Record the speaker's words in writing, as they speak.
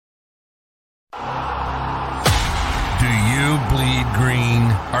bleed green?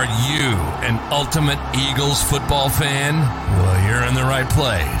 Are you an ultimate Eagles football fan? Well, you're in the right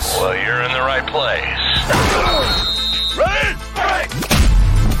place. Ready?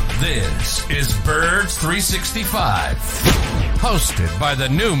 This is Birds 365, hosted by the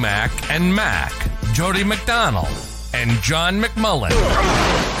new Mac and Mac, Jody McDonald and John McMullen.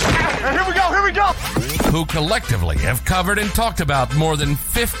 Here we go. Who collectively have covered and talked about more than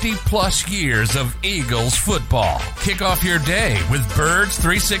 50-plus years of Eagles football. Kick off your day with Birds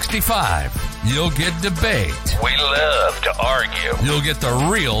 365. You'll get debate. We love to argue. You'll get the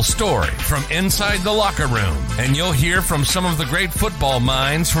real story from inside the locker room. And you'll hear from some of the great football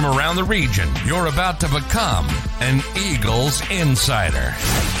minds from around the region. You're about to become an Eagles insider.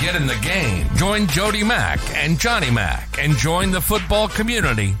 Get in the game. Join Jody Mack and Johnny Mack and join the football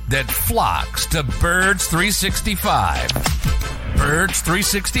community that flocks to Birds 365. Birds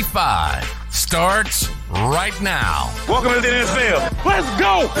 365 starts right now. Welcome to the NFL. Let's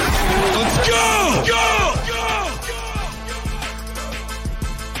go.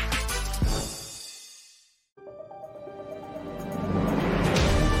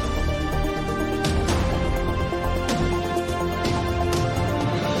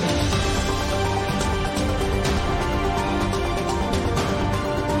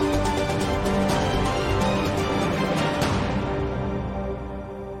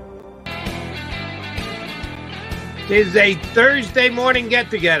 It is a Thursday morning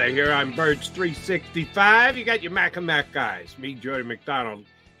get-together here on Birds 365. You got your Mac and Mac guys, me, Jody McDonald,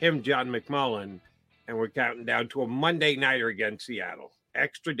 him, John McMullen, and we're counting down to a Monday nighter against Seattle.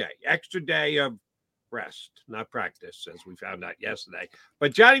 Extra day of rest, not practice, as we found out yesterday.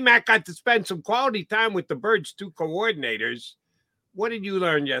 But Johnny Mac got to spend some quality time with the Birds' two coordinators. What did you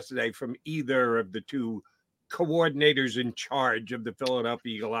learn yesterday from either of the two coordinators in charge of the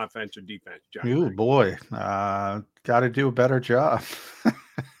Philadelphia Eagle offense or defense, John? Oh boy, got to do a better job.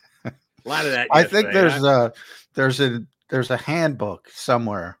 A lot of that. I think there's a handbook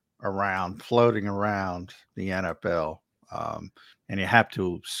somewhere floating around the NFL, and you have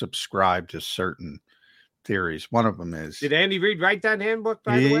to subscribe to certain theories. One of them is, did Andy Reid write that handbook?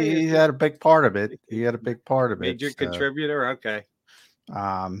 By the way, he had a big part of it. Major contributor. Okay.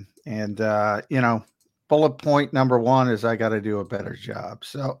 Bullet point number one is I got to do a better job.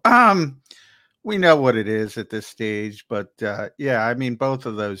 So we know what it is at this stage, but both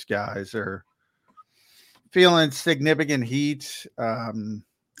of those guys are feeling significant heat. And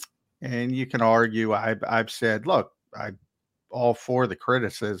you can argue, I've said, look, I'm all for the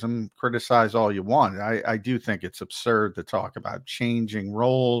criticism, criticize all you want. I do think it's absurd to talk about changing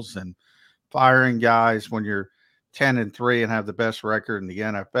roles and firing guys when you're 10-3 and have the best record in the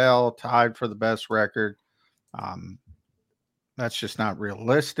NFL, tied for the best record. That's just not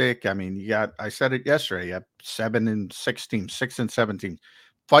realistic. I mean, I said it yesterday, you have 7-16, 6-17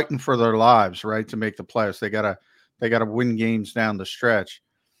 fighting for their lives, right, to make the playoffs. They gotta win games down the stretch.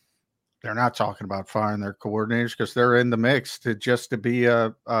 They're not talking about firing their coordinators because they're in the mix to be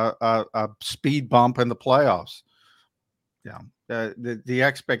a speed bump in the playoffs. Yeah. The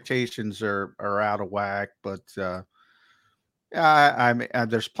expectations are out of whack, but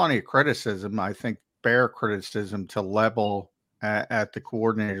there's plenty of criticism. I think fair criticism to level at the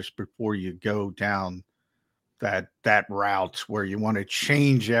coordinators before you go down that route where you want to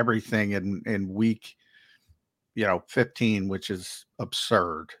change everything in week 15, which is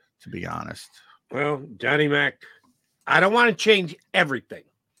absurd, to be honest. Well, Johnny Mac, I don't want to change everything,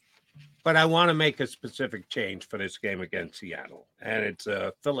 but I want to make a specific change for this game against Seattle. And it's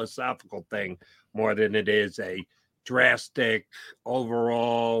a philosophical thing more than it is a drastic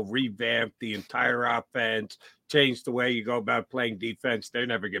overall revamp the entire offense, change the way you go about playing defense. They're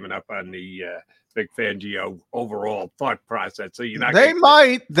never giving up on the Vic Fangio overall thought process. So you're not. They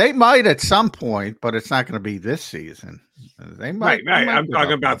might at some point, but it's not going to be this season. They might. Right. I'm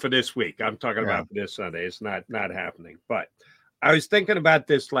talking about for this week. I'm talking about for this Sunday. It's not happening. But I was thinking about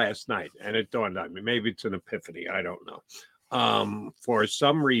this last night, and it dawned on me. Maybe it's an epiphany. I don't know. For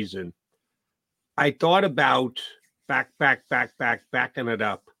some reason, I thought about backing it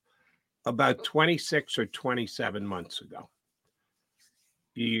up about 26 or 27 months ago.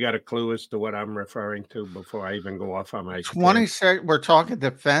 You got a clue as to what I'm referring to before I even go off on my 26? We're talking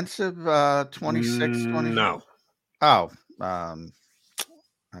defensive 26, 20? No. Oh.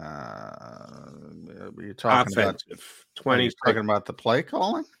 You're talking offensive. about 20. You're talking about the play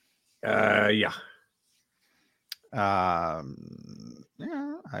calling? Yeah. I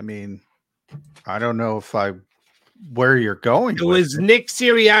mean, I don't know where you're going. It was Nick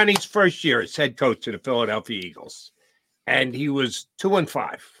Sirianni's first year as head coach of the Philadelphia Eagles, and he was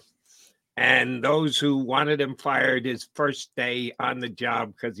 2-5. And those who wanted him fired his first day on the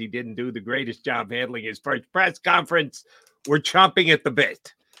job because he didn't do the greatest job handling his first press conference were chomping at the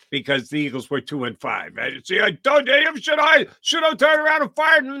bit because the Eagles were 2-5. And see, I told you, should have turned around and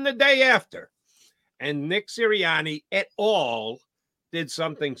fired him the day after. And Nick Sirianni et al. Did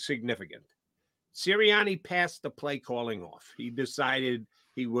something significant. Sirianni passed the play calling off. He decided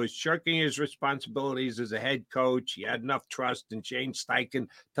he was shirking his responsibilities as a head coach. He had enough trust in Shane Steichen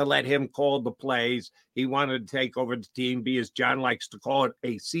to let him call the plays. He wanted to take over the team, be, as John likes to call it,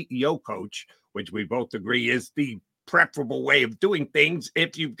 a CEO coach, which we both agree is the preferable way of doing things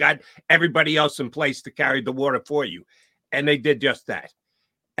if you've got everybody else in place to carry the water for you. And they did just that.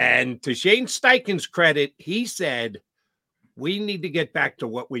 And to Shane Steichen's credit, he said, we need to get back to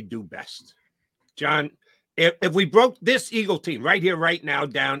what we do best. John, if we broke this Eagle team right here, right now,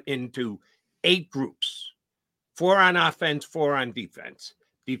 down into 8 groups, 4 on offense, 4 on defense,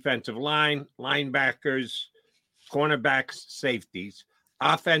 defensive line, linebackers, cornerbacks, safeties,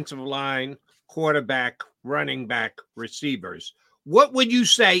 offensive line, quarterback, running back, receivers, what would you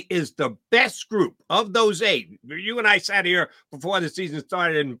say is the best group of those 8? You and I sat here before the season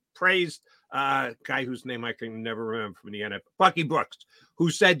started and praised guy whose name I can never remember from the NFL, Bucky Brooks, who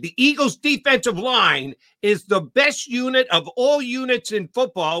said the Eagles' defensive line is the best unit of all units in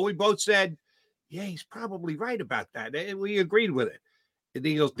football. We both said, yeah, he's probably right about that. We agreed with it. The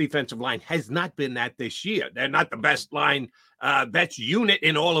Eagles' defensive line has not been that this year. They're not the best line, best unit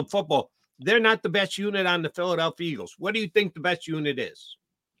in all of football. They're not the best unit on the Philadelphia Eagles. What do you think the best unit is?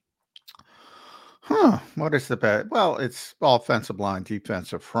 What is the best? Well, it's offensive line,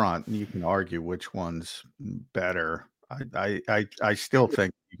 defensive front, and you can argue which one's better. I still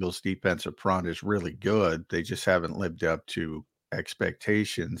think Eagles' defensive front is really good. They just haven't lived up to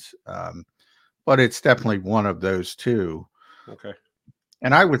expectations. But it's definitely one of those two. Okay.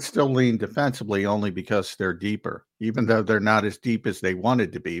 And I would still lean defensively only because they're deeper, even though they're not as deep as they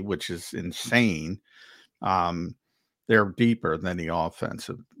wanted to be, which is insane. They're deeper than the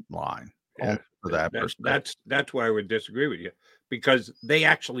offensive line. Yeah, for that that's why I would disagree with you, because they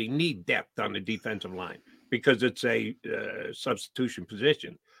actually need depth on the defensive line because it's a substitution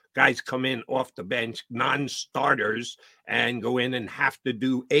position. Guys come in off the bench, non-starters, and go in and have to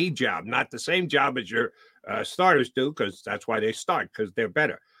do a job, not the same job as your starters do, because that's why they start, because they're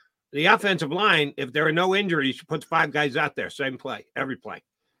better. The offensive line, if there are no injuries, you put 5 guys out there, same play, every play.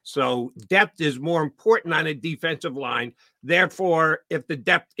 So depth is more important on a defensive line. Therefore, if the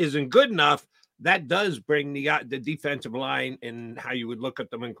depth isn't good enough, that does bring the defensive line and how you would look at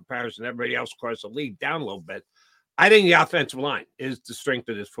them in comparison to everybody else across the league down a little bit. I think the offensive line is the strength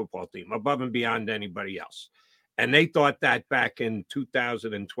of this football team, above and beyond anybody else. And they thought that back in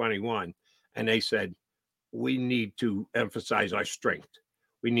 2021, and they said, we need to emphasize our strength.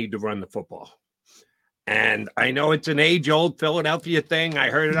 We need to run the football. And I know it's an age-old Philadelphia thing. I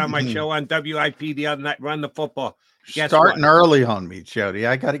heard it on my show on WIP the other night, run the football. Guess starting what? Early on me, Jody.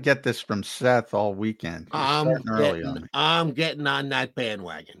 I got to get this from Seth all weekend. I'm getting on that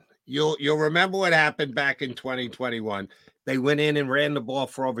bandwagon. You'll remember what happened back in 2021. They went in and ran the ball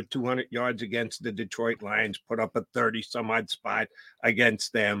for over 200 yards against the Detroit Lions, put up a 30-some-odd spot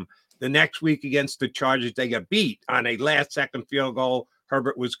against them. The next week against the Chargers, they got beat on a last-second field goal.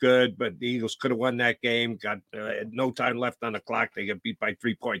 Herbert was good, but the Eagles could have won that game. Got no time left on the clock. They got beat by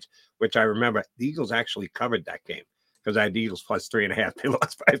 3 points, which I remember. The Eagles actually covered that game because I had the Eagles plus 3.5. They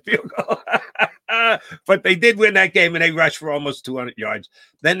lost by a field goal. But they did win that game, and they rushed for almost 200 yards.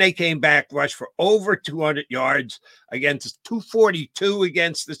 Then they came back, rushed for over 200 yards against 242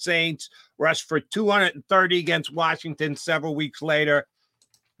 against the Saints, rushed for 230 against Washington several weeks later.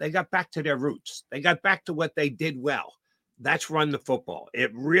 They got back to their roots. They got back to what they did well. That's run the football.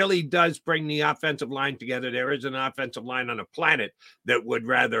 It really does bring the offensive line together. There is an offensive line on the planet that would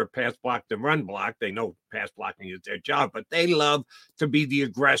rather pass block than run block. They know pass blocking is their job, but they love to be the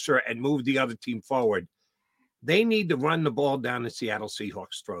aggressor and move the other team forward. They need to run the ball down the Seattle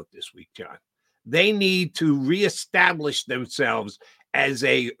Seahawks' throat this week, John. They need to reestablish themselves as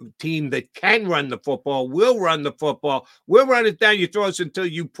a team that can run the football, will run the football, will run it down your throats until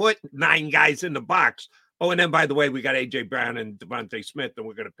you put 9 guys in the box. Oh, and then, by the way, we got A.J. Brown and Devontae Smith, and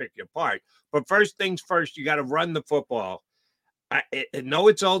we're going to pick you apart. But first things first, you got to run the football. I know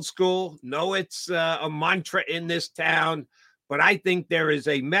it's old school. No, it's a mantra in this town. But I think there is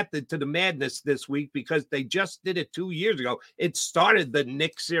a method to the madness this week because they just did it 2 years ago. It started the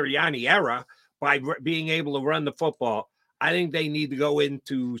Nick Sirianni era by being able to run the football. I think they need to go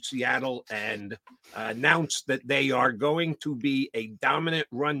into Seattle and announce that they are going to be a dominant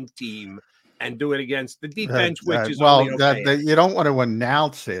run team and do it against the defense, which is only okay. you don't want to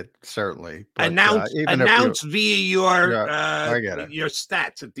announce it, certainly. But even if announce via I get it. your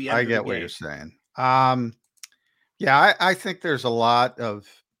stats at the end I of the get game. what you're saying. I think there's a lot of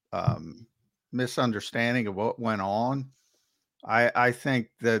misunderstanding of what went on. I think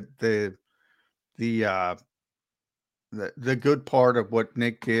that the good part of what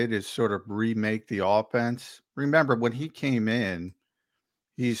Nick did is sort of remake the offense. Remember, when he came in,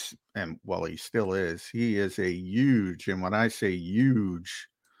 he still is. He is a huge, and when I say huge,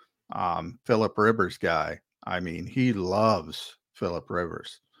 Phillip Rivers guy. I mean, he loves Phillip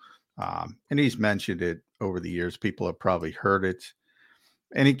Rivers. And he's mentioned it over the years. People have probably heard it.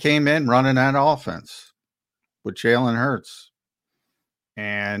 And he came in running that offense with Jalen Hurts.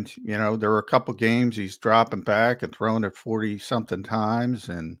 And, there were a couple games he's dropping back and throwing it 40-something times.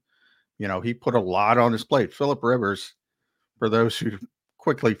 And, he put a lot on his plate. Phillip Rivers, for those who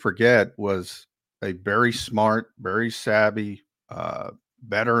quickly forget, was a very smart, very savvy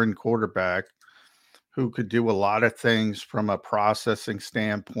veteran quarterback who could do a lot of things from a processing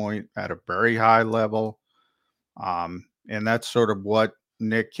standpoint at a very high level. And that's sort of what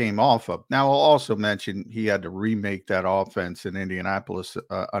Nick came off of. Now, I'll also mention he had to remake that offense in Indianapolis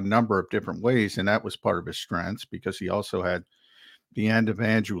a number of different ways, and that was part of his strengths because he also had the end of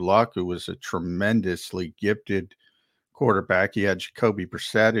Andrew Luck, who was a tremendously gifted quarterback. He had Jacoby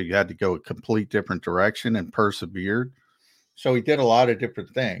Brissett, who had to go a complete different direction and persevered. So he did a lot of different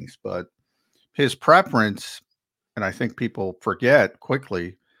things, but his preference, and I think people forget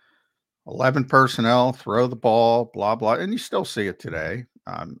quickly, 11 personnel, throw the ball, blah, blah. And you still see it today.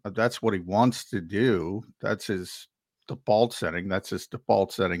 That's what he wants to do. That's his default setting. That's his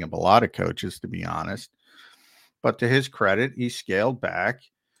default setting of a lot of coaches, to be honest. But to his credit, he scaled back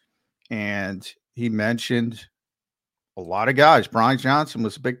and he mentioned a lot of guys. Brian Johnson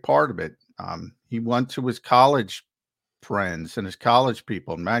was a big part of it. He went to his college friends and his college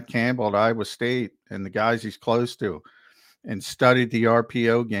people, Matt Campbell at Iowa State and the guys he's close to, and studied the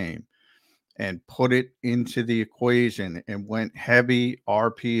RPO game and put it into the equation and went heavy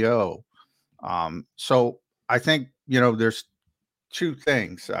RPO. So I think, there's two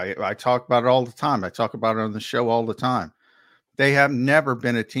things. I talk about it all the time. I talk about it on the show all the time. They have never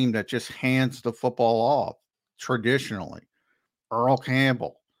been a team that just hands the football off traditionally. Earl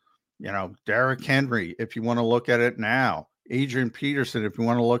Campbell, Derrick Henry, if you want to look at it now, Adrian Peterson, if you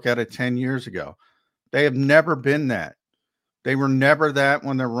want to look at it 10 years ago, they have never been that. They were never that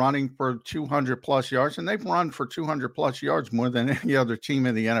when they're running for 200 plus yards, and they've run for 200 plus yards more than any other team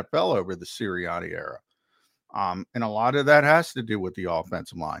in the NFL over the Sirianni era. And a lot of that has to do with the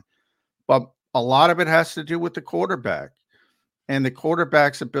offensive line, but a lot of it has to do with the quarterback and the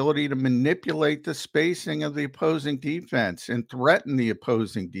quarterback's ability to manipulate the spacing of the opposing defense and threaten the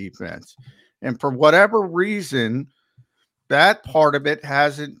opposing defense. And for whatever reason, that part of it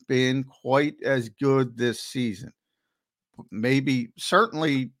hasn't been quite as good this season. Maybe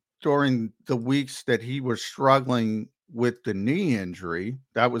certainly during the weeks that he was struggling with the knee injury,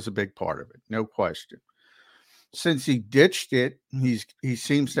 that was a big part of it. No question. Since he ditched it, he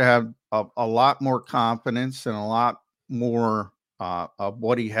seems to have a lot more confidence and a lot more of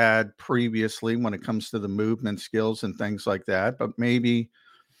what he had previously when it comes to the movement skills and things like that. But maybe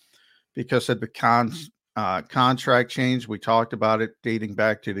because of the contract change, we talked about it dating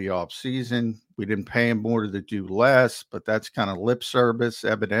back to the offseason. We didn't pay him more to do less, but that's kind of lip service,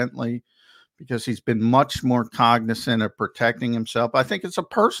 evidently, because he's been much more cognizant of protecting himself. I think it's a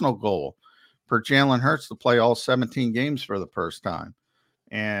personal goal for Jalen Hurts to play all 17 games for the first time.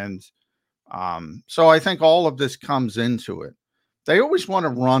 And so I think all of this comes into it. They always want to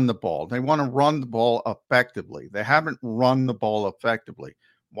run the ball. They want to run the ball effectively. They haven't run the ball effectively.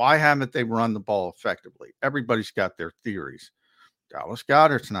 Why haven't they run the ball effectively? Everybody's got their theories. Dallas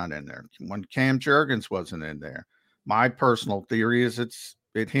Goedert's not in there. When Cam Jurgens wasn't in there. My personal theory is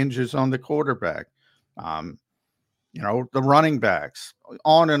it hinges on the quarterback. The running backs,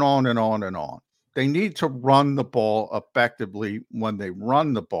 on and on and on and on. They need to run the ball effectively when they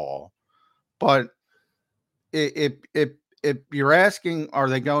run the ball. But if you're asking, are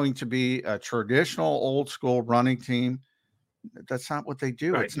they going to be a traditional old school running team? That's not what they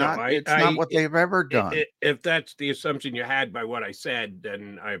do. Right. It's not what they've ever done. If that's the assumption you had by what I said,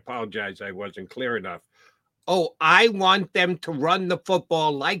 then I apologize. I wasn't clear enough. Oh, I want them to run the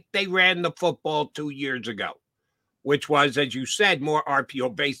football like they ran the football 2 years ago, which was, as you said, more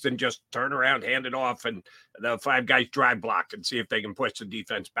RPO based than just turn around, hand it off, and the five guys drive block and see if they can push the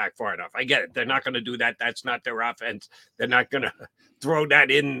defense back far enough. I get it. They're not going to do that. That's not their offense. They're not going to throw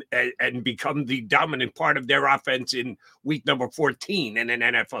that in and become the dominant part of their offense in week number 14 in an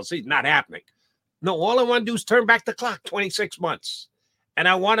NFL season. Not happening. No, all I want to do is turn back the clock 26 months. And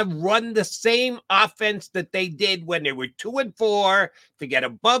I want to run the same offense that they did when they were 2-4 to get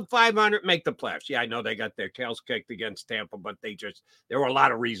above 500, make the playoffs. Yeah, I know they got their tails kicked against Tampa, but there were a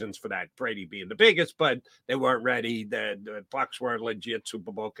lot of reasons for that. Brady being the biggest, but they weren't ready. The Bucs were a legit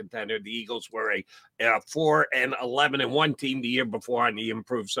Super Bowl contender. The Eagles were a 4-11-1 team the year before, and he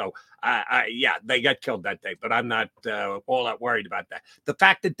improved. So, yeah, they got killed that day, but I'm not all that worried about that. The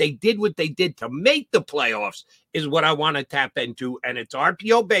fact that they did what they did to make the playoffs is what I want to tap into, and it's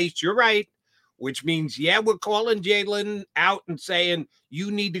RPO based. You're right, which means, yeah, we're calling Jalen out and saying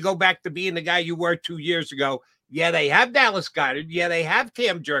you need to go back to being the guy you were 2 years ago. Yeah, they have Dallas Goedert. Yeah, they have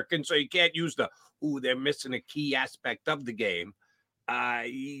Cam Jerkin, so you can't use they're missing a key aspect of the game.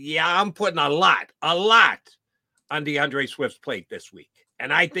 Yeah, I'm putting a lot on DeAndre Swift's plate this week.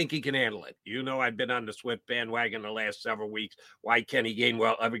 And I think he can handle it. You know, I've been on the Swift bandwagon the last several weeks. Why Kenny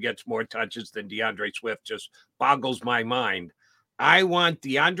Gainwell ever gets more touches than DeAndre Swift just boggles my mind. I want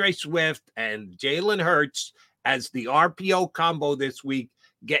DeAndre Swift and Jalen Hurts as the RPO combo this week,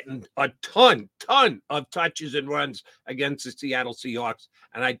 getting a ton of touches and runs against the Seattle Seahawks.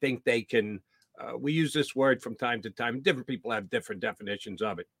 And I think they can, we use this word from time to time. Different people have different definitions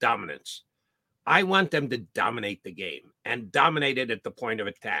of it. Dominance. I want them to dominate the game and dominate it at the point of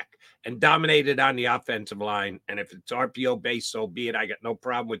attack and dominate it on the offensive line. And if it's RPO based, so be it. I got no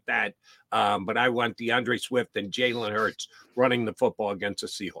problem with that. But I want DeAndre Swift and Jalen Hurts running the football against the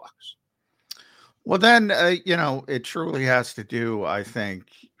Seahawks. Well, then, it truly has to do, I think,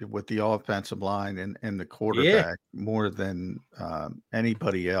 with the offensive line and the quarterback more than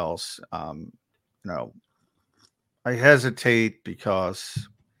anybody else. I hesitate because,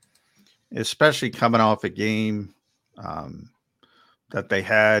 especially coming off a game that they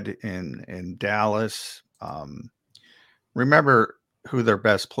had in Dallas. Remember who their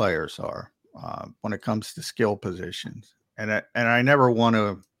best players are when it comes to skill positions. And I never want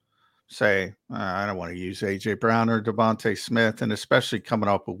to say, I don't want to use A.J. Brown or Devontae Smith, and especially coming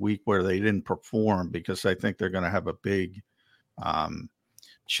off a week where they didn't perform, because I think they're going to have a big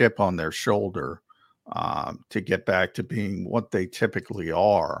chip on their shoulder to get back to being what they typically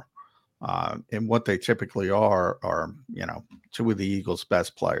are. And what they typically are, two of the Eagles'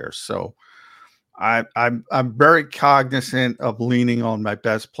 best players. So I'm very cognizant of leaning on my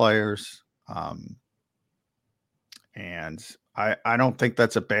best players. And I don't think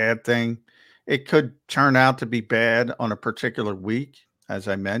that's a bad thing. It could turn out to be bad on a particular week, as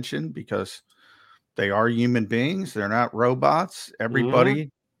I mentioned, because they are human beings. They're not robots. Everybody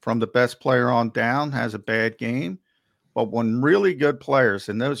from the best player on down has a bad game. But when really good players,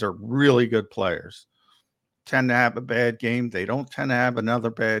 and those are really good players, tend to have a bad game, they don't tend to have another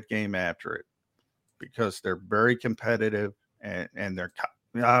bad game after it, because they're very competitive and they're,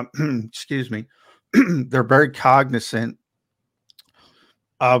 excuse me, they're very cognizant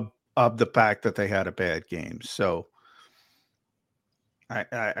of the fact that they had a bad game. So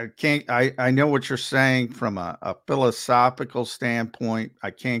I know what you're saying from a philosophical standpoint.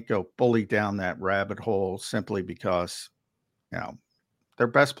 I can't go fully down that rabbit hole simply because, their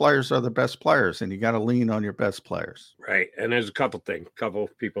best players are the best players, and you got to lean on your best players. Right. And there's a couple things. A couple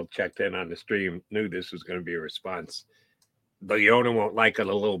of people checked in on the stream, knew this was going to be a response. The owner won't like it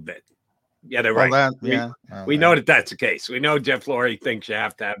a little bit. Yeah, they're right. We know that that's the case. We know Jeff Lurie thinks you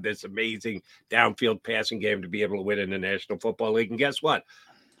have to have this amazing downfield passing game to be able to win in the National Football League. And guess what?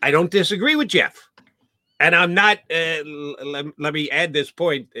 I don't disagree with Jeff. And I'm not, let me add this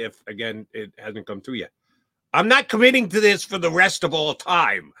point if, again, it hasn't come through yet. I'm not committing to this for the rest of all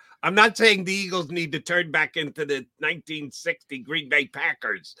time. I'm not saying the Eagles need to turn back into the 1960 Green Bay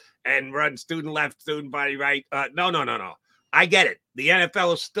Packers and run student left, student body right. No. I get it. The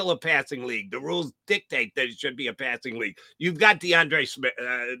NFL is still a passing league. The rules dictate that it should be a passing league. You've got DeAndre Smith,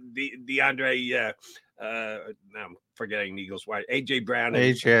 I'm forgetting the Eagles. Why? A.J. Brown.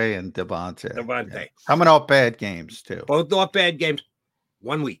 A.J. and Devontae. Yeah. Coming off bad games, too. Both off bad games.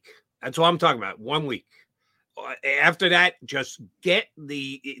 1 week. That's what I'm talking about. 1 week. After that, just get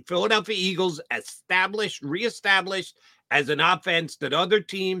the Philadelphia Eagles reestablished as an offense that other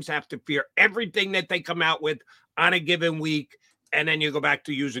teams have to fear everything that they come out with on a given week, and then you go back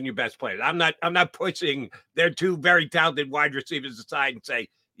to using your best players. I'm not pushing their two very talented wide receivers aside and say,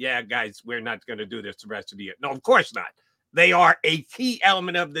 yeah, guys, we're not going to do this the rest of the year. No, of course not. They are a key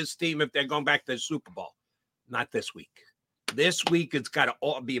element of this team if they're going back to the Super Bowl. Not this week. This week, it's got to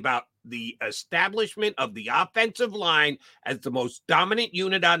all be about the establishment of the offensive line as the most dominant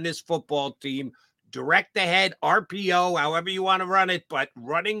unit on this football team. Direct ahead, RPO, however you want to run it, but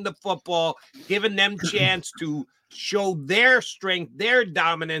running the football, giving them chance to show their strength, their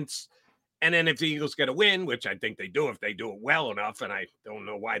dominance. And then if the Eagles get a win, which I think they do if they do it well enough, and I don't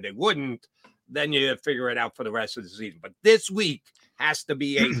know why they wouldn't, then you figure it out for the rest of the season. But this week has to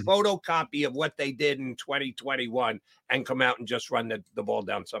be a photocopy of what they did in 2021 and come out and just run the ball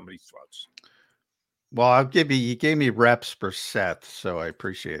down somebody's throats. Well, you gave me reps per Seth, so I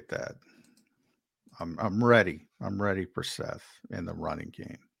appreciate that. I'm ready. I'm ready for Seth in the running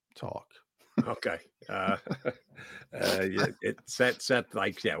game talk. Okay. Seth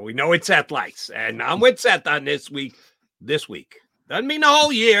likes, we know it's Seth likes. And I'm with Seth on this week. Doesn't mean the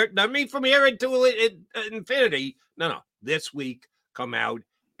whole year. Doesn't mean from here into infinity. No. This week, come out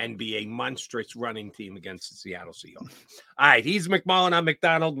and be a monstrous running team against the Seattle Seahawks. All right. He's McMullen. I'm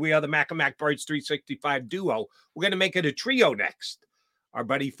McDonald. We are the Mac and Mac Birds 365 duo. We're going to make it a trio next. Our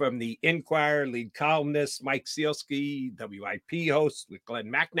buddy from the Inquirer, lead columnist, Mike Sielski, WIP host with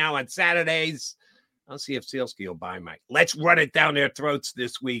Glenn Mack now on Saturdays. I'll see if Sielski will buy Mike. Let's run it down their throats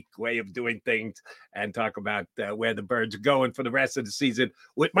this week, way of doing things, and talk about where the Birds are going for the rest of the season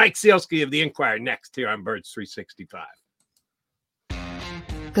with Mike Sielski of the Inquirer next here on Birds 365.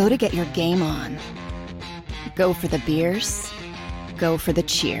 Go to get your game on. Go for the beers. Go for the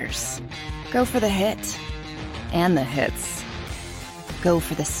cheers. Go for the hit and the hits. Go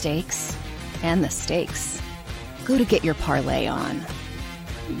for the stakes and the stakes. Go to get your parlay on.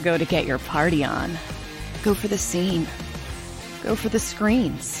 Go to get your party on. Go for the scene. Go for the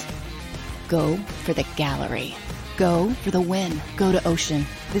screens. Go for the gallery. Go for the win. Go to Ocean.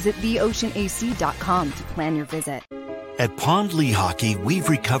 Visit theoceanac.com to plan your visit. At Pond Lehocky, we've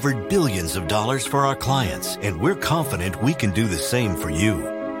recovered billions of dollars for our clients, and we're confident we can do the same for you.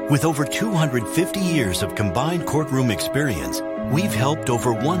 With over 250 years of combined courtroom experience, we've helped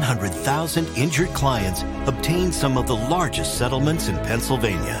over 100,000 injured clients obtain some of the largest settlements in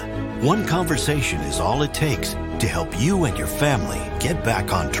Pennsylvania. One conversation is all it takes to help you and your family get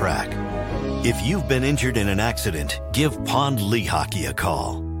back on track. If you've been injured in an accident, give Pond Lehocky a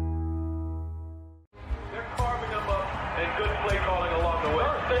call. They're carving them up and good play calling along the way.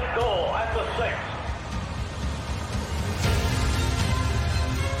 First and goal at the 6.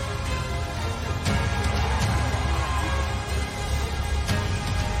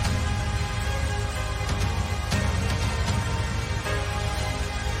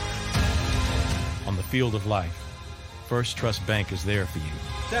 On the field of life, First Trust Bank is there for you.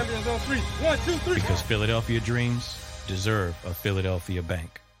 Champions on 3. 1, 2, 3. Because Philadelphia dreams deserve a Philadelphia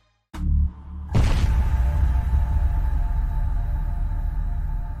bank.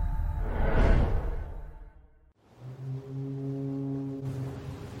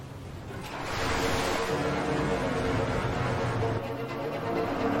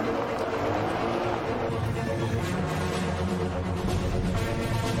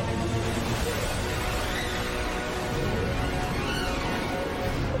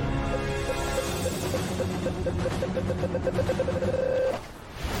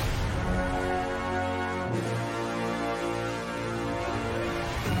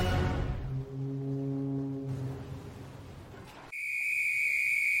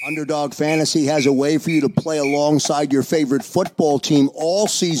 Underdog Fantasy has a way for you to play alongside your favorite football team all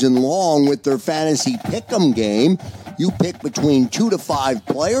season long with their Fantasy Pick'em game. You pick between 2 to 5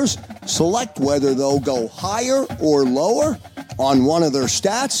 players, select whether they'll go higher or lower on one of their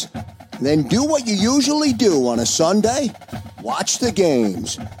stats, then do what you usually do on a Sunday, watch the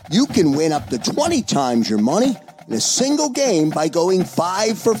games. You can win up to 20 times your money in a single game by going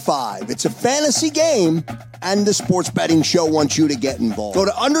 5 for 5. It's a fantasy game, and the Sports Betting Show wants you to get involved. Go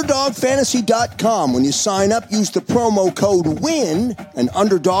to UnderdogFantasy.com. When you sign up, use the promo code WIN, and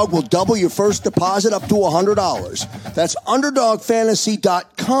Underdog will double your first deposit up to $100. That's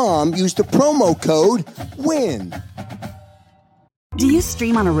UnderdogFantasy.com. Use the promo code WIN. Do you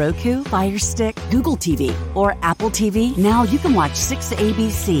stream on a Roku, Fire Stick, Google TV, or Apple TV? Now you can watch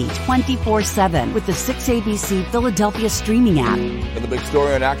 6ABC 24/7 with the 6ABC Philadelphia streaming app. And the big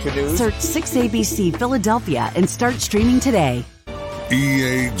story on Action News? Search 6ABC Philadelphia and start streaming today.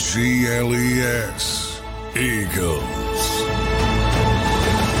 EAGLES, Eagles.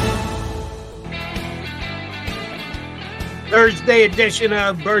 Thursday edition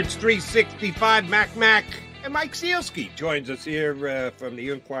of Birds 365. Mac and Mike Sielski joins us here from the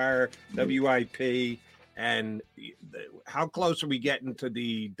Inquirer, WIP. And how close are we getting to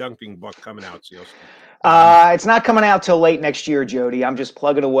the dunking book coming out, Sielski? It's not coming out till late next year, Jody. I'm just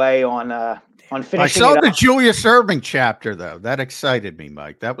plugging away on on finishing. I saw the Julius Erving chapter though. That excited me,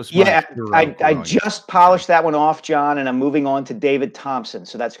 Mike. That was my I just polished that one off, John, and I'm moving on to David Thompson.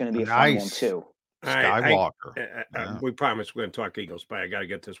 So that's going to be a fun one too. Skywalker. We promised we're going to talk Eagles, but I got to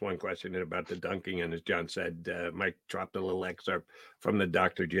get this one question in about the dunking. And as John said, Mike dropped a little excerpt from the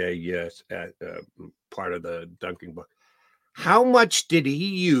Dr. J part of the dunking book. How much did he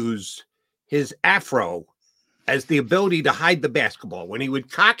use his afro as the ability to hide the basketball when he would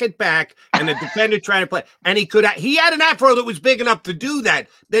cock it back and the defender trying to play? And he had an afro that was big enough to do that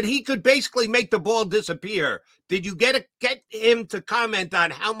he could basically make the ball disappear. Did you get him to comment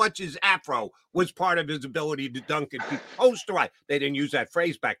on how much his afro was part of his ability to dunk and be posterized? They didn't use that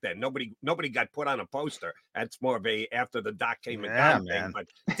phrase back then. Nobody got put on a poster. That's more of a after the doc came and gone thing. But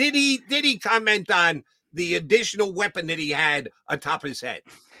did he comment on the additional weapon that he had atop his head?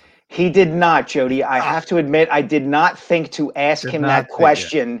 He did not, Jody. I have to admit, I did not think to ask him that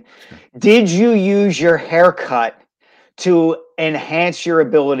question. Did you use your haircut to enhance your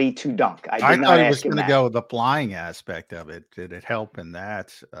ability to dunk? I thought he was going to go with the flying aspect of it. Did it help in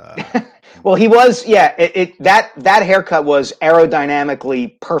that? Well, he was. Yeah, that haircut was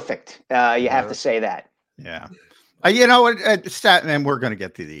aerodynamically perfect. You have to say that. Yeah. And we're going to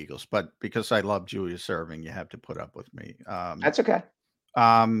get to the Eagles, but because I love Julius Erving, you have to put up with me. That's okay.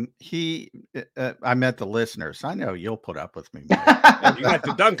 I met the listeners. I know you'll put up with me. You got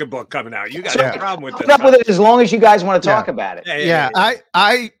the Duncan book coming out. You got no problem with this. Put up with it as long as you guys want to talk about it.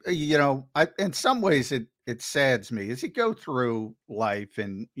 I in some ways it saddens me as you go through life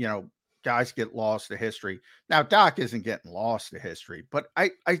and, guys get lost to history. Now, Doc isn't getting lost to history, but I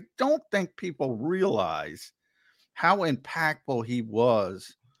don't think people realize how impactful he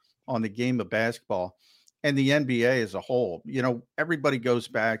was on the game of basketball and the NBA as a whole. Everybody goes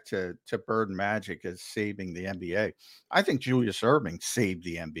back to Bird and Magic as saving the NBA. I think Julius Erving saved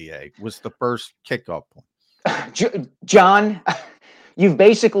the NBA, was the first kickoff point. John, you've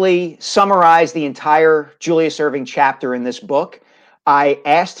basically summarized the entire Julius Erving chapter in this book. I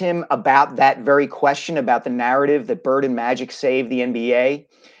asked him about that very question, about the narrative that Bird and Magic saved the NBA.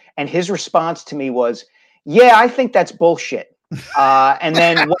 And his response to me was, yeah, I think that's bullshit. And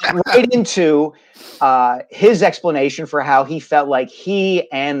then went right into his explanation for how he felt like he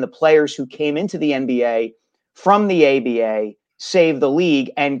and the players who came into the NBA from the ABA saved the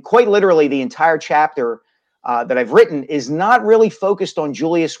league. And quite literally, the entire chapter that I've written is not really focused on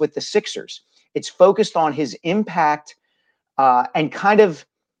Julius with the Sixers. It's focused on his impact and kind of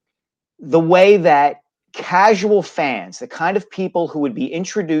the way that casual fans, the kind of people who would be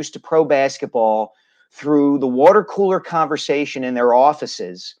introduced to pro basketball through the water cooler conversation in their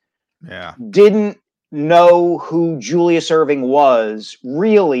offices, didn't know who Julius Erving was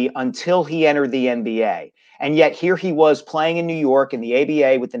really until he entered the NBA. And yet here he was playing in New York in the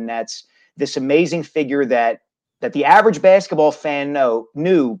ABA with the Nets, this amazing figure that the average basketball fan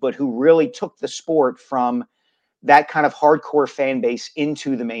knew, but who really took the sport from that kind of hardcore fan base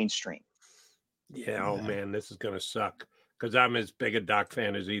into the mainstream. Yeah, oh man, this is going to suck. Because I'm as big a Doc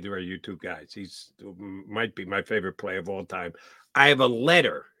fan as either of you two guys. He's might be my favorite player of all time. I have a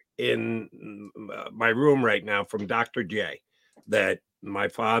letter in my room right now from Dr. J that my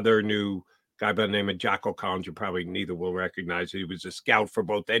father knew. A guy by the name of Jocko Collins, you probably neither will recognize. He was a scout for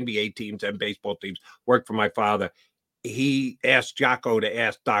both NBA teams and baseball teams, worked for my father. He asked Jocko to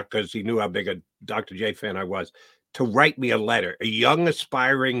ask Doc, because he knew how big a Dr. J fan I was, to write me a letter. A young,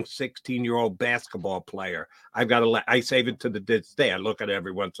 aspiring 16-year-old basketball player. I've got I save it to this day. I look at it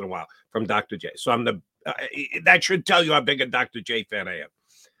every once in a while from Dr. J. So I'm that should tell you how big a Dr. J fan I am.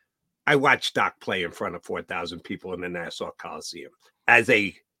 I watched Doc play in front of 4,000 people in the Nassau Coliseum as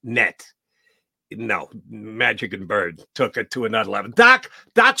a net. No, Magic and Bird took it to another level. Doc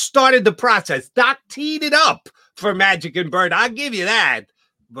started the process. Doc teed it up for Magic and Bird. I'll give you that.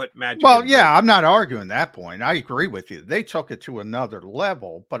 But Magic. Well, yeah, I'm not arguing that point. I agree with you. They took it to another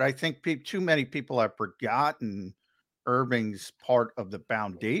level, but I think too many people have forgotten Erving's part of the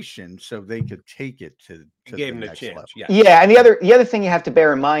foundation, so they could take it to the next chance. level. Yeah, and the other thing you have to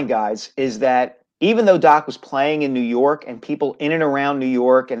bear in mind, guys, is that even though Doc was playing in New York and people in and around New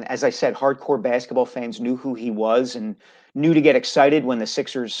York, and as I said, hardcore basketball fans knew who he was and knew to get excited when the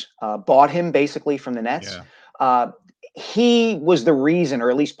Sixers bought him basically from the Nets. Yeah. He was the reason, or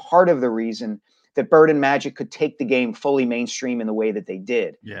at least part of the reason, that Bird and Magic could take the game fully mainstream in the way that they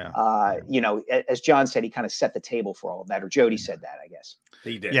did. Yeah. As John said, he kind of set the table for all of that, or Jody said that, I guess.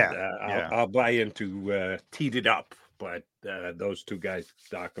 He did. Yeah. I'll buy into teed it up, but those two guys,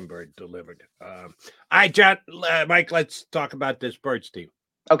 Doc and Bird, delivered. All right, John, Mike, let's talk about this Birds team.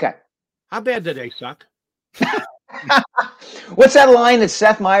 Okay. How bad did they suck? What's that line that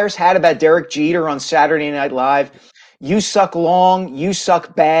Seth Meyers had about Derek Jeter on Saturday Night Live? You suck long, you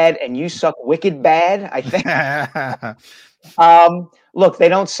suck bad, and you suck wicked bad, I think. Look, they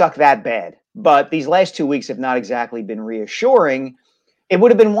don't suck that bad, but these last 2 weeks have not exactly been reassuring. It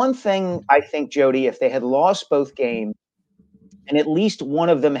would have been one thing, I think, Jody, if they had lost both games and at least one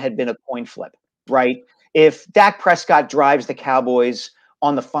of them had been a coin flip, right? If Dak Prescott drives the Cowboys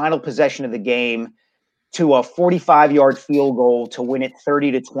on the final possession of the game to a 45-yard field goal to win it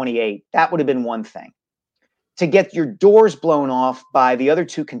 30-28, that would have been one thing. To get your doors blown off by the other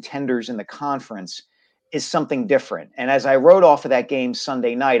two contenders in the conference is something different. And as I wrote off of that game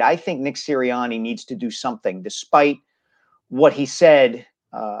Sunday night, I think Nick Sirianni needs to do something, despite what he said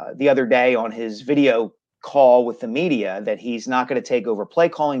the other day on his video call with the media, that he's not going to take over play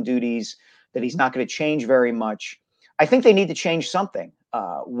calling duties, that he's not going to change very much. I think they need to change something,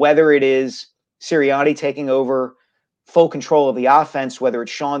 whether it is Sirianni taking over full control of the offense, whether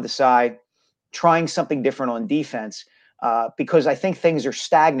it's Sean Desai trying something different on defense, because I think things are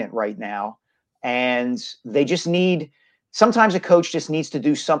stagnant right now. And they just need, sometimes a coach just needs to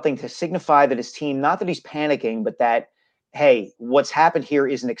do something to signify that his team, not that he's panicking, but that, hey, what's happened here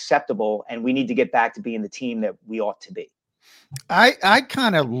isn't acceptable, and we need to get back to being the team that we ought to be. I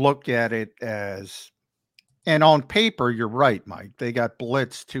kind of look at it as, and on paper, you're right, Mike. They got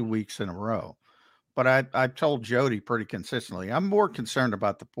blitzed 2 weeks in a row. But I've told Jody pretty consistently, I'm more concerned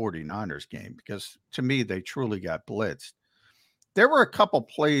about the 49ers game because to me, they truly got blitzed. There were a couple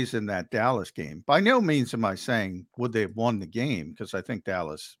plays in that Dallas game. By no means am I saying would they have won the game, because I think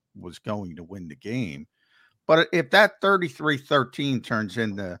Dallas was going to win the game. But if that 33-13 turns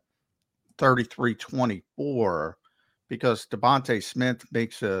into 33-24 because Devontae Smith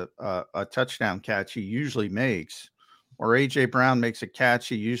makes a touchdown catch he usually makes, or A.J. Brown makes a catch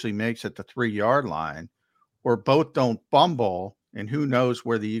he usually makes at the 3-yard line, or both don't fumble, and who knows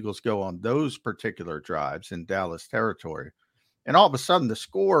where the Eagles go on those particular drives in Dallas territory, and all of a sudden the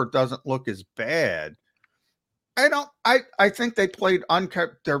score doesn't look as bad. I think they played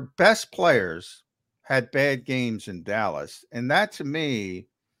their best players had bad games in Dallas, and that to me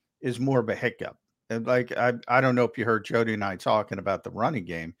is more of a hiccup. And like I don't know if you heard Jody and I talking about the running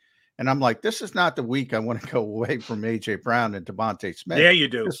game, and I'm like, this is not the week I want to go away from A.J. Brown and Devontae Smith. Yeah, you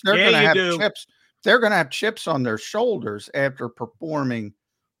do. They're going to have chips. They're going to have chips on their shoulders after performing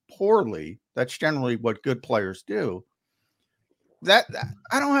poorly. That's generally what good players do. That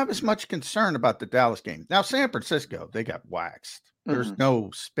I don't have as much concern about the Dallas game. Now, San Francisco, they got waxed. There's no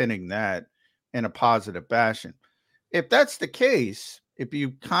spinning that in a positive fashion. If that's the case, if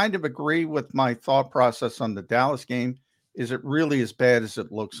you kind of agree with my thought process on the Dallas game, is it really as bad as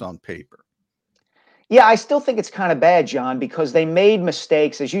it looks on paper? Yeah, I still think it's kind of bad, John, because they made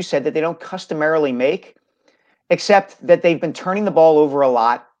mistakes, as you said, that they don't customarily make, except that they've been turning the ball over a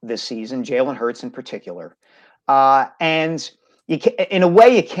lot this season, Jalen Hurts in particular. And in a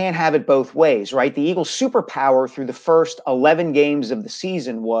way, you can't have it both ways, right? The Eagles' superpower through the first 11 games of the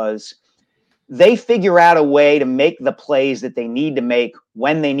season was they figure out a way to make the plays that they need to make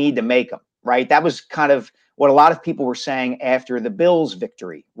when they need to make them, right? That was kind of what a lot of people were saying after the Bills'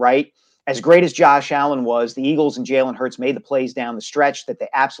 victory, right? As great as Josh Allen was, the Eagles and Jalen Hurts made the plays down the stretch that they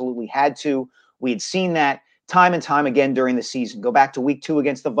absolutely had to. We had seen that time and time again during the season. Go back to week 2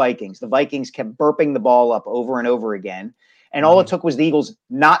 against the Vikings. The Vikings kept burping the ball up over and over again. And all it took was the Eagles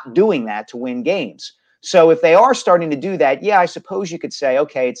not doing that to win games. So if they are starting to do that, yeah, I suppose you could say,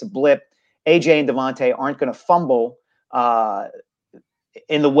 okay, it's a blip. AJ and Devontae aren't going to fumble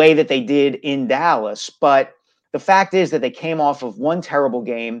in the way that they did in Dallas. But the fact is that they came off of one terrible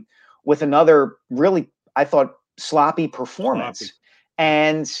game with another really, I thought, sloppy performance.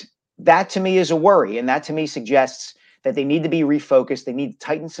 And that to me is a worry. And that to me suggests that they need to be refocused. They need to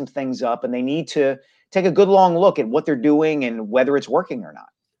tighten some things up, and they need to take a good long look at what they're doing and whether it's working or not.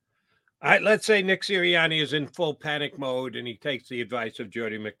 All right, let's say Nick Sirianni is in full panic mode and he takes the advice of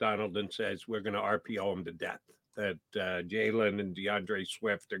Jody McDonald and says, we're going to RPO him to death, that Jalen and DeAndre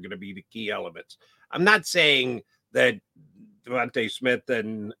Swift are going to be the key elements. I'm not saying that Devontae Smith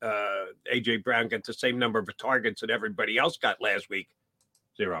and A.J. Brown get the same number of targets that everybody else got last week.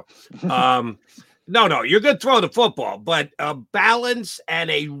 0. No, you're going to throw the football, but a balance and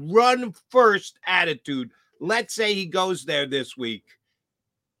a run-first attitude. Let's say he goes there this week.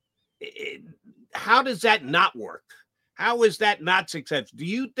 How does that not work? How is that not success? Do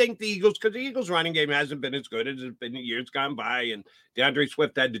you think the Eagles, because the Eagles running game hasn't been as good as it's been in years gone by, and DeAndre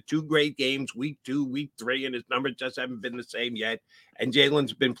Swift had the 2 great games, week 2, week 3, and his numbers just haven't been the same yet, and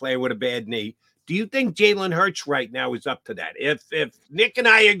Jalen's been playing with a bad knee. Do you think Jalen Hurts right now is up to that? If Nick and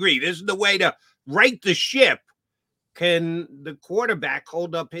I agree, this is the way to right the ship, Can the quarterback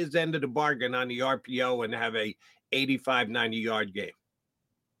hold up his end of the bargain on the RPO and have a 85, 90-yard game?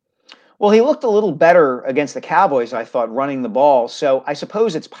 Well, he looked a little better against the Cowboys, I thought, running the ball. So I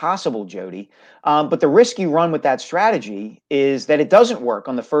suppose it's possible, Jody. But the risk you run with that strategy is that it doesn't work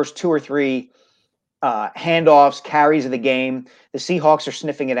on the first 2 or 3 handoffs, carries of the game. The Seahawks are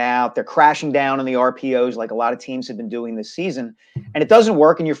sniffing it out. They're crashing down on the RPOs like a lot of teams have been doing this season. And it doesn't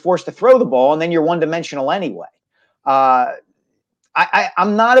work, and you're forced to throw the ball, and then you're one-dimensional anyway.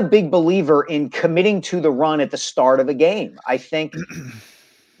 I'm not a big believer in committing to the run at the start of a game. I think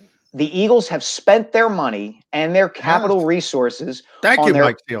the Eagles have spent their money and their capital resources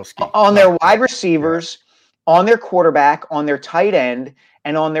on their wide receivers, on their quarterback, on their tight end,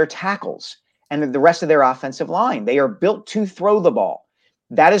 and on their tackles, and the rest of their offensive line. They are built to throw the ball.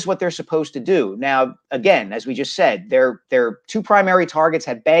 That is what they're supposed to do. Now, again, as we just said, their 2 primary targets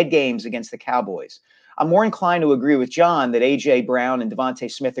had bad games against the Cowboys. I'm more inclined to agree with John that A.J. Brown and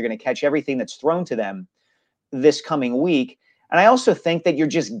Devontae Smith are going to catch everything that's thrown to them this coming week. And I also think that you're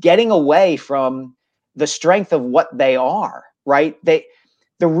just getting away from the strength of what they are, right? The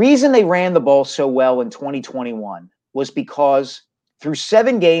reason they ran the ball so well in 2021 was because through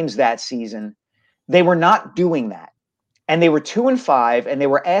 7 games that season, they were not doing that. And they were 2-5, and they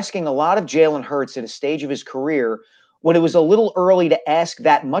were asking a lot of Jalen Hurts at a stage of his career when it was a little early to ask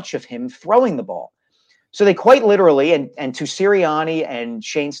that much of him throwing the ball. So they quite literally, and to Sirianni and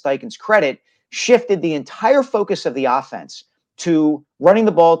Shane Steichen's credit, shifted the entire focus of the offense to running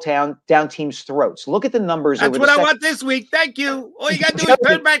the ball down teams' throats. Look at the numbers. That's what I want this week. Thank you. All you got to do is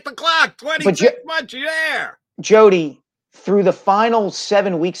turn back the clock. 26 months, you're there. Jody, through the final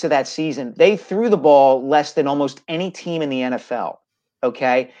 7 weeks of that season, they threw the ball less than almost any team in the NFL,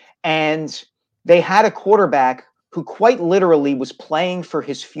 okay? And they had a quarterback who quite literally was playing for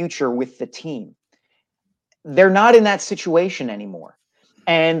his future with the team. They're not in that situation anymore.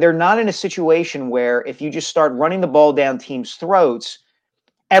 And they're not in a situation where if you just start running the ball down teams' throats,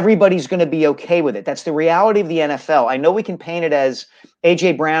 everybody's going to be okay with it. That's the reality of the NFL. I know we can paint it as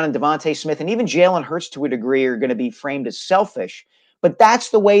A.J. Brown and Devontae Smith and even Jalen Hurts to a degree are going to be framed as selfish, but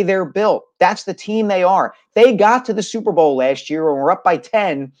that's the way they're built. That's the team they are. They got to the Super Bowl last year and were up by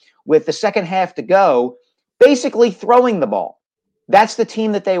 10 with the second half to go, basically throwing the ball. That's the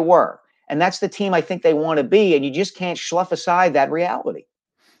team that they were. And that's the team I think they want to be. And you just can't slough aside that reality.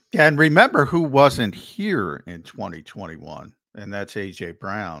 Yeah, and remember who wasn't here in 2021, and that's A.J.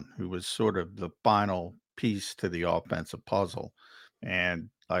 Brown, who was sort of the final piece to the offensive puzzle. And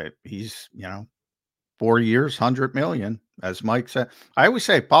he's, 4 years, $100 million, as Mike said. I always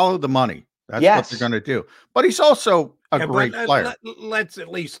say, follow the money. That's what they're going to do. But he's also a great player. Let's at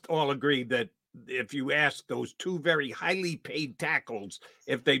least all agree that if you ask those 2 very highly paid tackles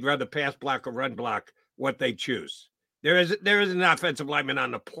if they'd rather pass block or run block, what they choose. There is an offensive lineman on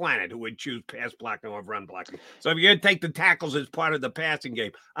the planet who would choose pass blocking or run blocking. So if you're going to take the tackles as part of the passing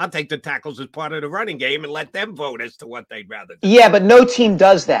game, I'll take the tackles as part of the running game and let them vote as to what they'd rather do. Yeah, but no team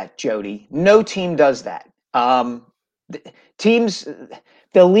does that, Jody. No team does that. The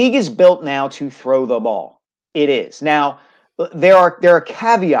league is built now to throw the ball. It is. Now, there are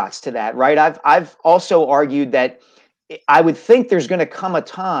caveats to that, right? I've also argued that I would think there's going to come a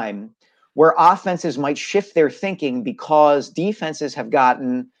time where offenses might shift their thinking because defenses have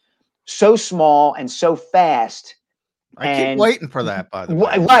gotten so small and so fast. I keep waiting for that, by the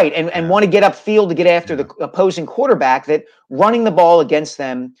way. Right, and want to get upfield to get after the opposing quarterback, that running the ball against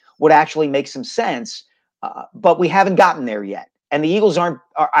them would actually make some sense. But we haven't gotten there yet. And the Eagles aren't,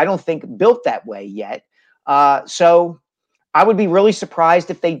 I don't think, built that way yet. So I would be really surprised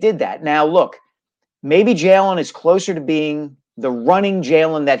if they did that. Now, look, maybe Jalen is closer to being the running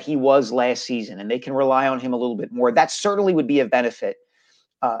Jalen that he was last season, and they can rely on him a little bit more. That certainly would be a benefit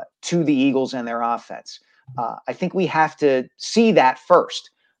to the Eagles and their offense. I think we have to see that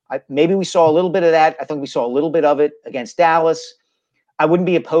first. Maybe we saw a little bit of that. I think we saw a little bit of it against Dallas. I wouldn't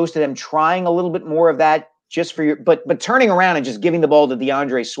be opposed to them trying a little bit more of that just for but turning around and just giving the ball to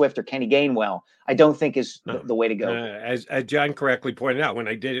DeAndre Swift or Kenny Gainwell, I don't think is the way to go. As John correctly pointed out, when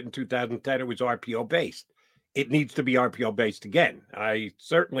I did it in 2010, it was RPO based. It needs to be RPO based again. I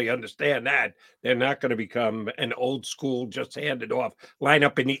certainly understand that. They're not going to become an old school, just hand it off, line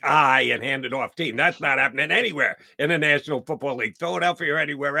up in the eye and hand it off team. That's not happening anywhere in the National Football League, Philadelphia or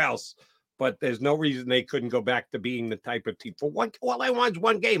anywhere else. But there's no reason they couldn't go back to being the type of team. All I want is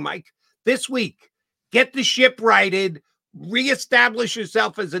one game, Mike. This week, get the ship righted, reestablish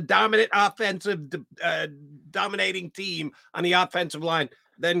yourself as a dominant offensive, dominating team on the offensive line.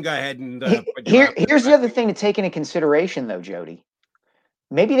 Then go ahead and here's the other thing to take into consideration, though, Jody.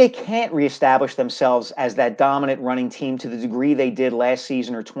 maybe they can't reestablish themselves as that dominant running team to the degree they did last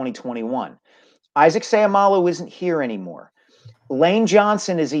season or 2021. Isaac Seumalo isn't here anymore. Lane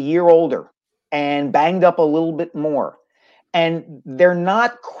Johnson is a year older and banged up a little bit more. And they're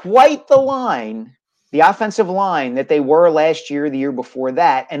not quite the offensive line that they were last year, the year before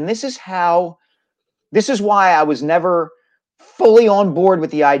that. And this is why I was never fully on board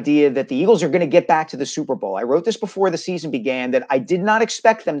with the idea that the Eagles are going to get back to the Super Bowl. I wrote this before the season began that I did not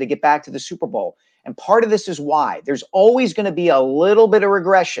expect them to get back to the Super Bowl. And part of this is why. There's always going to be a little bit of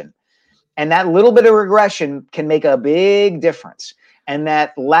regression. And that little bit of regression can make a big difference. And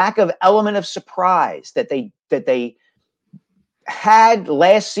that lack of element of surprise that they had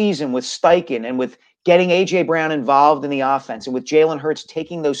last season with Steichen and with getting A.J. Brown involved in the offense and with Jalen Hurts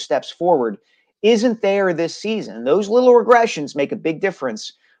taking those steps forward isn't there this season. Those little regressions make a big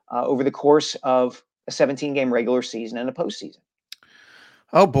difference over the course of a 17-game regular season and a postseason.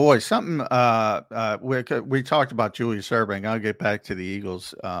 Oh boy, something we talked about Julius Erving. I'll get back to the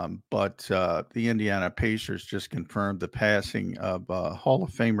Eagles, but the Indiana Pacers just confirmed the passing of Hall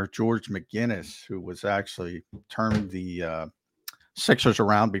of Famer George McGinnis, who was actually turned the Sixers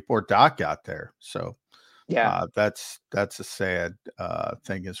around before Doc got there. So yeah, that's a sad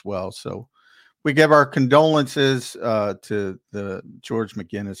thing as well. So we give our condolences to the George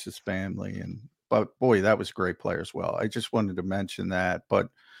McGinnis's family, but boy, that was a great player as well. I just wanted to mention that. But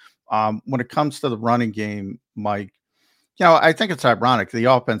when it comes to the running game, Mike, I think it's ironic, the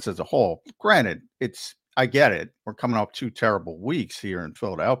offense as a whole. Granted, I get it. We're coming off 2 terrible weeks here in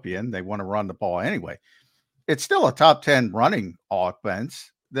Philadelphia, and they want to run the ball anyway. It's still a top 10 running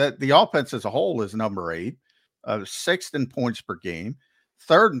offense. The offense as a whole is number 8, 6th in points per game,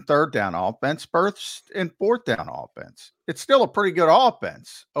 3rd and 3rd down offense, 1st and 4th down offense. It's still a pretty good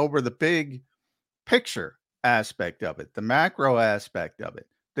offense over the big picture aspect of it, the macro aspect of it.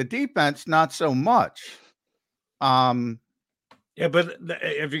 The defense, not so much. Yeah, but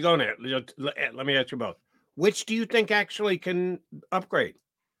if you're going there, let me ask you both. Which do you think actually can upgrade?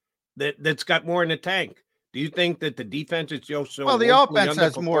 That's got more in the tank? Do you think that the defense is just so? Well, the offense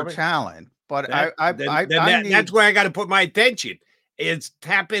has more talent, but that's where I got to put my attention. Is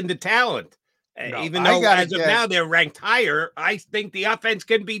tap into talent. Even though as of now they're ranked higher, I think the offense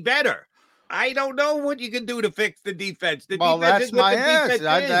can be better. I don't know what you can do to fix the defense. That's my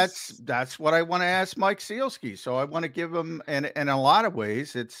ask. That's what I want to ask Mike Sielski. So I want to give him, and in a lot of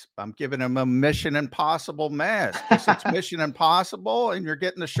ways, I'm giving him a Mission Impossible mask. It's Mission Impossible, and you're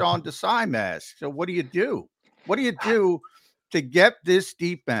getting the Sean Desai mask. So what do you do? What do you do to get this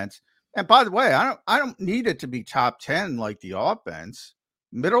defense? And by the way, I don't need it to be top 10 like the offense.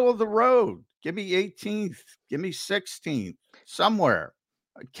 Middle of the road. Give me 18th. Give me 16th. Somewhere.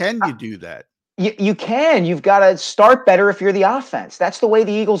 Can you do that? You can. You've got to start better if you're the offense. That's the way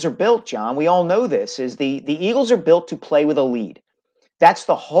the Eagles are built, John. We all know this. Is the Eagles are built to play with a lead. That's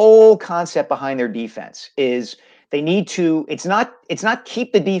the whole concept behind their defense. Is they need to. It's not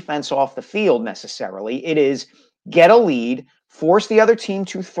keep the defense off the field necessarily. It is get a lead, force the other team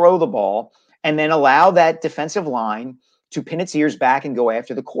to throw the ball, and then allow that defensive line to pin its ears back and go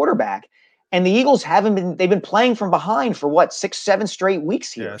after the quarterback. And the Eagles they've been playing from behind for 6-7 straight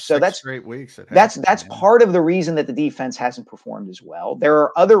weeks here. Yeah, so that's straight weeks. That's part of the reason that the defense hasn't performed as well. There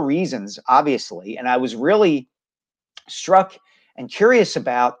are other reasons, obviously. And I was really struck by and curious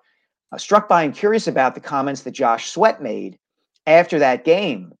about the comments that Josh Sweat made after that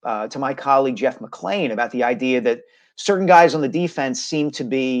game to my colleague, Jeff McClain, about the idea that certain guys on the defense seem to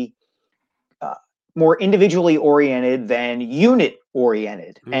be more individually oriented than unit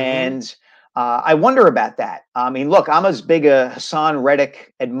oriented. Mm-hmm. And I wonder about that. I mean, look, I'm as big a Hassan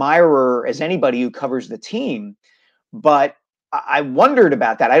Reddick admirer as anybody who covers the team, but I wondered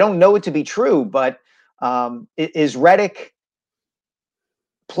about that. I don't know it to be true, but is Reddick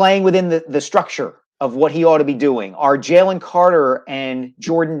playing within the structure of what he ought to be doing? Are Jalen Carter and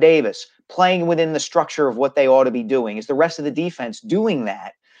Jordan Davis playing within the structure of what they ought to be doing? Is the rest of the defense doing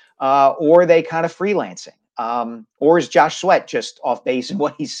that? Or are they kind of freelancing? Or is Josh Sweat just off base in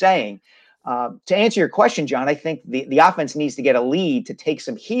what he's saying? To answer your question, John, I think the offense needs to get a lead to take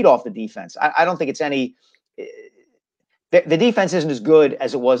some heat off the defense. I don't think it's any – the defense isn't as good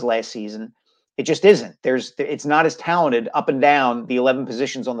as it was last season. It just isn't. It's not as talented up and down the 11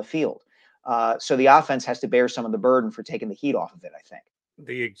 positions on the field. So the offense has to bear some of the burden for taking the heat off of it, I think.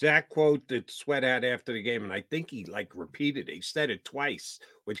 The exact quote that Sweat had after the game, and I think he repeated it. He said it twice,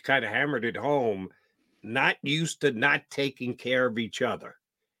 which kind of hammered it home. Not used to not taking care of each other.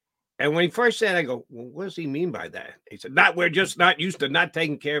 And when he first said, I go, well, what does he mean by that? He said, we're just not used to not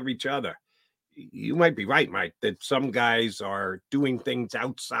taking care of each other. you might be right, Mike, that some guys are doing things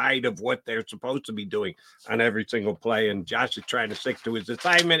outside of what they're supposed to be doing on every single play, and Josh is trying to stick to his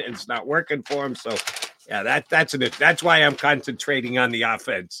assignment, and it's not working for him. So, yeah, that's why I'm concentrating on the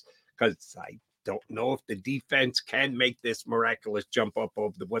offense, because I don't know if the defense can make this miraculous jump up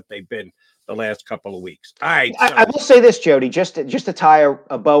over what they've been the last couple of weeks. All right. So. I will say this, Jody, just to tie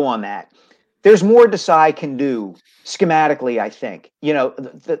a bow on that. There's more Desai can do schematically, I think. You know,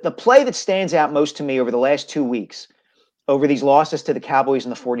 the play that stands out most to me over the last 2 weeks, over these losses to the Cowboys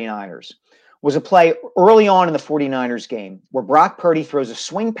and the 49ers, was a play early on in the 49ers game where Brock Purdy throws a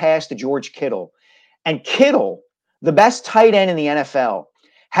swing pass to George Kittle. And Kittle, the best tight end in the NFL,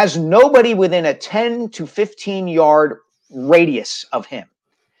 has nobody within a 10 to 15-yard radius of him.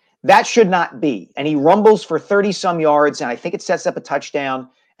 That should not be. And he rumbles for 30-some yards, and I think it sets up a touchdown,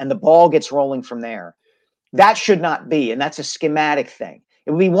 and the ball gets rolling from there. That should not be, and that's a schematic thing.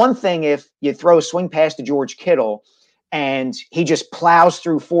 It would be one thing if you throw a swing pass to George Kittle and he just plows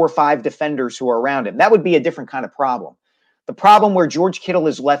through 4 or 5 defenders who are around him. That would be a different kind of problem. The problem where George Kittle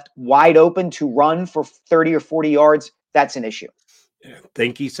is left wide open to run for 30 or 40 yards, that's an issue.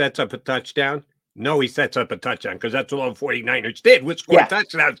 Think he sets up a touchdown? No, he sets up a touchdown, because that's what the 49ers did, with score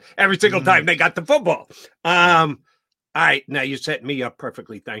touchdowns every single time they got the football. All right, now you set me up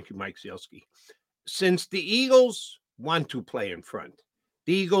perfectly. Thank you, Mike Sielski. Since the Eagles want to play in front,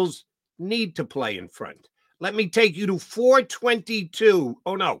 the Eagles need to play in front. Let me take you to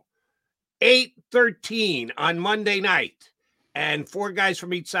 8:13 on Monday night, and 4 guys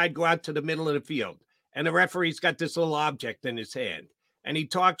from each side go out to the middle of the field, and the referee's got this little object in his hand, and he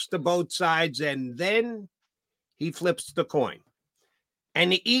talks to both sides, and then he flips the coin, and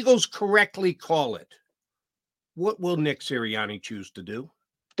the Eagles correctly call it. What will Nick Sirianni choose to do?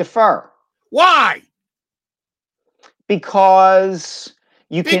 Defer. Why? Because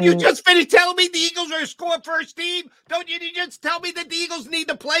Didn't you just finish telling me the Eagles are a score-first team? Don't you just tell me that the Eagles need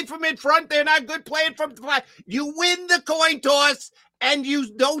to play from in front? They're not good playing from the front. You win the coin toss, and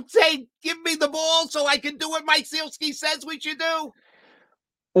you don't say, give me the ball so I can do what Mike Sielski says we should do.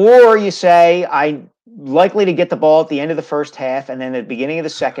 Or you say, I'm likely to get the ball at the end of the first half, and then at the beginning of the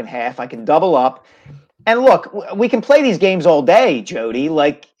second half, I can double up. And look, we can play these games all day, Jody.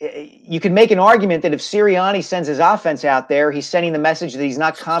 Like, you can make an argument that if Sirianni sends his offense out there, he's sending the message that he's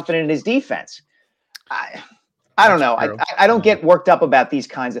not confident in his defense. I don't know. I don't get worked up about these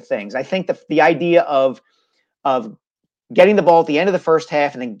kinds of things. I think the idea of getting the ball at the end of the first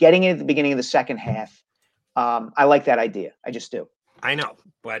half and then getting it at the beginning of the second half, I like that idea. I just do. I know,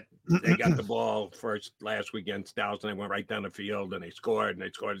 but they got the ball first last week against Dallas, and they went right down the field, and they scored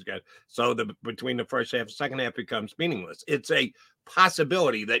again. So between the first half and second half becomes meaningless. It's a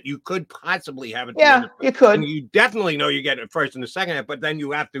possibility that you could possibly have it. Yeah, you could. And you definitely know you get it first and the second half, but then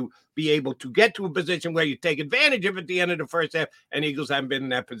you have to be able to get to a position where you take advantage of it at the end of the first half, and Eagles haven't been in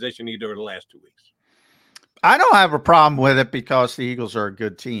that position either the last 2 weeks. I don't have a problem with it because the Eagles are a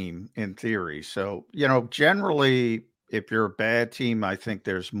good team in theory. So, generally, if you're a bad team, I think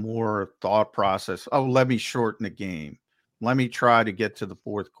there's more thought process. Oh, let me shorten the game. Let me try to get to the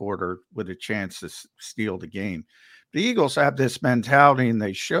fourth quarter with a chance to steal the game. The Eagles have this mentality, and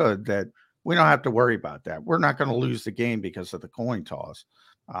they should, that we don't have to worry about that. We're not going to lose the game because of the coin toss.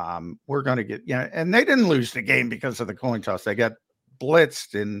 We're going to get, and they didn't lose the game because of the coin toss. They got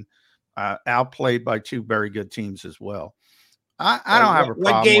blitzed and outplayed by 2 very good teams as well. I don't have a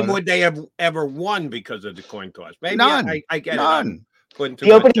problem. What game would they have ever won because of the coin toss? Maybe none. I get none. It.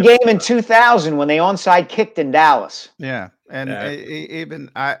 The opening game in 2000 when they onside kicked in Dallas. Yeah, and even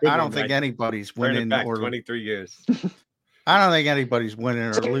I don't think anybody's winning. Back 23 years. I don't think anybody's winning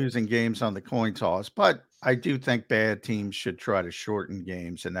or losing games on the coin toss, but I do think bad teams should try to shorten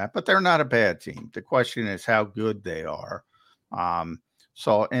games and that. But they're not a bad team. The question is how good they are.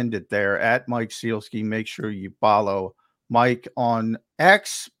 So I'll end it there. At Mike Sielski, make sure you follow Mike on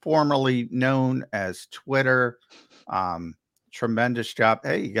X, formerly known as Twitter. Tremendous job.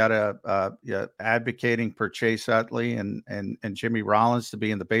 Hey, you got advocating for Chase Utley and Jimmy Rollins to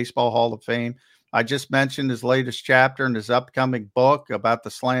be in the Baseball Hall of Fame. I just mentioned his latest chapter in his upcoming book about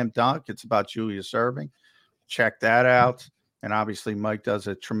the slam dunk. It's about Julius Erving. Check that out. And obviously, Mike does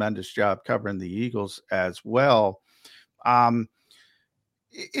a tremendous job covering the Eagles as well.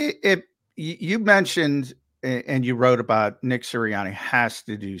 You mentioned and you wrote about Nick Sirianni has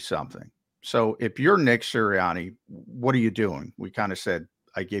to do something. So if you're Nick Sirianni, what are you doing? We kind of said,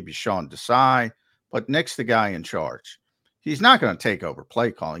 I gave you Sean Desai, but Nick's the guy in charge. He's not going to take over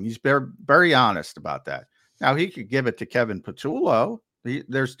play calling. He's very, very honest about that. Now, he could give it to Kevin Patullo.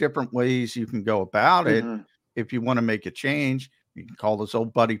 There's different ways you can go about it if you want to make a change. You can call his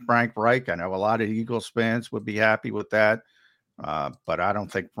old buddy Frank Reich. I know a lot of Eagles fans would be happy with that, but I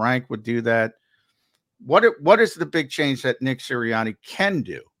don't think Frank would do that. What is the big change that Nick Sirianni can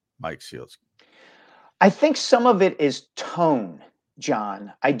do, Mike Sielski? I think some of it is tone,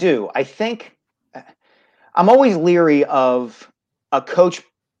 John. I do. I think I'm always leery of a coach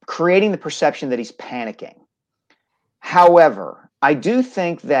creating the perception that he's panicking. However, I do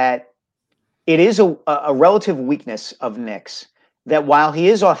think that it is a relative weakness of Nick's that while he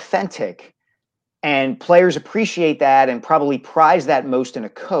is authentic and players appreciate that and probably prize that most in a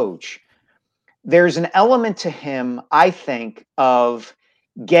coach, there's an element to him, I think, of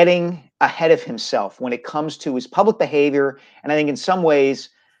getting ahead of himself when it comes to his public behavior. And I think in some ways,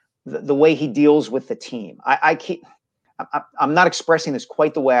 the way he deals with the team. I'm not expressing this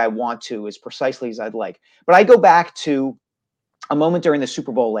quite the way I want to, as precisely as I'd like. But I go back to a moment during the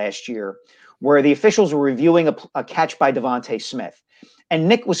Super Bowl last year where the officials were reviewing a catch by Devontae Smith. And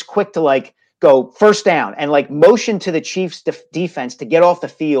Nick was quick to go first down and motion to the Chiefs defense to get off the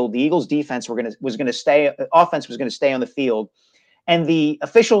field. The Eagles defense was going to stay on the field. And the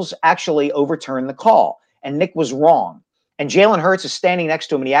officials actually overturned the call. And Nick was wrong. And Jalen Hurts is standing next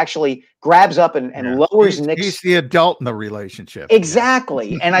to him, and he actually grabs up and lowers Nick's. He's the adult in the relationship.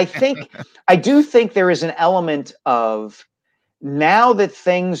 Exactly. And I do think there is an element of, now that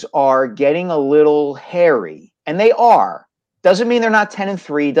things are getting a little hairy, and they are, doesn't mean they're not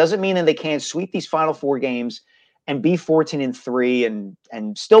 10-3, doesn't mean that they can't sweep these final 4 games and be 14-3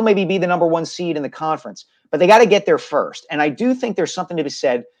 and still maybe be the number 1 seed in the conference. But they got to get there first. And I do think there's something to be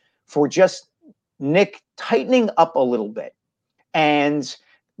said for just Nick tightening up a little bit. And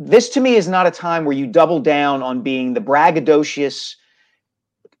this to me is not a time where you double down on being the braggadocious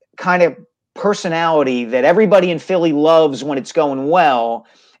kind of personality that everybody in Philly loves when it's going well,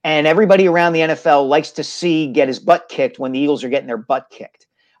 and everybody around the NFL likes to see get his butt kicked when the Eagles are getting their butt kicked.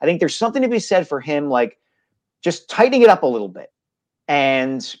 I think there's something to be said for him, just tightening it up a little bit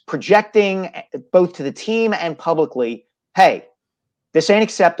and projecting both to the team and publicly, hey, this ain't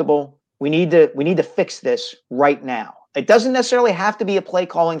acceptable. We need to fix this right now. It doesn't necessarily have to be a play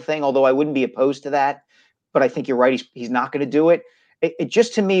calling thing, although I wouldn't be opposed to that. But I think you're right. He's not going to do it. It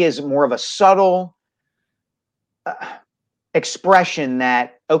just, to me, is more of a subtle expression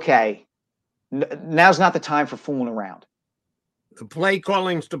that, okay, now's not the time for fooling around. The play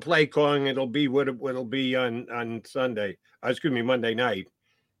calling's the play calling. It'll be what it'll be on Monday night.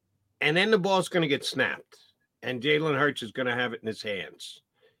 And then the ball's going to get snapped. And Jalen Hurts is going to have it in his hands.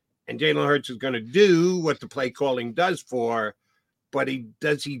 And Jalen Hurts is going to do what the play calling does but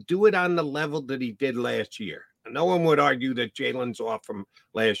does he do it on the level that he did last year? No one would argue that Jalen's off from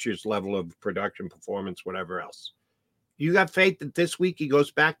last year's level of production, performance, whatever else. You got faith that this week he goes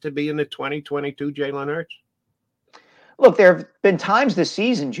back to being the 2022 Jalen Hurts? Look, there have been times this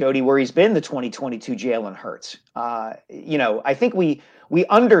season, Jody, where he's been the 2022 Jalen Hurts. I think we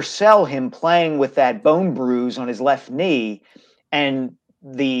undersell him playing with that bone bruise on his left knee and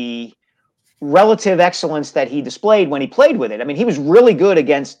the relative excellence that he displayed when he played with it. I mean, he was really good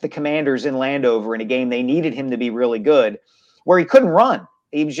against the Commanders in Landover in a game they needed him to be really good, where he couldn't run.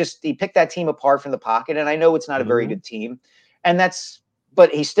 He picked that team apart from the pocket, and I know it's not a very good team,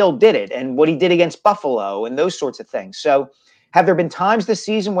 but he still did it, and what he did against Buffalo and those sorts of things. So have there been times this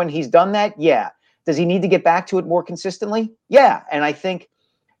season when he's done that? Yeah. Does he need to get back to it more consistently? Yeah. And I think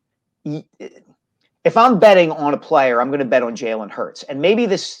if I'm betting on a player, I'm going to bet on Jalen Hurts. And maybe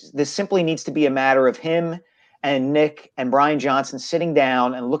this simply needs to be a matter of him and Nick and Brian Johnson sitting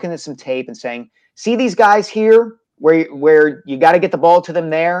down and looking at some tape and saying, see these guys here where you got to get the ball to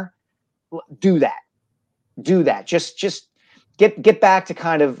them there? Do that. Just get back to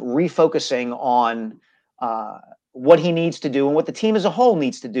kind of refocusing on what he needs to do and what the team as a whole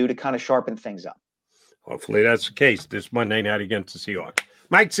needs to do to kind of sharpen things up. Hopefully that's the case this Monday night against the Seahawks.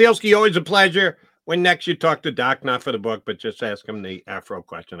 Mike Sielski, always a pleasure. When next you talk to Doc, not for the book, but just ask him the Afro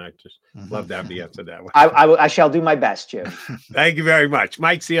question. I just love to have the answer to that one. I shall do my best, Jim. Thank you very much.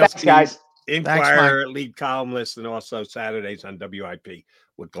 Mike Sielski, thanks, guys. Inquirer, lead columnist, and also Saturdays on WIP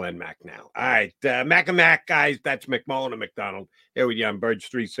with Glenn Mack now. All right, Mac and Mac, guys, that's McMullen and McDonald. Here with you on Birds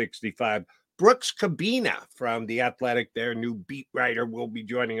 365. Brooks Kubena from The Athletic, their new beat writer, will be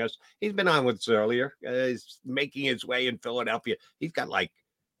joining us. He's been on with us earlier. He's making his way in Philadelphia. He's got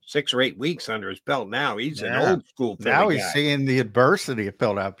 6 or 8 weeks under his belt now. He's an old school Philly now he's guy. Seeing the adversity of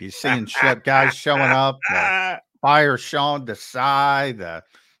Philadelphia. He's seeing guys showing up, fire showing the side,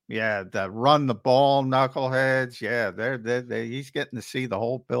 the run the ball knuckleheads. Yeah, he's getting to see the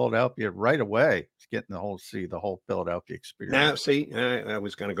whole Philadelphia right away. He's getting to see the whole Philadelphia experience. Now, see, I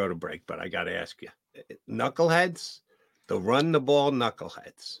was going to go to break, but I got to ask you, knuckleheads, The run the ball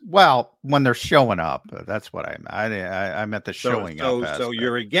knuckleheads. Well, when they're showing up, that's what I meant the showing up aspect. So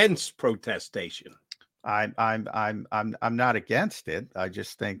you're against protestation. I'm not against it. I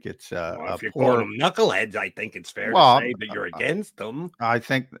just think it's if you're calling them knuckleheads, I think it's fair to say that you're against them. I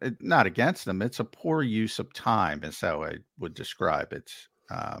think not against them. It's a poor use of time, is how I would describe it.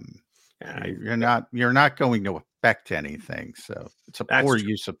 You're not going to affect anything, so it's a poor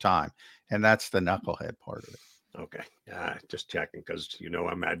use of time, and that's the knucklehead part of it. Okay, just checking because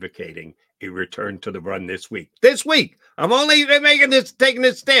I'm advocating a return to the run this week. This week, I'm only taking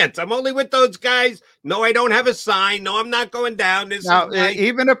this stance. I'm only with those guys. No, I don't have a sign. No, I'm not going down.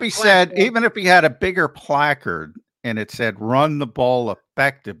 Even if he had a bigger placard and it said "Run the ball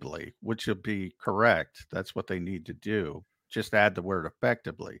effectively," which would be correct. That's what they need to do. Just add the word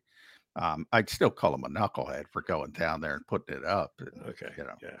 "effectively." I'd still call him a knucklehead for going down there and putting it up. Okay.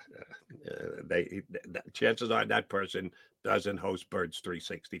 Chances are that person doesn't host Birds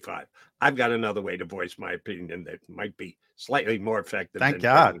 365. I've got another way to voice my opinion that might be slightly more effective. Thank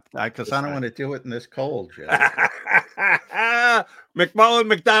God, because I don't want to do it in this cold. McMullen,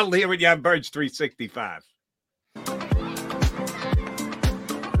 McDonald here with you on Birds 365.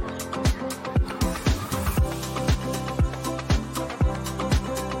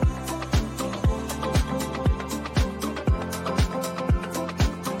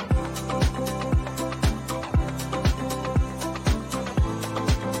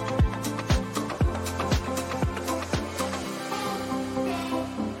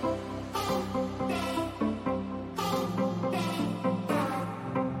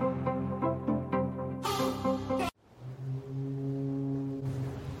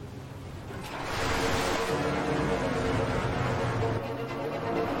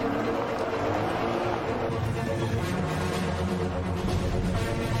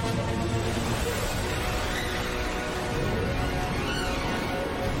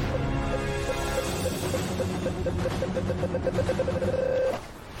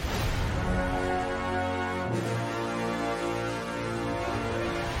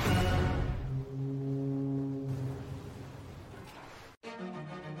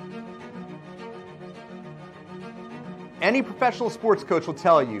 Any professional sports coach will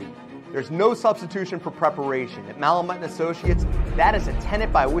tell you there's no substitution for preparation. At Malamut & Associates, that is a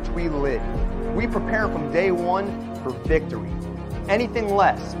tenet by which we live. We prepare from day one for victory. Anything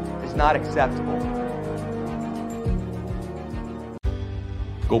less is not acceptable.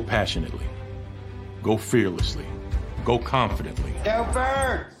 Go passionately. Go fearlessly. Go confidently. Go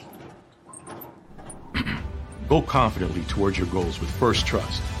Birds! Go confidently towards your goals with First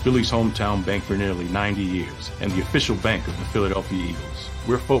Trust, Philly's hometown bank for nearly 90 years, and the official bank of the Philadelphia Eagles.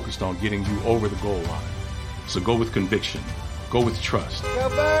 We're focused on getting you over the goal line. So go with conviction, go with trust, Go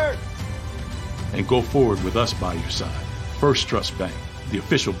Birds! and go forward with us by your side. First Trust Bank, the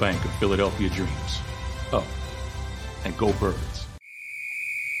official bank of Philadelphia dreams. Oh, and go Birds.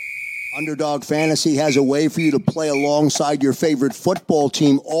 Underdog Fantasy has a way for you to play alongside your favorite football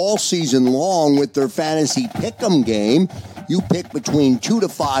team all season long with their fantasy pick'em game. You pick between 2 to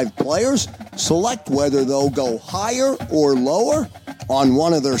 5 players, select whether they'll go higher or lower on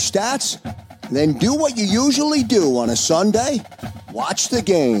one of their stats, then do what you usually do on a Sunday. Watch the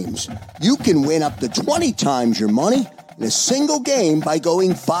games. You can win up to 20 times your money in a single game by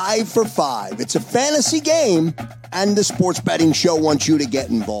going 5 for 5. It's a fantasy game, and the Sports Betting Show wants you to get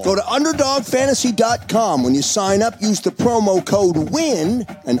involved. Go to UnderdogFantasy.com. When you sign up, use the promo code WIN,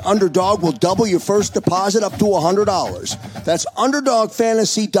 and Underdog will double your first deposit up to $100. That's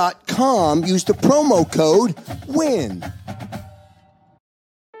UnderdogFantasy.com. Use the promo code WIN.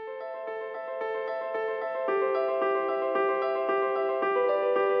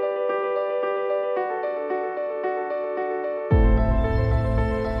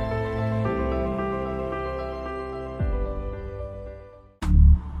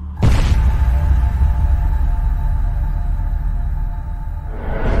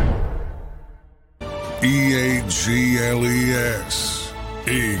 EAGLES,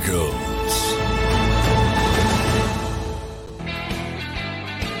 Eagles.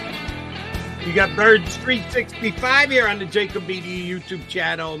 You got Birds 365 here on the Jacob Media YouTube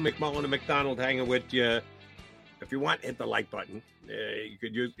channel. McMullen and McDonald hanging with you. If you want, hit the like button. You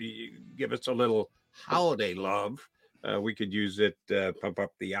could give us a little holiday love. We could use it, pump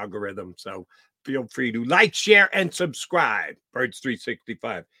up the algorithm. So feel free to like, share, and subscribe. Birds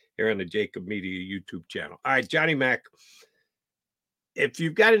 365 here on the Jacob Media YouTube channel. All right, Johnny Mac, if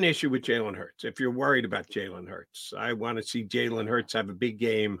you've got an issue with Jalen Hurts, if you're worried about Jalen Hurts, I want to see Jalen Hurts have a big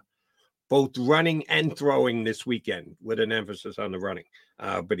game both running and throwing this weekend with an emphasis on the running.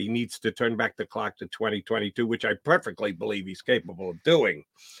 But he needs to turn back the clock to 2022, which I perfectly believe he's capable of doing.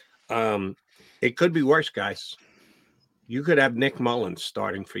 It could be worse, guys. You could have Nick Mullins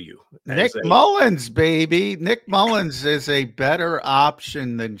starting for you. Mullins, baby. Nick Mullins is a better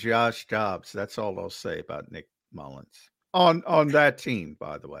option than Josh Dobbs. That's all I'll say about Nick Mullins on that team,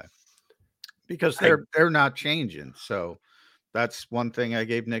 by the way, because they're not changing. So that's one thing I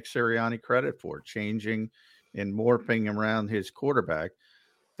gave Nick Sirianni credit for, changing and morphing around his quarterback.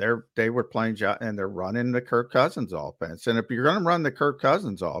 They were playing and they're running the Kirk Cousins offense. And if you're going to run the Kirk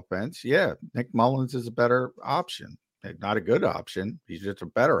Cousins offense, yeah, Nick Mullins is a better option. Not a good option. He's just a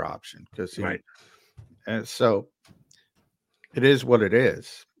better option because right. And so it is what it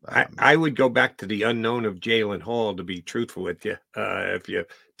is. I would go back to the unknown of Jalen Hall, to be truthful with you. If you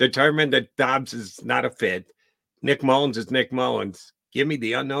determine that Dobbs is not a fit, Nick Mullins is Nick Mullins. Give me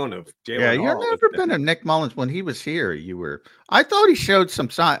the unknown of Jalen Hall. Yeah, you've never been a Nick Mullins. When he was here, I thought he showed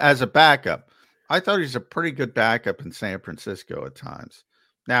some sign as a backup. I thought he's a pretty good backup in San Francisco at times.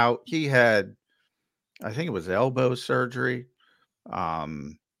 Now, he had, I think it was elbow surgery.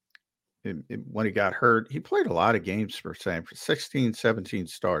 When he got hurt, he played a lot of games for San Francisco, 16, 17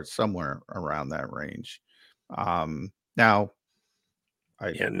 starts, somewhere around that range. Not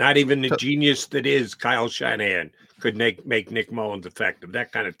even the genius that is Kyle Shanahan could make Nick Mullins effective.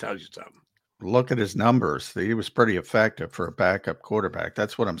 That kind of tells you something. Look at his numbers. He was pretty effective for a backup quarterback.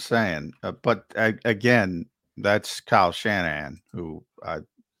 That's what I'm saying. But again, that's Kyle Shanahan, who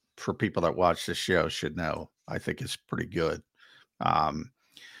for people that watch this show should know, I think is pretty good. I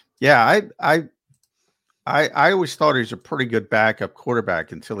always thought he was a pretty good backup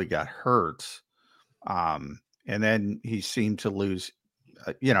quarterback until he got hurt. And then he seemed to lose,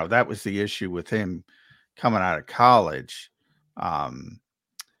 that was the issue with him coming out of college.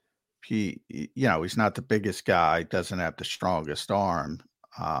 He's not the biggest guy, doesn't have the strongest arm.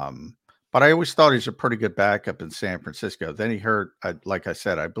 But I always thought he's a pretty good backup in San Francisco. Then he hurt, like I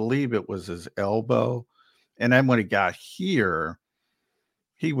said, I believe it was his elbow. And then when he got here,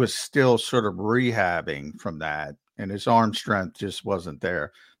 he was still sort of rehabbing from that, and his arm strength just wasn't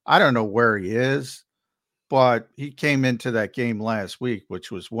there. I don't know where he is, but he came into that game last week,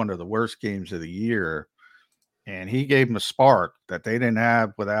 which was one of the worst games of the year, and he gave him a spark that they didn't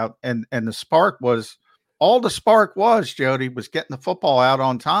have without. And the spark was Jody, was getting the football out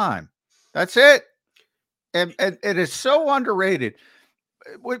on time. That's it. And it is so underrated.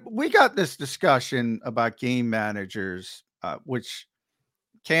 We got this discussion about game managers, which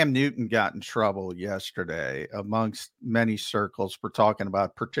Cam Newton got in trouble yesterday amongst many circles for talking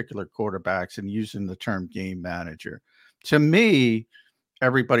about particular quarterbacks and using the term game manager. To me,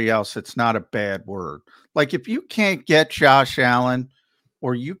 everybody else, it's not a bad word. Like if you can't get Josh Allen,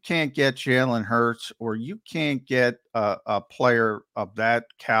 or you can't get Jalen Hurts, or you can't get a player of that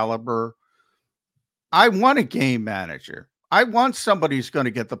caliber, I want a game manager. I want somebody who's going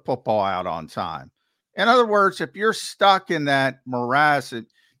to get the football out on time. In other words, if you're stuck in that morass,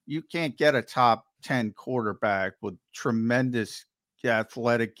 you can't get a top 10 quarterback with tremendous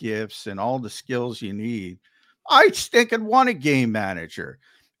athletic gifts and all the skills you need, I stinking want a game manager.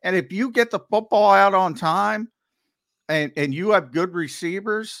 And if you get the football out on time and you have good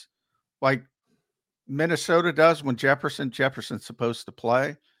receivers like Minnesota does when Jefferson's supposed to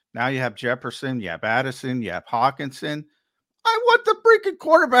play. Now you have Jefferson, you have Addison, you have Hawkinson. I want the freaking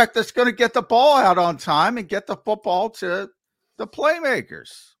quarterback that's going to get the ball out on time and get the football to the playmakers.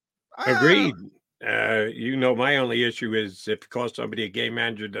 Agreed. My only issue is if you call somebody a game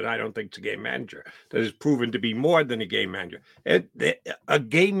manager that I don't think is a game manager, that is proven to be more than a game manager. A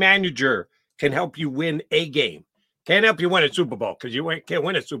game manager can help you win a game. Can't help you win a Super Bowl because you can't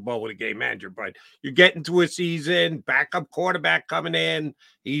win a Super Bowl with a game manager. But you get into a season, backup quarterback coming in,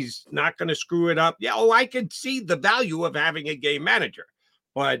 he's not going to screw it up. Yeah, I can see the value of having a game manager.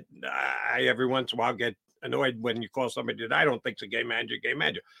 But I every once in a while get annoyed when you call somebody that I don't think is a game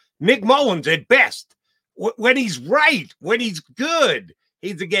manager. Nick Mullins at best. When he's right, when he's good,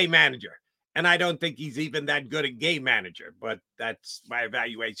 he's a game manager. And I don't think he's even that good a game manager, but that's my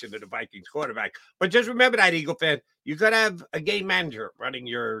evaluation of the Vikings quarterback. But just remember that, Eagle fan, you got to have a game manager running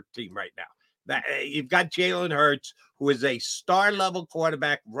your team right now. That you've got Jalen Hurts, who is a star-level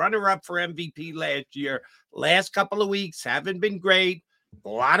quarterback, runner-up for MVP last year. Last couple of weeks haven't been great. A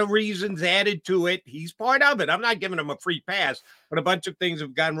lot of reasons added to it. He's part of it. I'm not giving him a free pass, but a bunch of things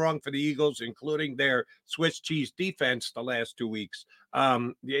have gone wrong for the Eagles, including their Swiss cheese defense the last 2 weeks.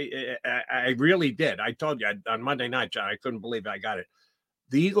 I really did. I told you on Monday night, John, I couldn't believe I got it.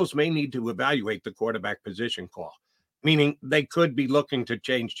 The Eagles may need to evaluate the quarterback position call. meaning they could be looking to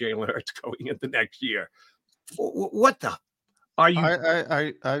change Jalen Hurts going into next year. What the are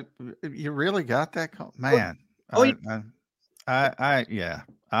you? You really got that, man? Yeah.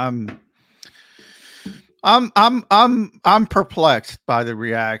 I'm perplexed by the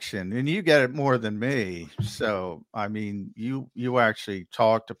reaction, and you get it more than me. So, I mean, you actually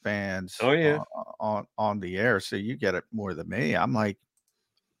talk to fans on the air, so you get it more than me. I'm like,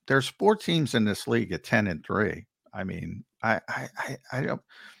 there's 4 teams in this league at 10-3. I mean, I don't.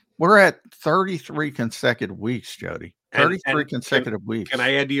 We're at 33 consecutive weeks, Jody. 33 consecutive weeks. Can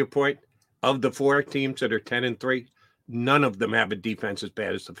I add to your point? Of the 4 teams that are 10-3, none of them have a defense as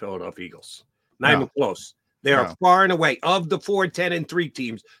bad as the Philadelphia Eagles. Not even close. They are far and away of the 4 10-3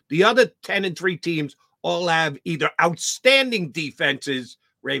 teams. The other 10-3 teams all have either outstanding defenses,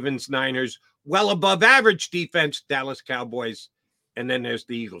 Ravens, Niners, well above average defense, Dallas Cowboys, and then there's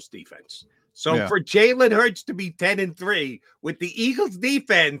the Eagles defense. So for Jalen Hurts to be 10-3 with the Eagles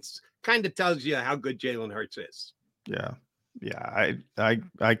defense kind of tells you how good Jalen Hurts is. Yeah.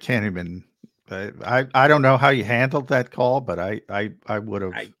 I can't even. I don't know how you handled that call, but I would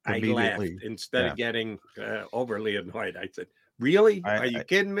have immediately. I laughed instead of getting overly annoyed. I said, "Really? Are you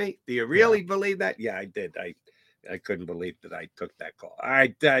kidding me? Do you really believe that?" Yeah, I did. I couldn't believe that I took that call. All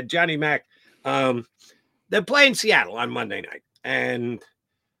right, Johnny Mac. They're playing Seattle on Monday night, and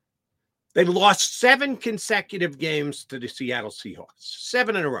they lost 7 consecutive games to the Seattle Seahawks.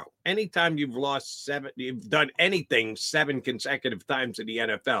 7 in a row. Anytime you've lost 7, you've done anything 7 consecutive times in the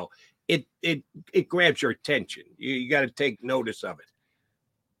NFL. It grabs your attention. You got to take notice of it.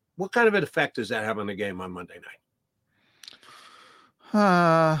 What kind of an effect does that have on the game on Monday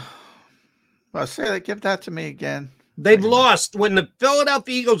night? Well, say that. Give that to me again. They've lost when the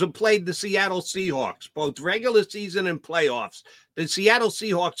Philadelphia Eagles have played the Seattle Seahawks, both regular season and playoffs. The Seattle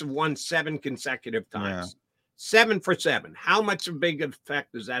Seahawks have won 7 consecutive times. 7 for 7. How much of a big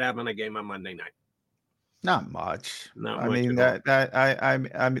effect does that have on a game on Monday night? Not much. Not I much mean at all. I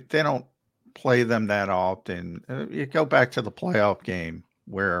mean they don't play them that often. You go back to the playoff game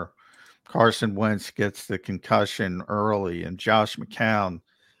where Carson Wentz gets the concussion early and Josh McCown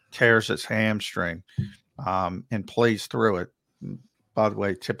tears his hamstring and plays through it. By the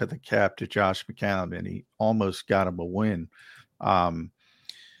way, tip of the cap to Josh McCown, and he almost got him a win. What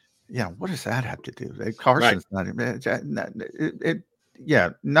does that have to do? Carson's not it.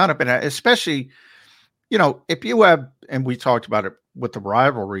 None of it, especially. If you have, and we talked about it with the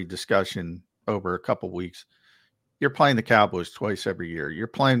rivalry discussion over a couple of weeks, you're playing the Cowboys twice every year. You're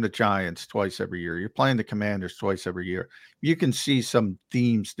playing the Giants twice every year. You're playing the Commanders twice every year. You can see some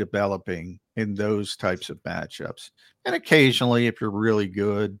themes developing in those types of matchups. And occasionally, if you're really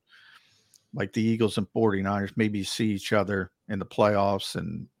good, like the Eagles and 49ers, maybe you see each other in the playoffs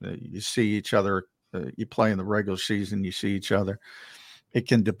and you see each other. You play in the regular season, you see each other. It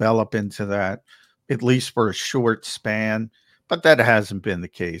can develop into that, at least for a short span, but that hasn't been the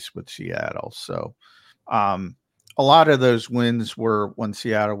case with Seattle. So a lot of those wins were when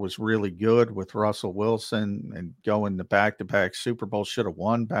Seattle was really good with Russell Wilson and going to back-to-back Super Bowls, should have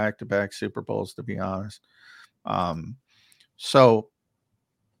won back-to-back Super Bowls, to be honest. So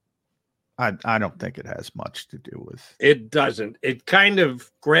I don't think it has much to do with. It doesn't. It kind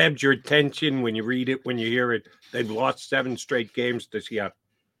of grabs your attention when you read it, when you hear it. They've lost 7 straight games to Seattle.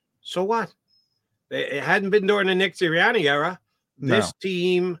 So what? It hadn't been during the Nick Sirianni era. This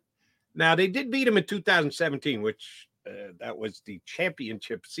team, now they did beat him in 2017, which that was the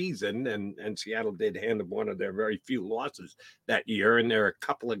championship season, and Seattle did hand them one of their very few losses that year. And there are a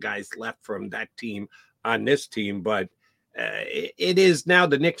couple of guys left from that team on this team, but it is now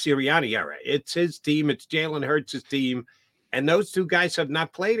the Nick Sirianni era. It's his team. It's Jalen Hurts' team. And those 2 guys have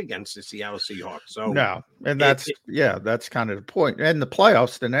not played against the Seattle Seahawks. So no, and that's kind of the point. And the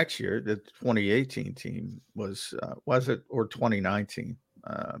playoffs the next year, the 2018 team was it, or 2019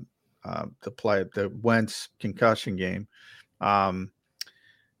 to play the Wentz concussion game. I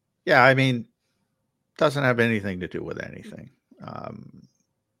mean, doesn't have anything to do with anything.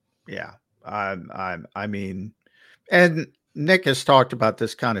 I mean, and Nick has talked about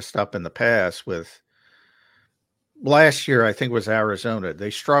this kind of stuff in the past with. Last year, I think it was Arizona.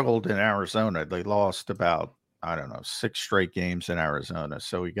 They struggled in Arizona. They lost about, 6 straight games in Arizona.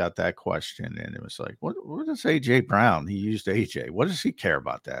 So we got that question, and it was like, what does A.J. Brown? He used A.J. What does he care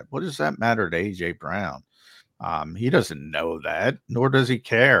about that? What does that matter to A.J. Brown? He doesn't know that, nor does he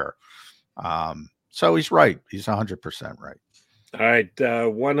care. So he's right. He's 100% right. All right.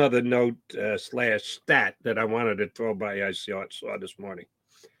 One other note / stat that I wanted to throw by I saw this morning.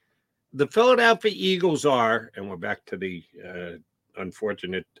 The Philadelphia Eagles are, and we're back to the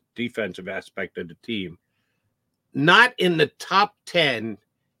unfortunate defensive aspect of the team, not in the top 10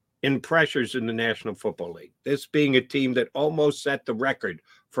 in pressures in the National Football League. This being a team that almost set the record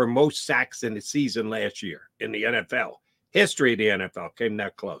for most sacks in the season last year in the NFL. History of the NFL came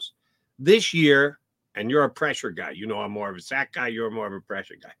that close. This year, and you're a pressure guy. You know I'm more of a sack guy. You're more of a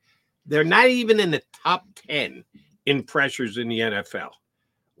pressure guy. They're not even in the top 10 in pressures in the NFL.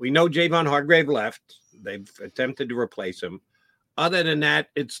 We know Javon Hargrave left. They've attempted to replace him. Other than that,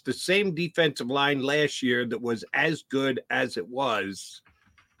 it's the same defensive line last year that was as good as it was.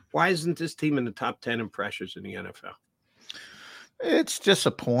 Why isn't this team in the top 10 in pressures in the NFL? It's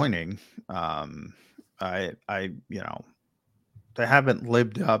disappointing. They haven't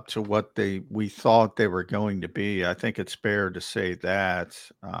lived up to what we thought they were going to be. I think it's fair to say that.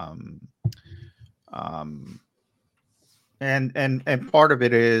 And part of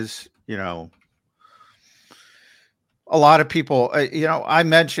it is, a lot of people, I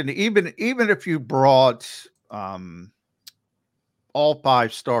mentioned even if you brought all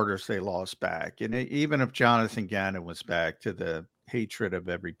 5 starters they lost back, and even if Jonathan Gannon was back, to the hatred of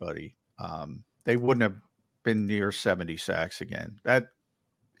everybody, they wouldn't have been near 70 sacks again. That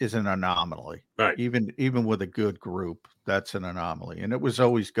is an anomaly. Right. Even with a good group, that's an anomaly. And it was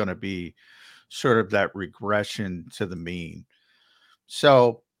always going to be sort of that regression to the mean.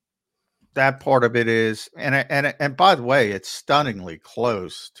 So that part of it is, and by the way, it's stunningly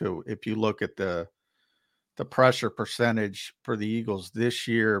close to, if you look at the pressure percentage for the Eagles this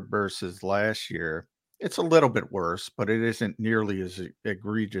year versus last year, it's a little bit worse, but it isn't nearly as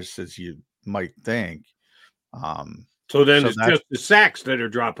egregious as you might think. So it's just the sacks that are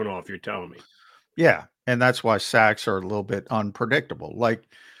dropping off, you're telling me? Yeah, and that's why sacks are a little bit unpredictable. Like,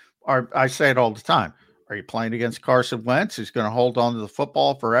 I say it all the time. Are you playing against Carson Wentz, who's going to hold on to the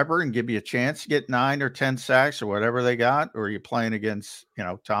football forever and give you a chance to get 9 or 10 sacks or whatever they got? Or are you playing against,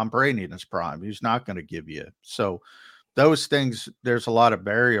 Tom Brady in his prime, who's not going to give you? So those things, there's a lot of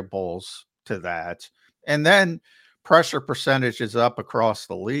variables to that. And then pressure percentage is up across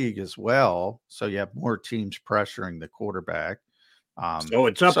the league as well. So you have more teams pressuring the quarterback. So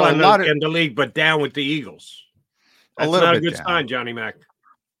it's up in the league, but down with the Eagles. That's not a good sign, Johnny Mac.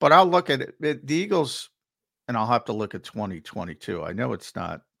 But I'll look at it. The Eagles, and I'll have to look at 2022. I know it's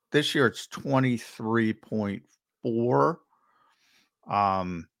not. This year it's 23.4.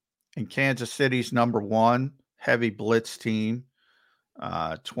 And Kansas City's number 1, heavy blitz team,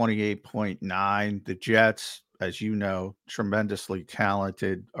 28.9. The Jets, as you know, tremendously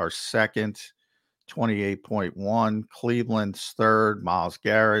talented, are second, 28.1. Cleveland's third, Myles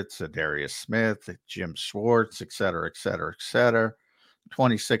Garrett, Zadarius Smith, Jim Schwartz, et cetera, et cetera, et cetera.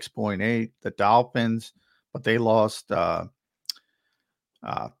 26.8. The Dolphins, but they lost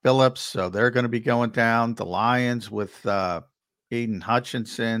Phillips, so they're going to be going down. The Lions with Aiden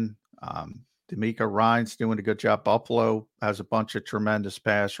Hutchinson, D'Amico Ryans doing a good job. Buffalo has a bunch of tremendous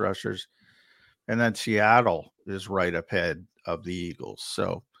pass rushers, and then Seattle is right up ahead of the Eagles.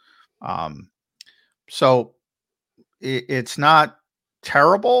 So, it's not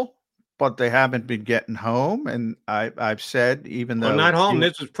terrible, but they haven't been getting home. And I've said, even though not home,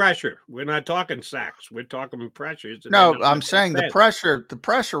 this is pressure. We're not talking sacks. We're talking pressures. No, I'm saying the pressure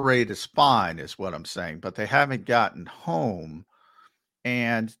rate is fine, is what I'm saying, but they haven't gotten home.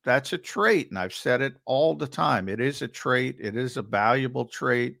 And that's a trait. And I've said it all the time. It is a trait. It is a valuable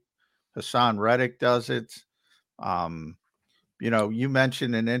trait. Hassan Reddick does it. You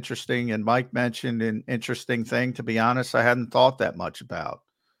mentioned an interesting, and Mike mentioned an interesting thing. To be honest, I hadn't thought that much about.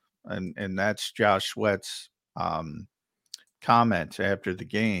 And that's Josh Sweat's comment after the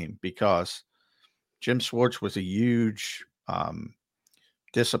game, because Jim Schwartz was a huge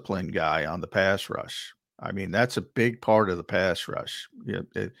discipline guy on the pass rush. I mean, that's a big part of the pass rush.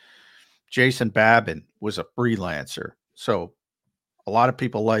 Jason Babin was a freelancer. So a lot of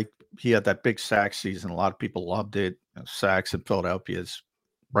people he had that big sack season. A lot of people loved it. Sacks in Philadelphia is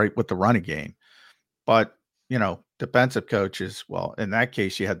right with the running game. But, defensive coaches, well, in that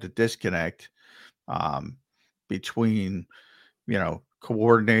case, you had the disconnect between,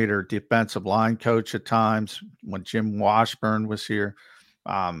 coordinator, defensive line coach at times when Jim Washburn was here.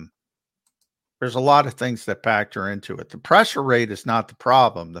 There's a lot of things that factor into it. The pressure rate is not the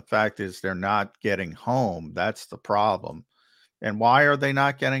problem. The fact is they're not getting home. That's the problem. And why are they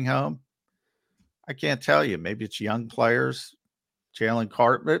not getting home? I can't tell you. Maybe it's young players. Jalen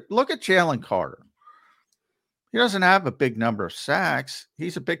Carter. But look at Jalen Carter. He doesn't have a big number of sacks.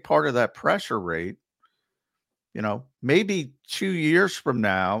 He's a big part of that pressure rate. Maybe 2 years from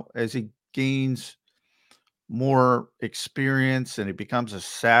now, as he gains more experience and he becomes a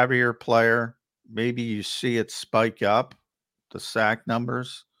savvier player, maybe you see it spike up, the sack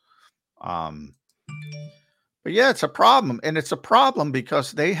numbers. But yeah, it's a problem. And it's a problem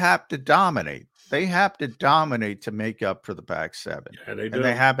because they have to dominate. They have to dominate to make up for the back seven. Yeah, they do. And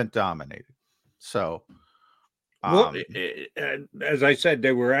they haven't dominated. So, well, as I said,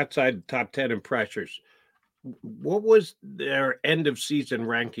 they were outside the top 10 in pressures. What was their end of season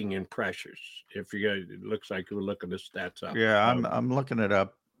ranking in pressures? If you guys, it looks like you were looking the stats up. Yeah, I'm looking it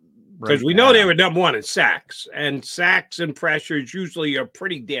up. Because we know they were number one in sacks, and sacks and pressures usually are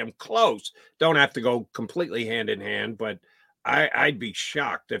pretty damn close. Don't have to go completely hand in hand, but I'd be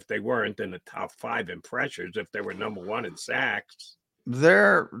shocked if they weren't in the top 5 in pressures if they were number one in sacks.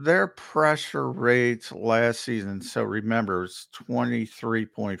 Their pressure rates last season, so remember, it's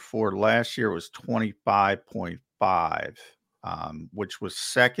 23.4. Last year was 25.5, which was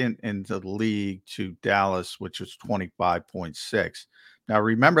second in the league to Dallas, which was 25.6. Now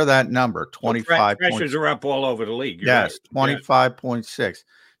remember that number, 25. Pressures are up all over the league. Yes, right. 25.6.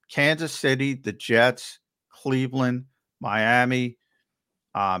 Kansas City, the Jets, Cleveland, Miami,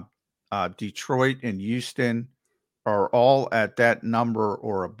 Detroit, and Houston are all at that number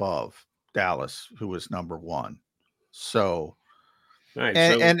or above Dallas, who was number one. So, right,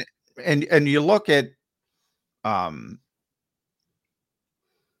 and you look at blitzing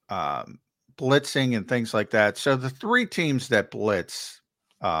and things like that. So the 3 teams that blitz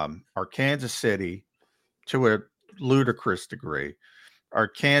are Kansas City to a ludicrous degree. Are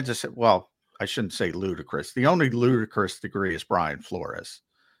Kansas? Well, I shouldn't say ludicrous. The only ludicrous degree is Brian Flores,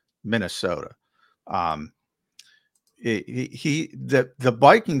 Minnesota. The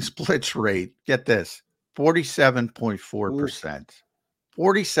Vikings blitz rate, get this, 47.4%.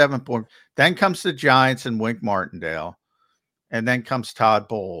 47. Then comes the Giants and Wink Martindale, and then comes Todd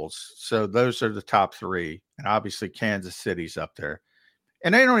Bowles. So those are the top 3, and obviously Kansas City's up there.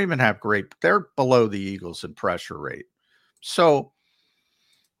 And they don't even have they're below the Eagles in pressure rate. So,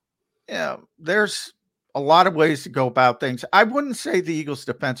 yeah, there's a lot of ways to go about things. I wouldn't say the Eagles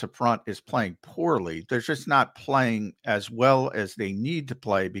defensive front is playing poorly. They're just not playing as well as they need to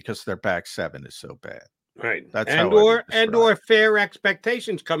play because their back seven is so bad. Right. That's or fair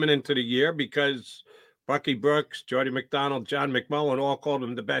expectations coming into the year, because Bucky Brooks, Jody McDonald, John McMullen all called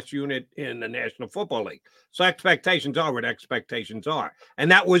them the best unit in the National Football League. So expectations are what expectations are. And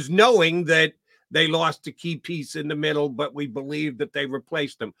that was knowing that they lost a key piece in the middle, but we believe that they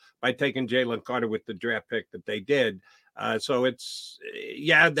replaced them by taking Jalen Carter with the draft pick that they did. So it's,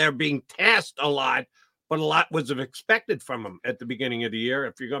 they're being tasked a lot, but a lot was expected from them at the beginning of the year.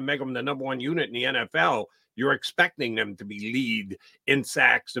 If you're going to make them the number one unit in the NFL, you're expecting them to be lead in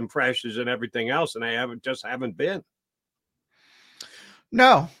sacks and pressures and everything else, and they haven't been.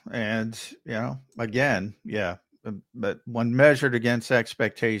 No, and again, but when measured against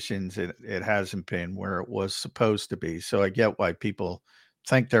expectations, it hasn't been where it was supposed to be. So I get why people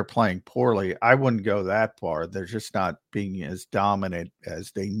think they're playing poorly. I wouldn't go that far. They're just not being as dominant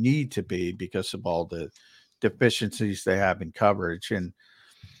as they need to be because of all the deficiencies they have in coverage. And,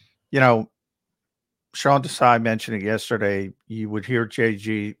 Sean Desai mentioned it yesterday. You would hear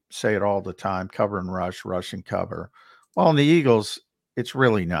JG say it all the time, cover and rush and cover. Well, in the Eagles, it's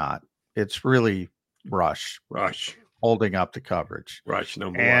really not. It's really rush holding up the coverage. Rush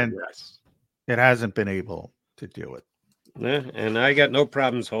number one, yes. It hasn't been able to do it. Yeah, and I got no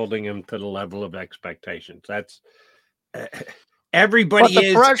problems holding him to the level of expectations. That's everybody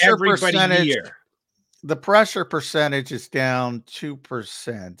is everybody here. The pressure percentage is down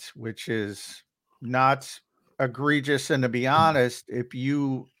 2%, which is not egregious. And to be honest, if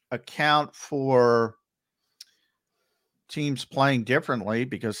you account for teams playing differently,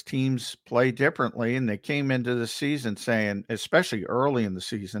 because teams play differently, and they came into the season saying, especially early in the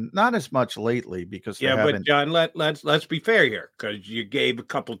season, not as much lately because but John, let's be fair here, because you gave a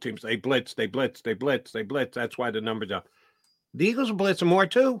couple teams they blitz. That's why the numbers are. The Eagles are blitzing more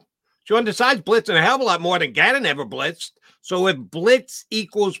too. Sean Desai's blitzing a hell of a lot more than Gannon ever blitzed. So if blitz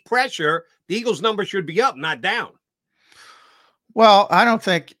equals pressure, the Eagles' number should be up, not down. Well, I don't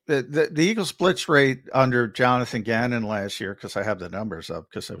think the Eagles blitz rate under Jonathan Gannon last year, because I have the numbers up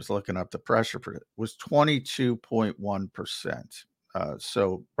because I was looking up the pressure for it, was 22.1%.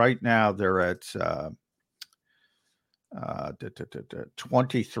 So right now they're at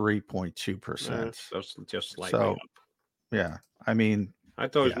 23.2%. That's just slightly up. Yeah, I mean, I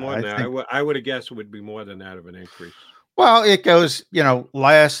thought it was more than that. I would have guessed it would be more than that of an increase. Well, it goes,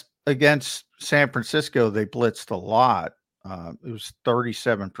 last against San Francisco, they blitzed a lot. It was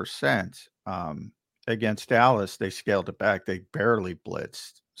 37%. Against Dallas, they scaled it back. They barely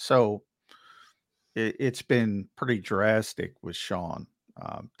blitzed. So it's been pretty drastic with Sean.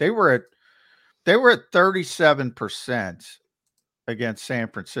 They were at 37% against San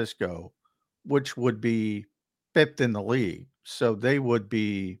Francisco, which would be 5th in the league. So they would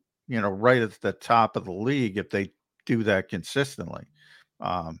be, right at the top of the league if they do that consistently.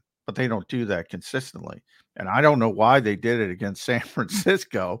 But they don't do that consistently. And I don't know why they did it against San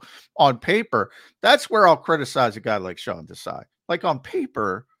Francisco. On paper, that's where I'll criticize a guy like Sean Desai. Like on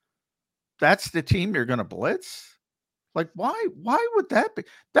paper, that's the team you're going to blitz. Like why would that be?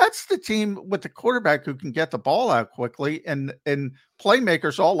 That's the team with the quarterback who can get the ball out quickly and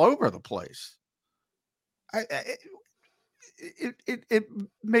playmakers all over the place. It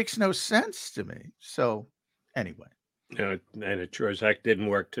makes no sense to me. So anyway. And it sure as heck didn't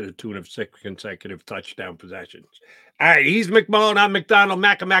work to the tune of 6 consecutive touchdown possessions. All right, he's McMullen. I'm McDonald.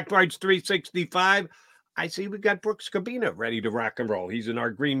 Mac Birds 365. I see we got Brooks Kubena ready to rock and roll. He's in our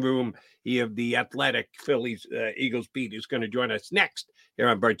green room. He of the Athletic Phillies Eagles beat is going to join us next here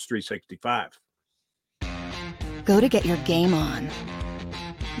on Birds 365. Go to get your game on.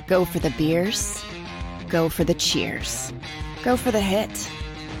 Go for the beers. Go for the cheers. Go for the hit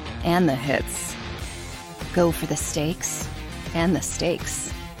and the hits. Go for the stakes and the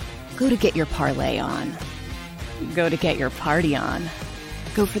stakes. Go to get your parlay on. Go to get your party on.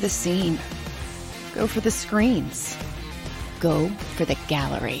 Go for the scene. Go for the screens. Go for the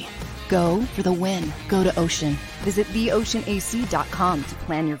gallery. Go for the win. Go to Ocean. Visit theoceanac.com to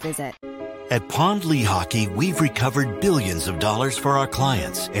plan your visit. At Pond Lehocky, we've recovered billions of dollars for our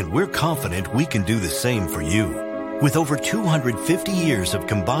clients, and we're confident we can do the same for you. With over 250 years of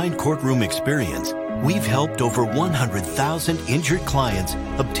combined courtroom experience, we've helped over 100,000 injured clients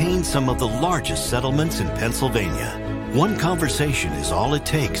obtain some of the largest settlements in Pennsylvania. One conversation is all it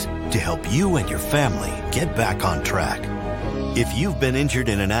takes to help you and your family get back on track. If you've been injured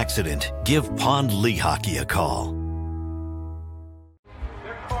in an accident, give Pond Lehocky a call.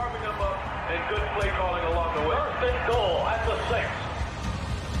 They're carving them up and good play calling along the way. First and goal at the 6.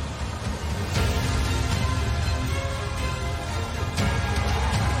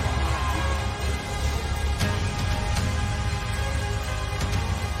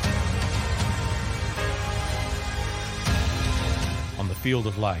 On the field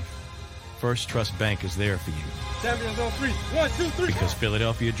of life, First Trust Bank is there for you. Champions on 3. 1, 2, 3. Because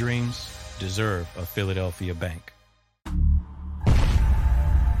Philadelphia dreams deserve a Philadelphia bank.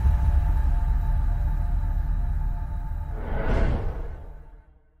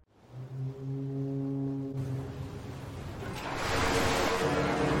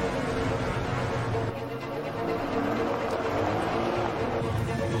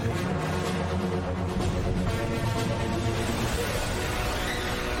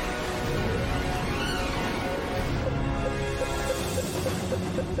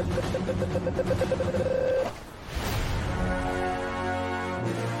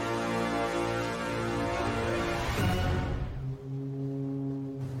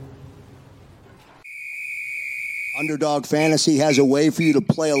 Underdog Fantasy has a way for you to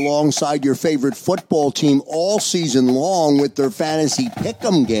play alongside your favorite football team all season long with their fantasy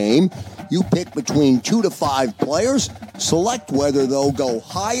pick'em game. You pick between 2 to 5 players, select whether they'll go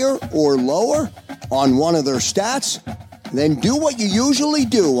higher or lower on one of their stats, then do what you usually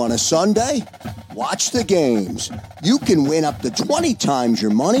do on a Sunday. Watch the games. You can win up to 20 times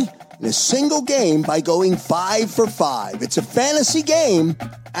your money in a single game by going 5 for 5. It's a fantasy game,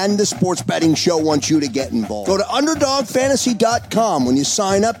 and the Sports Betting Show wants you to get involved. Go to UnderdogFantasy.com. When you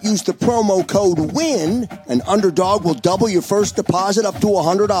sign up, use the promo code WIN, and Underdog will double your first deposit up to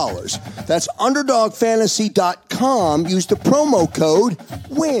 $100. That's UnderdogFantasy.com. Use the promo code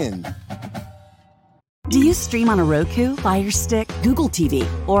WIN. Do you stream on a Roku, Fire Stick, Google TV,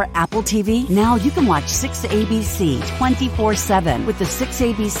 or Apple TV? Now you can watch 6ABC 24/7 with the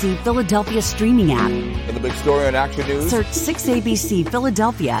 6ABC Philadelphia streaming app. And the big story on Action News? Search 6ABC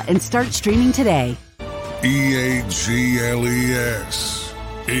Philadelphia and start streaming today. EAGLES.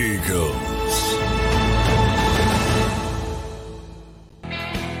 Eagles.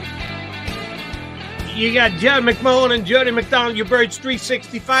 You got John McMullen and Jody McDonald, your Birds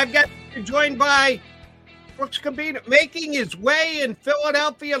 365. You're joined by Brooks Kubena, making his way in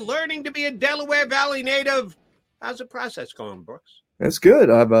Philadelphia, learning to be a Delaware Valley native. How's the process going, Brooks? That's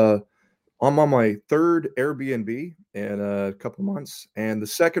good. I'm on my third Airbnb in a couple months, and the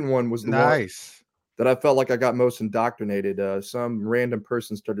second one was the one that I felt like I got most indoctrinated. Some random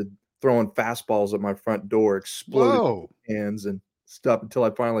person started throwing fastballs at my front door, exploded hands and stuff until I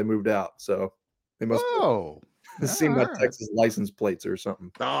finally moved out. So they must have seen my Texas license plates or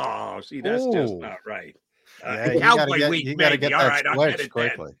something. Oh, see, that's just not right. You got to get that switch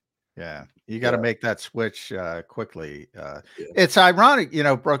quickly. Yeah, you got to make that switch quickly. It's ironic,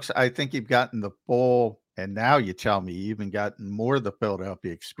 Brooks. I think you've gotten the full, and now you tell me you even gotten more of the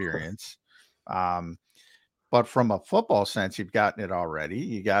Philadelphia experience. But from a football sense, you've gotten it already.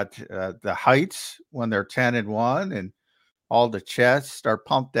 You got the heights when they're 10-1, and all the chests are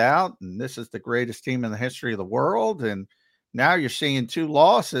pumped out, and this is the greatest team in the history of the world. And now you're seeing 2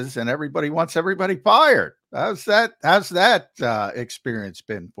 losses, and everybody wants everybody fired. How's that experience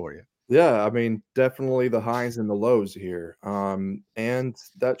been for you? Yeah, I mean, definitely the highs and the lows here. And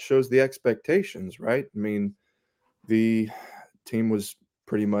that shows the expectations, right? I mean, the team was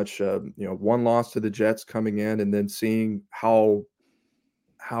pretty much, one loss to the Jets coming in, and then seeing how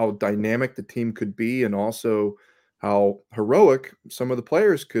dynamic the team could be, and also how heroic some of the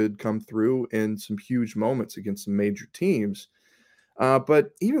players could come through in some huge moments against some major teams.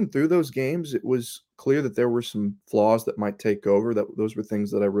 But even through those games, it was clear that there were some flaws that might take over. That those were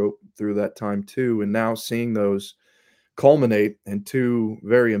things that I wrote through that time too. And now seeing those culminate in 2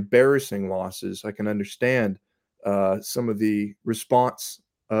 very embarrassing losses, I can understand some of the response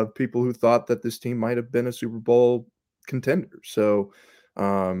of people who thought that this team might have been a Super Bowl contender. So,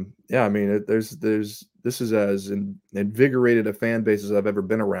 yeah, I mean, this is as invigorated a fan base as I've ever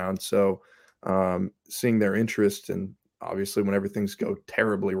been around. So, seeing their interest, and obviously when everything's go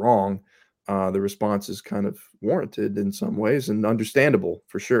terribly wrong, the response is kind of warranted in some ways and understandable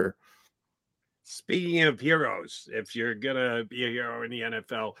for sure. Speaking of heroes, if you're going to be a hero in the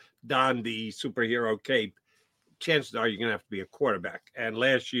NFL, don the superhero cape, chances are you're going to have to be a quarterback. And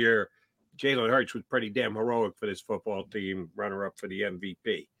last year, Jalen Hurts was pretty damn heroic for this football team, runner-up for the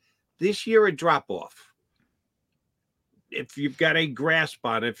MVP. This year, a drop-off. If you've got a grasp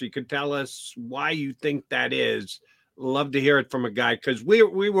on it, if you could tell us why you think that is, love to hear it from a guy, because we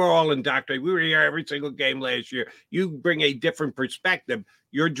were all indoctrinated. We were here every single game last year. You bring a different perspective.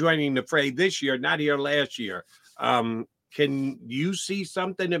 You're joining the fray this year, not here last year. Can you see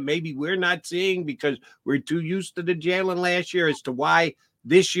something that maybe we're not seeing because we're too used to the Jalen last year as to why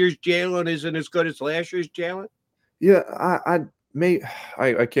this year's Jalen isn't as good as last year's Jalen? Yeah,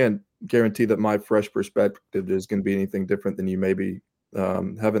 I can't guarantee that my fresh perspective is going to be anything different than you maybe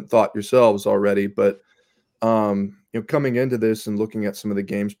haven't thought yourselves already. But coming into this and looking at some of the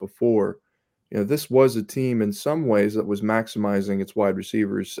games before, this was a team in some ways that was maximizing its wide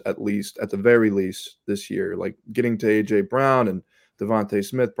receivers, at the very least this year, like getting to A.J. Brown and Devontae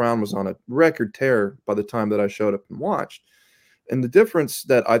Smith. Brown was on a record tear by the time that I showed up and watched. And the difference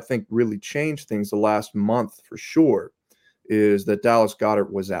that I think really changed things the last month for sure is that Dallas Goedert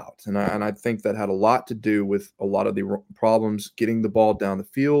was out. And I think that had a lot to do with a lot of the problems getting the ball down the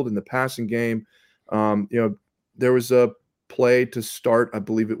field in the passing game. There was a play to start, I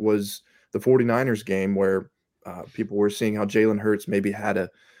believe it was the 49ers game, where people were seeing how Jalen Hurts maybe had a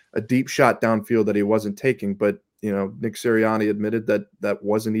deep shot downfield that he wasn't taking. But, Nick Sirianni admitted that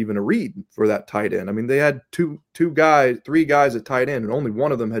wasn't even a read for that tight end. I mean, they had three guys at tight end, and only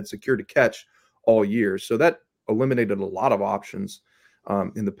one of them had secured a catch all year. So that eliminated a lot of options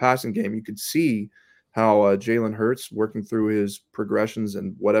in the passing game. You could see how Jalen Hurts, working through his progressions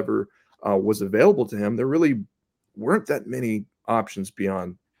and whatever was available to him, there really weren't that many options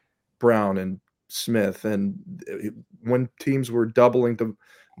beyond Brown and Smith. And when teams were doubling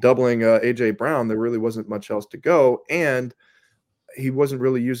A.J. Brown, there really wasn't much else to go. And he wasn't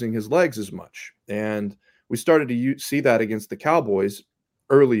really using his legs as much. And we started to see that against the Cowboys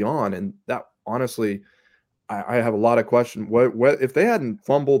early on. And that, honestly, I have a lot of questions. What if they hadn't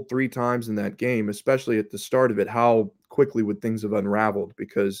fumbled 3 times in that game, especially at the start of it, how quickly would things have unraveled?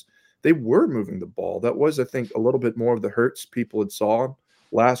 Because they were moving the ball. That was, I think, a little bit more of the Hurts people had saw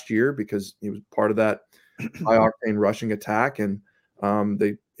last year, because he was part of that high octane rushing attack. And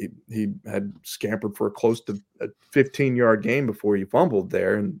he had scampered for close to a 15-yard game before he fumbled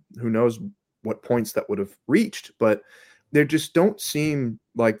there. And who knows what points that would have reached. But they just don't seem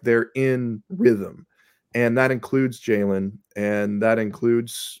like they're in rhythm. And that includes Jalen, and that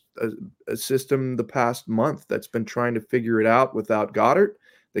includes a system the past month that's been trying to figure it out without Goddard.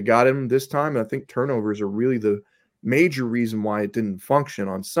 They got him this time, and I think turnovers are really the major reason why it didn't function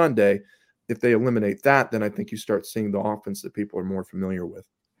on Sunday. If they eliminate that, then I think you start seeing the offense that people are more familiar with.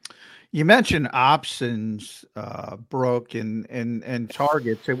 You mentioned options, Brooke, and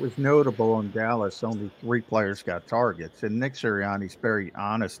targets. It was notable in Dallas, only 3 players got targets. And Nick Sirianni's very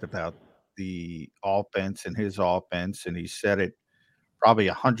honest about the offense and his offense, and he said it probably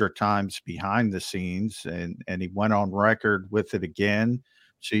 100 times behind the scenes, and he went on record with it again.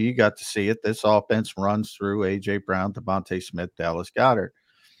 So you got to see it. This offense runs through A.J. Brown, Devontae Smith, Dallas Goedert.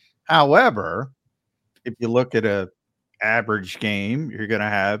 However, if you look at a average game, you're going to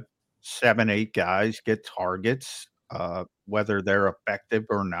have 7-8 guys get targets, whether they're effective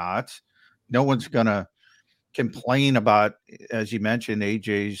or not. No one's going to complain about, as you mentioned,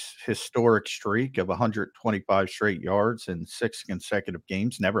 AJ's historic streak of 125 straight yards in 6 consecutive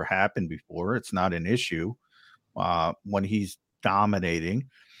games. Never happened before. It's not an issue when he's dominating.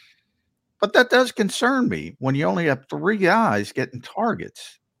 But that does concern me when you only have 3 guys getting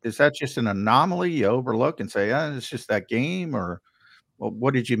targets. Is that just an anomaly you overlook and say, it's just that game? Or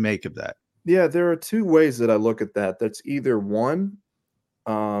what did you make of that? Yeah, there are 2 ways that I look at that. That's either one,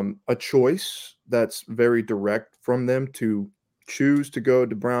 a choice that's very direct from them to choose to go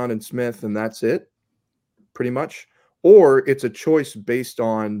to Brown and Smith, and that's it, pretty much. Or it's a choice based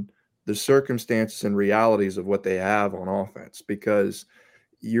on the circumstances and realities of what they have on offense, because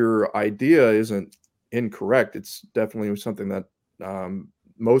your idea isn't incorrect. It's definitely something that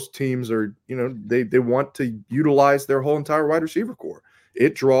most teams are, they want to utilize their whole entire wide receiver core.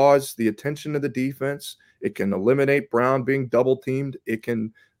 It draws the attention of the defense. It can eliminate Brown being double teamed. It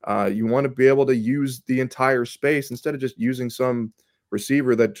can, you want to be able to use the entire space instead of just using some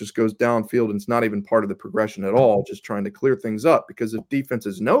receiver that just goes downfield and it's not even part of the progression at all, just trying to clear things up. Because if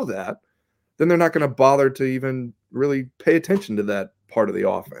defenses know that, then they're not going to bother to even really pay attention to that part of the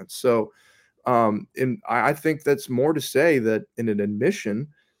offense. So, and I think that's more to say that in an admission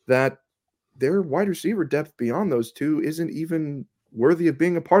that their wide receiver depth beyond those 2 isn't even worthy of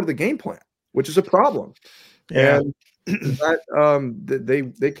being a part of the game plan, which is a problem. Yeah. And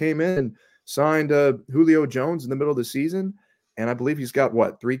that they came in and signed Julio Jones in the middle of the season, and I believe he's got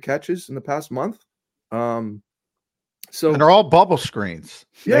 3 catches in the past month. So and they're all bubble screens.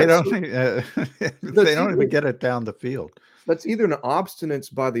 Yeah, they don't even get it down the field. That's either an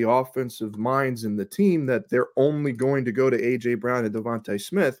obstinance by the offensive minds in the team that they're only going to go to A.J. Brown and Devontae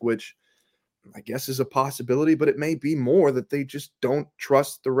Smith, which I guess is a possibility, but it may be more that they just don't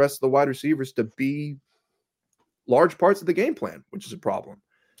trust the rest of the wide receivers to be large parts of the game plan, which is a problem,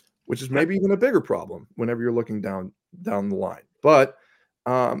 which is maybe even a bigger problem whenever you're looking down the line. But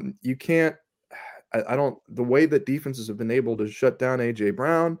you can't, the way that defenses have been able to shut down A.J.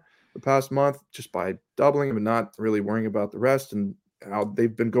 Brown the past month just by doubling him and not really worrying about the rest, and how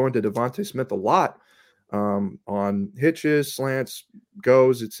they've been going to Devontae Smith a lot on hitches, slants,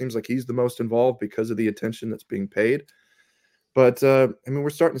 goes. It seems like he's the most involved because of the attention that's being paid. But, we're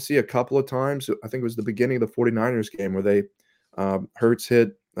starting to see a couple of times, I think it was the beginning of the 49ers game where they Hurts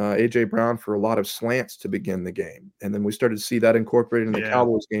hit A.J. Brown for a lot of slants to begin the game. And then we started to see that incorporated in the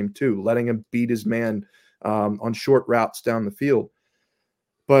Cowboys game too, letting him beat his man on short routes down the field.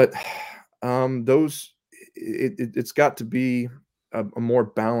 But it's got to be a more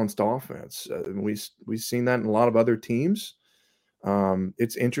balanced offense. We've seen that in a lot of other teams.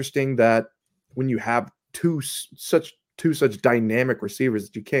 It's interesting that when you have two such dynamic receivers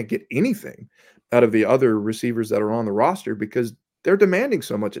that you can't get anything out of the other receivers that are on the roster because they're demanding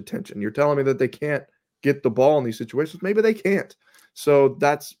so much attention. You're telling me that they can't get the ball in these situations. Maybe they can't. So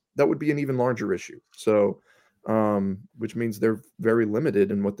that would be an even larger issue. So, which means they're very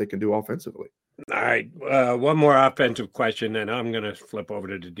limited in what they can do offensively. All right. One more offensive question, and I'm going to flip over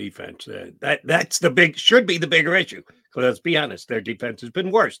to the defense. That's should be the bigger issue. Because let's be honest, their defense has been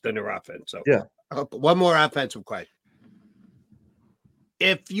worse than their offense. So yeah. One more offensive question.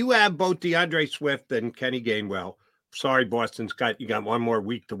 If you have both DeAndre Swift and Kenny Gainwell, sorry, Boston's you got one more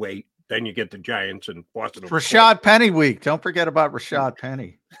week to wait. Then you get the Giants and Boston. Rashad Penny week. Don't forget about Rashad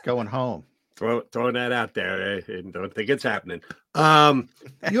Penny going home. Throwing that out there. I don't think it's happening.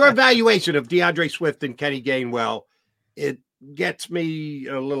 Your evaluation of DeAndre Swift and Kenny Gainwell, it gets me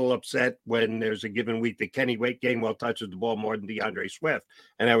a little upset when there's a given week that Kenny Gainwell touches the ball more than DeAndre Swift.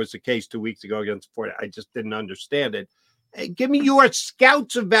 And that was the case 2 weeks ago against the 49ers. I just didn't understand it. Hey, give me your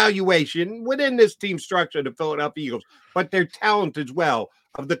scouts evaluation within this team structure, the Philadelphia Eagles, but their talent as well,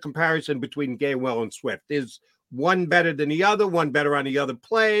 of the comparison between Gainwell and Swift. Is one better than the other? One better on the other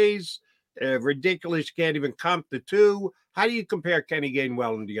plays? Ridiculous. Can't even comp the two. How do you compare Kenny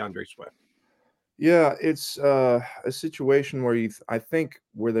Gainwell and DeAndre Swift? Yeah, it's a situation where I think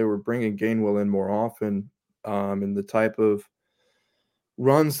where they were bringing Gainwell in more often in the type of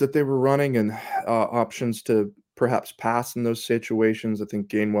runs that they were running and options to perhaps pass in those situations. I think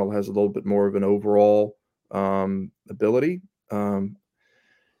Gainwell has a little bit more of an overall ability.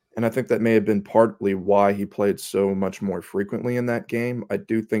 And I think that may have been partly why he played so much more frequently in that game. I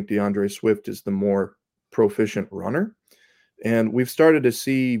do think DeAndre Swift is the more proficient runner. And we've started to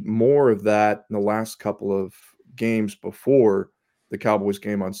see more of that in the last couple of games before the Cowboys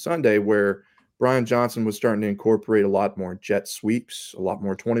game on Sunday, where Brian Johnson was starting to incorporate a lot more jet sweeps, a lot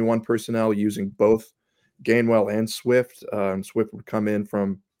more 21 personnel using both Gainwell and Swift. Swift would come in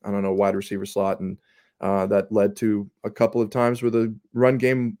from, wide receiver slot, and that led to a couple of times where the run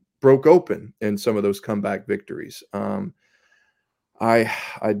game broke open in some of those comeback victories. I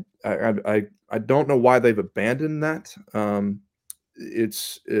don't know why they've abandoned that.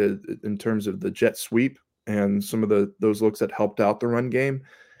 It's in terms of the jet sweep and some of those looks that helped out the run game.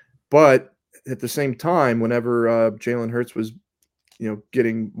 But at the same time, whenever Jalen Hurts was,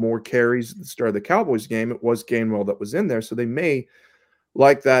 getting more carries at the start of the Cowboys game, it was Gainwell that was in there. So they may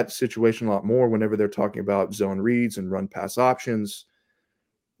like that situation a lot more whenever they're talking about zone reads and run pass options.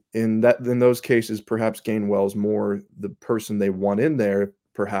 In those cases, perhaps Gainwell's more the person they want in there.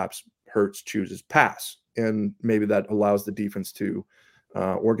 Perhaps Hurts chooses pass, and maybe that allows the defense to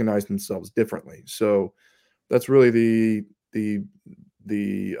organize themselves differently. So that's really the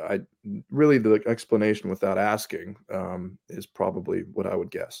explanation without asking is probably what I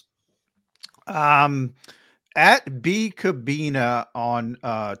would guess. At B Kubena on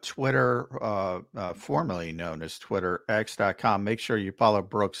Twitter, formerly known as Twitter, X.com. Make sure you follow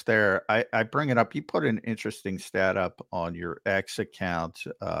Brooks there. I bring it up. You put an interesting stat up on your X account,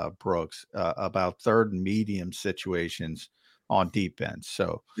 Brooks, about third and medium situations on defense.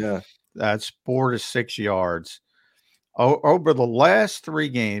 So yeah, that's 4 to 6 yards over the last 3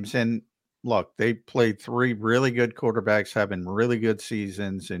 games. And look, they played 3 really good quarterbacks having really good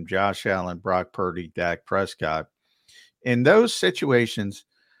seasons in Josh Allen, Brock Purdy, Dak Prescott. In those situations,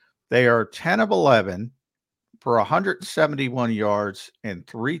 they are 10 of 11 for 171 yards and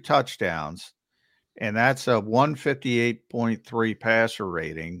 3 touchdowns. And that's a 158.3 passer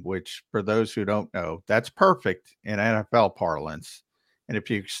rating, which for those who don't know, that's perfect in NFL parlance. And if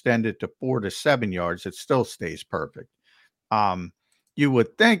you extend it to 4 to 7 yards, it still stays perfect. You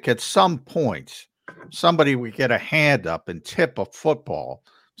would think at some point somebody would get a hand up and tip a football.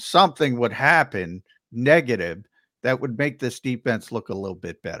 Something would happen negative that would make this defense look a little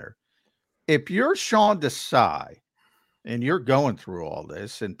bit better. If you're Sean Desai and you're going through all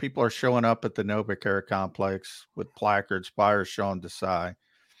this and people are showing up at the NovaCare complex with placards, fire Sean Desai,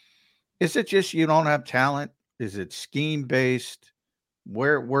 is it just you don't have talent? Is it scheme based?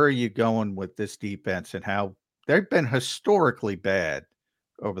 Where are you going with this defense and how they've been historically bad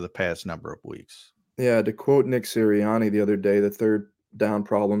over the past number of weeks? Yeah, to quote Nick Sirianni the other day, the third down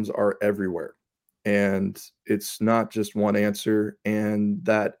problems are everywhere. And it's not just one answer. And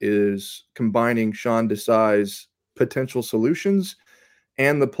that is combining Sean Desai's potential solutions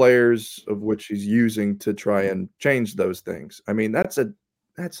and the players of which he's using to try and change those things. I mean, it's an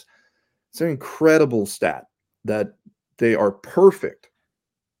incredible stat that they are perfect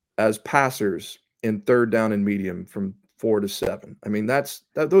as passers in third down and medium from 4 to 7. I mean,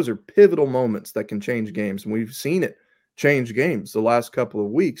 those are pivotal moments that can change games. And we've seen it change games the last couple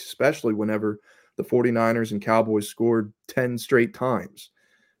of weeks, especially whenever the 49ers and Cowboys scored 10 straight times.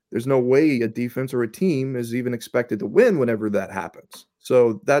 There's no way a defense or a team is even expected to win whenever that happens.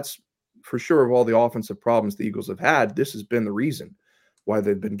 So that's for sure of all the offensive problems the Eagles have had. This has been the reason why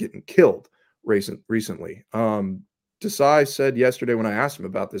they've been getting killed recently. Desai said yesterday when I asked him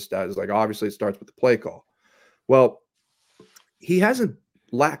about this stat, is like, obviously it starts with the play call. Well, he hasn't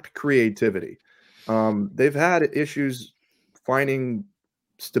lacked creativity. They've had issues finding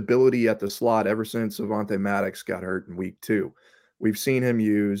stability at the slot ever since Avonte Maddox got hurt in week 2. We've seen him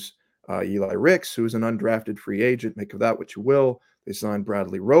use Eli Ricks, who's an undrafted free agent. Make of that what you will. They signed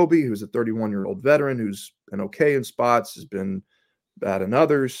Bradley Roby, who's a 31-year-old veteran who's been okay in spots, has been bad in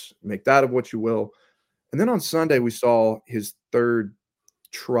others. Make that of what you will. And then on Sunday, we saw his third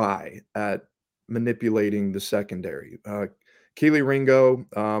try at manipulating the secondary. Keely Ringo,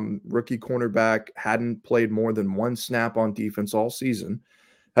 rookie cornerback, hadn't played more than 1 snap on defense all season,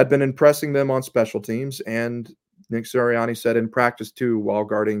 had been impressing them on special teams, and Nick Sirianni said in practice too while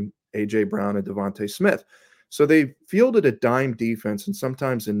guarding A.J. Brown and Devontae Smith. So they fielded a dime defense, and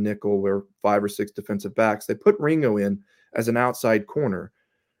sometimes in nickel where 5 or 6 defensive backs. They put Ringo in as an outside corner,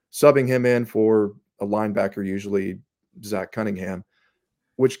 subbing him in for a linebacker, usually Zach Cunningham,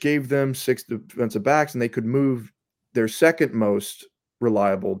 which gave them 6 defensive backs, and they could move their second most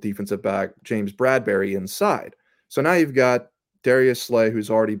reliable defensive back, James Bradbury, inside. So now you've got Darius Slay, who's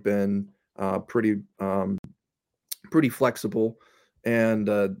already been pretty flexible, and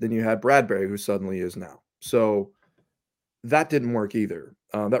then you had Bradbury, who suddenly is now. So that didn't work either.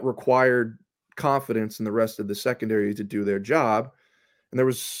 That required confidence in the rest of the secondary to do their job, and there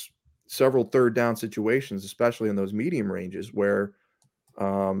was several third down situations, especially in those medium ranges, where,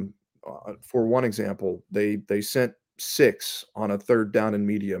 for one example, they sent 6 on a third down and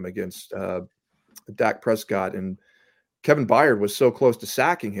medium against Dak Prescott, and Kevin Byard was so close to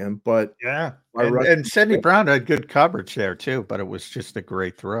sacking him, but yeah, and Sidney Brown had good coverage there too, but it was just a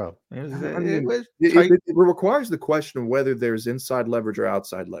great throw. It requires the question of whether there's inside leverage or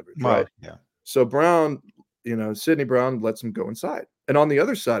outside leverage, right? Yeah. So Brown, Sidney Brown lets him go inside. And on the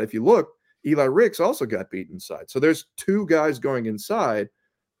other side, if you look, Eli Ricks also got beat inside. So there's two guys going inside.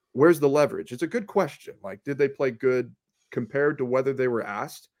 Where's the leverage? It's a good question. Like, did they play good compared to whether they were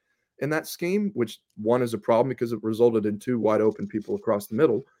asked in that scheme, which one is a problem because it resulted in two wide open people across the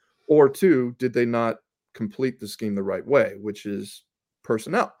middle, or two, did they not complete the scheme the right way, which is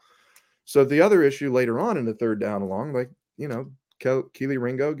personnel. So the other issue later on in the third down along, Keely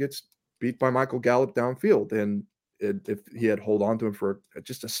Ringo gets beat by Michael Gallup downfield. And if he had hold on to him for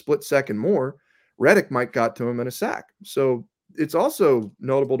just a split second more, Reddick might got to him in a sack. So it's also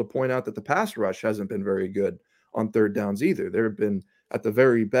notable to point out that the pass rush hasn't been very good on third downs either. There have been, at the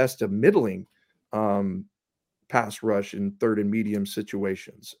very best, a middling pass rush in third and medium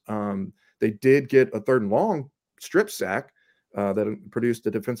situations. They did get a third and long strip sack that produced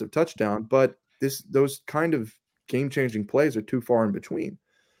a defensive touchdown, but those kind of game-changing plays are too far in between.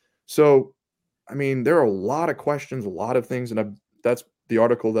 So, I mean, there are a lot of questions, a lot of things, and that's the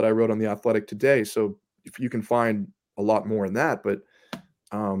article that I wrote on The Athletic today. So if you can find a lot more in that, but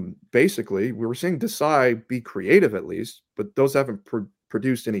basically we were seeing Desai be creative at least, but those haven't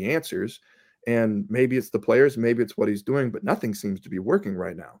produced any answers. And maybe it's the players, maybe it's what he's doing, but nothing seems to be working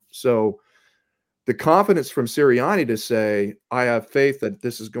right now. So the confidence from Sirianni to say, I have faith that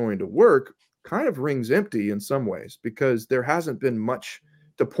this is going to work, kind of rings empty in some ways, because there hasn't been much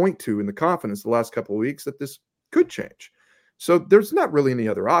to point to in the confidence the last couple of weeks that this could change. So there's not really any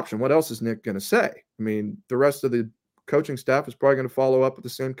other option. What else is Nick going to say? I mean, the rest of the coaching staff is probably going to follow up with the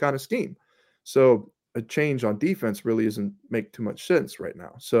same kind of scheme. So a change on defense really doesn't make too much sense right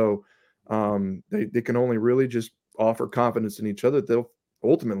now. So they can only really just offer confidence in each other that they'll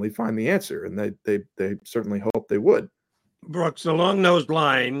ultimately find the answer, and they certainly hope they would. Brooks, along those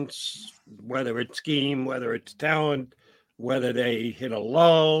lines, whether it's scheme, whether it's talent, whether they hit a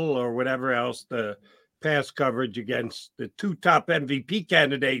lull or whatever else, the pass coverage against the two top MVP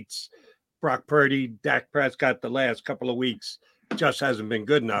candidates, Brock Purdy, Dak Prescott, the last couple of weeks just hasn't been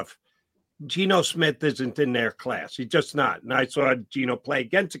good enough. Geno Smith isn't in their class. He's just not. And I saw Geno play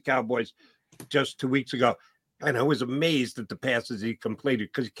against the Cowboys just 2 weeks ago, and I was amazed at the passes he completed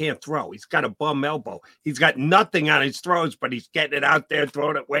because he can't throw. He's got a bum elbow. He's got nothing on his throws, but he's getting it out there,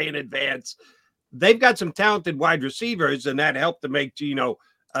 throwing it way in advance. They've got some talented wide receivers, and that helped to make Geno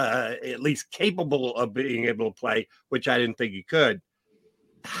at least capable of being able to play, which I didn't think he could.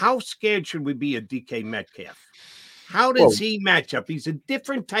 How scared should we be of DK Metcalf? How does he match up? He's a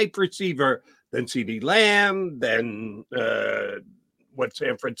different type receiver than CeeDee Lamb, than what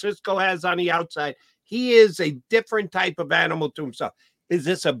San Francisco has on the outside. He is a different type of animal to himself. Is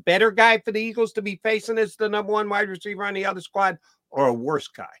this a better guy for the Eagles to be facing as the number one wide receiver on the other squad, or a worse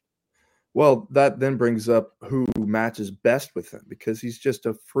guy? Well, that then brings up who matches best with him, because he's just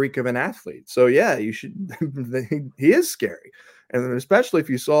a freak of an athlete. So, yeah, you should. He is scary. And especially if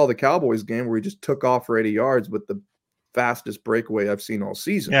you saw the Cowboys game where he just took off for 80 yards with the fastest breakaway I've seen all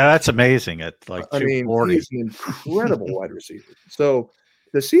season. Yeah, that's amazing. At like 240. He's an incredible wide receiver. So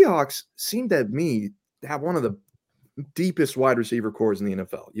the Seahawks seem to me to have one of the deepest wide receiver cores in the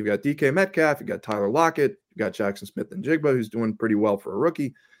NFL. You've got DK Metcalf, you've got Tyler Lockett, you've got Jackson Smith and Jigba, who's doing pretty well for a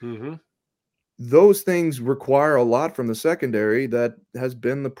rookie. Mm-hmm. Those things require a lot from the secondary. That has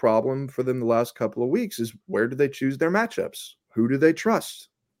been the problem for them the last couple of weeks, is where do they choose their matchups? Who do they trust?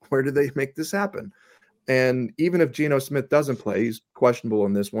 Where do they make this happen? And even if Geno Smith doesn't play, he's questionable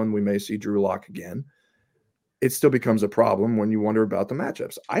in this one, we may see Drew Lock again. It still becomes a problem when you wonder about the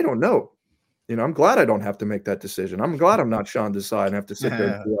matchups. I don't know. I'm glad I don't have to make that decision. I'm glad I'm not Sean Desai and have to sit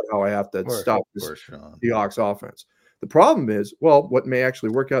there and figure out how I have to stop this Seahawks offense. The problem is, what may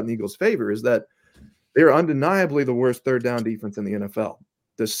actually work out in the Eagles' favor is that they're undeniably the worst third down defense in the NFL.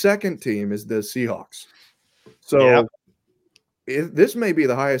 The second team is the Seahawks. So this may be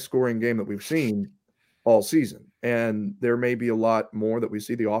the highest scoring game that we've seen all season, and there may be a lot more that we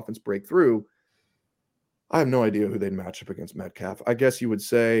see the offense break through. I have no idea who they'd match up against Metcalf. I guess you would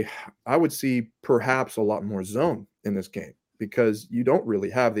say I would see perhaps a lot more zone in this game, because you don't really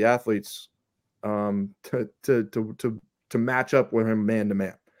have the athletes to match up with him man to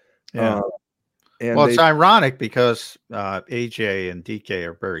man. Yeah. It's ironic because AJ and DK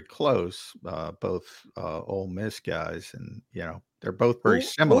are very close, both Ole Miss guys, and they're both very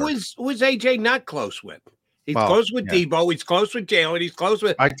similar. Who is AJ not close with? He's close with Debo. He's close with Jalen. He's close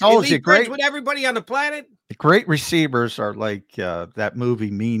with. I told you, great with everybody on the planet. Great receivers are like that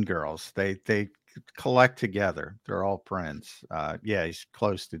movie Mean Girls. They collect together. They're all friends. Yeah, he's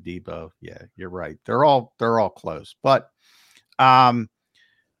close to Debo. Yeah, you're right. They're all close. But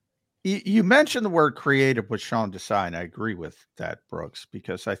you mentioned the word creative with Sean Desai, and I agree with that, Brooks,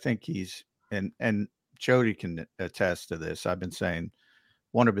 because I think he's and Jody can attest to this. I've been saying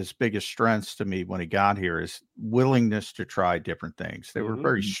one of his biggest strengths to me when he got here is willingness to try different things. They were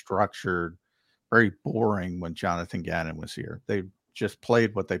very structured, very boring when Jonathan Gannon was here. They just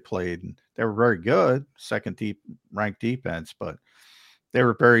played what they played, and they were very good, second ranked defense, but they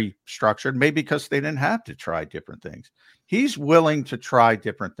were very structured, maybe because they didn't have to try different things. He's willing to try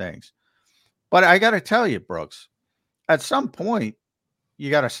different things. But I got to tell you, Brooks, at some point, you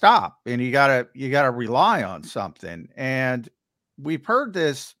got to stop and you got to rely on something. And we've heard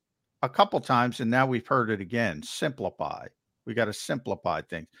this a couple times, and now we've heard it again. Simplify. We got to simplify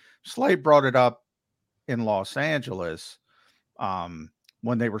things. Slade brought it up in Los Angeles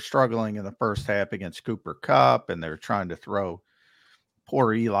when they were struggling in the first half against Cooper Kupp, and they're trying to throw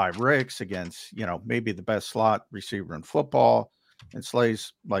poor Eli Ricks against, maybe the best slot receiver in football. And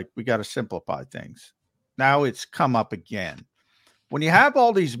Slade's like, we got to simplify things. Now it's come up again. When you have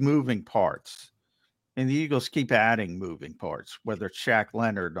all these moving parts, and the Eagles keep adding moving parts, whether it's Shaq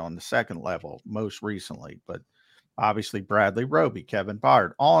Leonard on the second level most recently, but obviously Bradley Roby, Kevin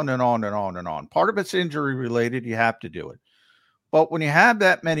Byard, on and on and on and on. Part of it's injury related. You have to do it. But when you have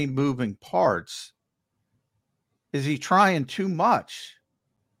that many moving parts, is he trying too much?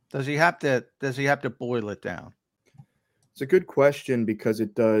 Does he have to boil it down? It's a good question, because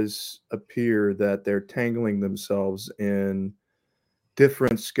it does appear that they're tangling themselves in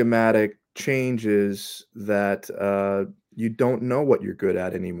different schematic changes that you don't know what you're good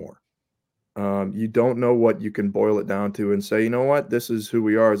at anymore. You don't know what you can boil it down to and say, you know what, this is who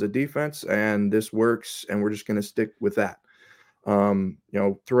we are as a defense, and this works, and we're just going to stick with that.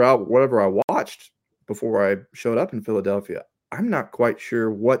 Throughout whatever I watched before I showed up in Philadelphia, I'm not quite sure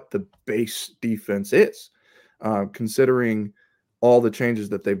what the base defense is, considering all the changes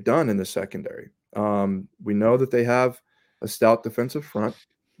that they've done in the secondary. We know that they have a stout defensive front.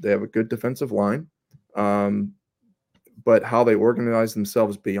 They have a good defensive line. But how they organize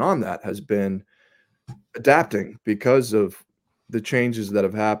themselves beyond that has been adapting because of the changes that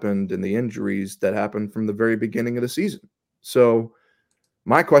have happened and the injuries that happened from the very beginning of the season. So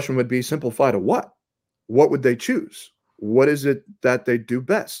my question would be, simplify to what? What would they choose? What is it that they do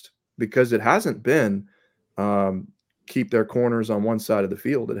best? Because it hasn't been keep their corners on one side of the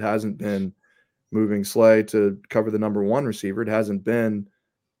field. It hasn't been moving Slay to cover the number one receiver. It hasn't been,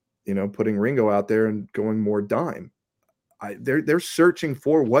 putting Ringo out there and going more dime. They're searching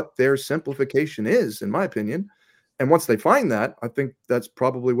for what their simplification is, in my opinion. And once they find that, I think that's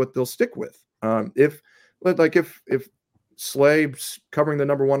probably what they'll stick with. If Slade's covering the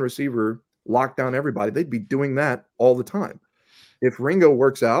number one receiver, lock down everybody, they'd be doing that all the time. If Ringo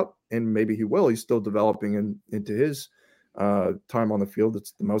works out, and maybe he will, he's still developing into his time on the field.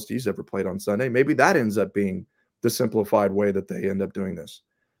 It's the most he's ever played on Sunday. Maybe that ends up being the simplified way that they end up doing this.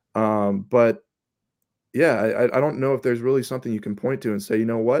 But yeah, I don't know if there's really something you can point to and say, you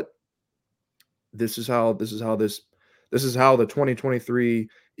know what, this is how the 2023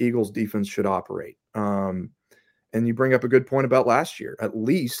 Eagles defense should operate. And you bring up a good point about last year. At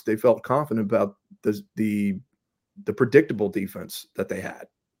least they felt confident about the predictable defense that they had,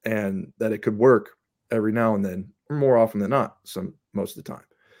 and that it could work every now and then, or more often than not, most of the time.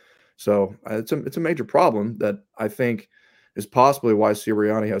 So it's a major problem that I think is possibly why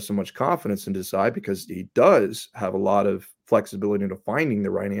Sirianni has so much confidence in Desai, because he does have a lot of flexibility into finding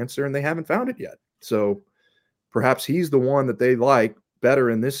the right answer, and they haven't found it yet. So perhaps he's the one that they like better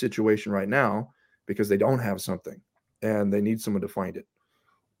in this situation right now, because they don't have something and they need someone to find it.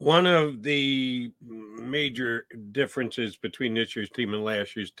 One of the major differences between this year's team and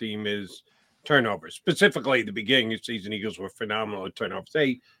last year's team is turnovers. Specifically, the beginning of the season, Eagles were phenomenal at turnovers.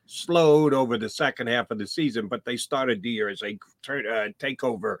 They slowed over the second half of the season, but they started the year as a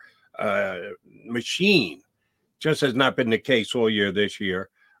takeover machine. Just has not been the case all year this year.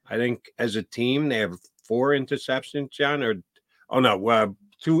 I think as a team, they have 4 interceptions, John,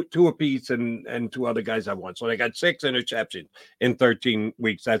 two apiece, and 2 other guys have 1. So they got 6 interceptions in 13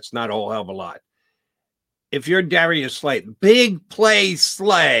 weeks. That's not a whole hell of a lot. If you're Darius Slay, big play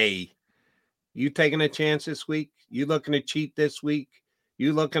Slay, you taking a chance this week? You looking to cheat this week?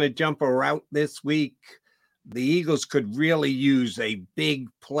 You looking to jump a route this week? The Eagles could really use a big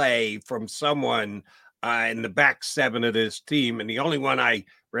play from someone in the back 7 of this team. And the only one I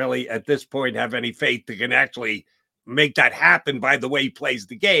really, at this point, have any faith that can actually make that happen by the way he plays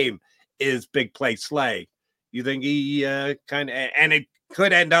the game is big play Slay. You think he and it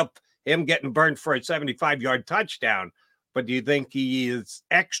could end up him getting burned for a 75-yard touchdown. But do you think he is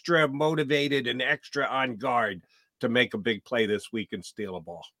extra motivated and extra on guard to make a big play this week and steal a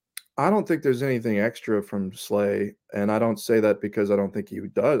ball? I don't think there's anything extra from Slay, and I don't say that because I don't think he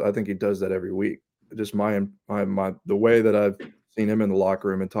does. I think he does that every week. Just my the way that I've seen him in the locker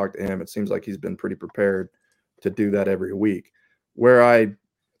room and talked to him, it seems like he's been pretty prepared to do that every week. Where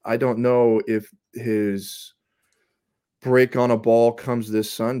I don't know if his break on a ball comes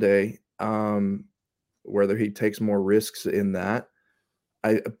this Sunday, whether he takes more risks in that,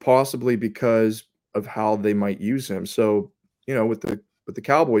 possibly because of how they might use him. So, with the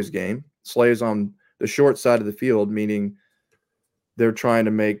Cowboys game, Slay is on the short side of the field, meaning they're trying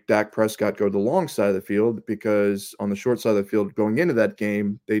to make Dak Prescott go to the long side of the field, because on the short side of the field going into that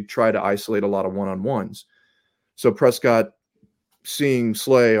game, they try to isolate a lot of one-on-ones. So Prescott, seeing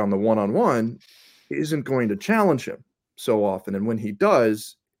Slay on the one-on-one, isn't going to challenge him so often. And when he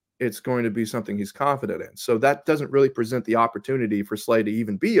does, it's going to be something he's confident in. So that doesn't really present the opportunity for Slay to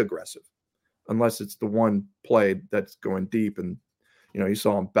even be aggressive, unless it's the one play that's going deep and, you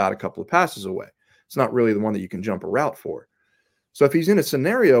saw him bat a couple of passes away. It's not really the one that you can jump a route for. So if he's in a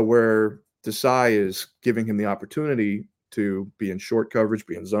scenario where Desai is giving him the opportunity to be in short coverage,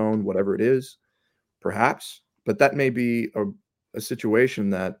 be in zone, whatever it is, perhaps, but that may be a situation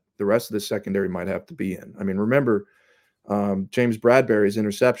that the rest of the secondary might have to be in. I mean, remember, James Bradbury's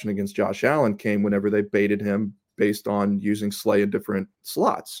interception against Josh Allen came whenever they baited him based on using Slay in different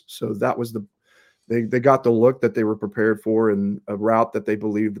slots. So that was they got the look that they were prepared for and a route that they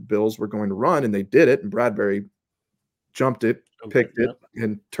believed the Bills were going to run, and they did it, and Bradbury jumped it, picked it,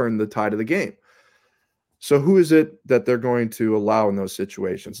 and turned the tide of the game. So who is it that they're going to allow in those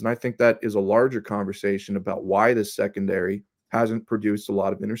situations? And I think that is a larger conversation about why the secondary hasn't produced a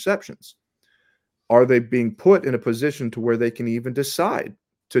lot of interceptions. Are they being put in a position to where they can even decide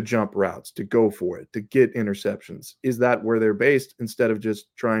to jump routes, to go for it, to get interceptions? Is that where they're based, instead of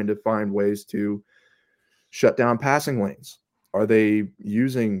just trying to find ways to shut down passing lanes? Are they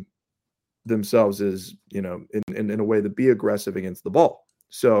using themselves as, in a way to be aggressive against the ball?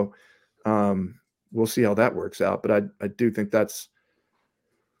 So we'll see how that works out. But I do think that's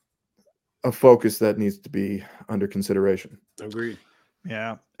a focus that needs to be under consideration. Agreed.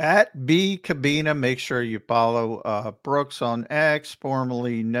 Yeah. At B Kubena, make sure you follow Brooks on X,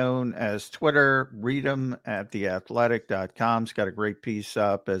 formerly known as Twitter. Read him at theathletic.com. He's got a great piece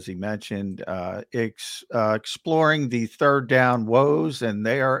up, as he mentioned, exploring the third down woes, and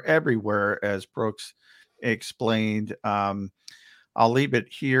they are everywhere, as Brooks explained. I'll leave it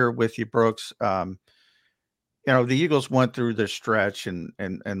here with you, Brooks. The Eagles went through this stretch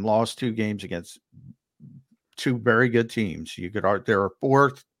and lost 2 games against 2 very good teams. There are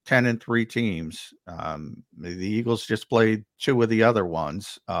 4 10-3 teams. The Eagles just played 2 of the other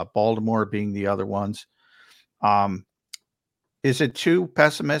ones, Baltimore being the other ones. Is it too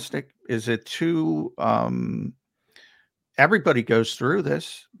pessimistic? Is it too everybody goes through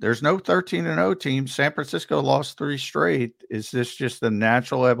this? There's no 13-0 team. San Francisco lost 3 straight. Is this just the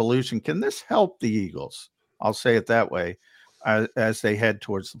natural evolution? Can this help the Eagles? I'll say it that way, as they head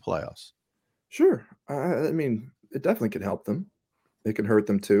towards the playoffs. Sure. I mean, it definitely can help them. It can hurt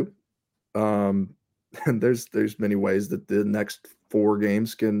them too. And there's many ways that the next 4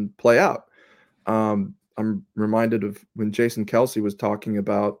 games can play out. I'm reminded of when Jason Kelce was talking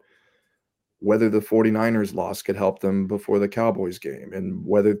about whether the 49ers loss could help them before the Cowboys game, and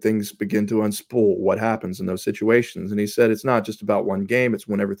whether things begin to unspool, what happens in those situations. And he said it's not just about one game. It's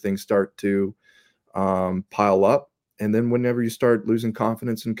whenever things start to pile up, and then whenever you start losing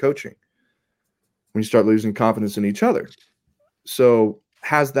confidence in coaching, when you start losing confidence in each other. So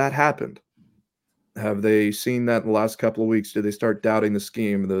has that happened? Have they seen that in the last couple of weeks? Did they start doubting the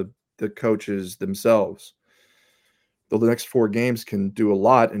scheme, the coaches themselves? The next 4 games can do a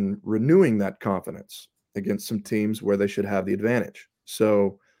lot in renewing that confidence against some teams where they should have the advantage.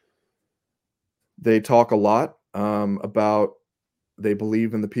 So they talk a lot about they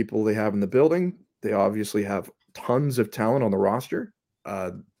believe in the people they have in the building. They obviously have tons of talent on the roster.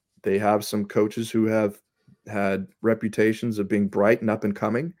 They have some coaches who have had reputations of being bright and up and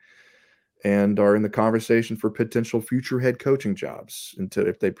coming, and are in the conversation for potential future head coaching jobs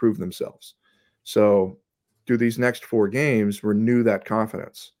if they prove themselves. So do these next 4 games renew that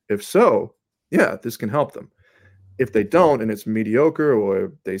confidence? If so, yeah, this can help them. If they don't, and it's mediocre,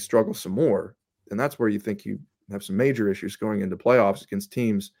 or they struggle some more, then that's where you think you have some major issues going into playoffs against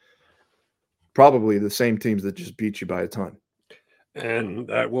teams, probably the same teams that just beat you by a ton. And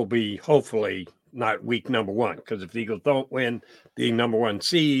that will be hopefully not week number 1, because if the Eagles don't win the number 1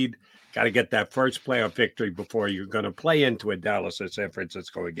 seed, Got to get that first playoff victory before you're going to play into a Dallas or San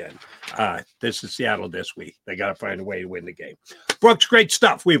Francisco again. This is Seattle this week. They got to find a way to win the game. Brooks, great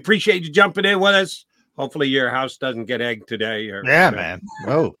stuff. We appreciate you jumping in with us. Hopefully your house doesn't get egged today. Or, man.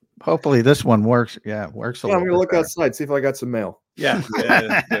 Oh, hopefully this one works. Yeah, works. I'm going to look outside, see if I got some mail. Yeah.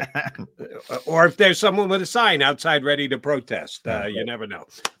 Or if there's someone with a sign outside ready to protest. You never know.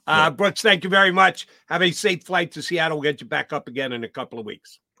 Brooks, thank you very much. Have a safe flight to Seattle. We'll get you back up again in a couple of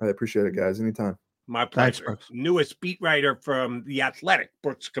weeks. I appreciate it, guys. Anytime. My pleasure. Thanks, newest beat writer from The Athletic,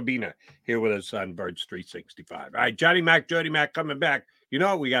 Brooks Kubena, here with us on Birds 365. All right, Jody Mac coming back. You know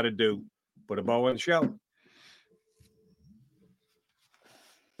what we got to do? Put a bow on the show.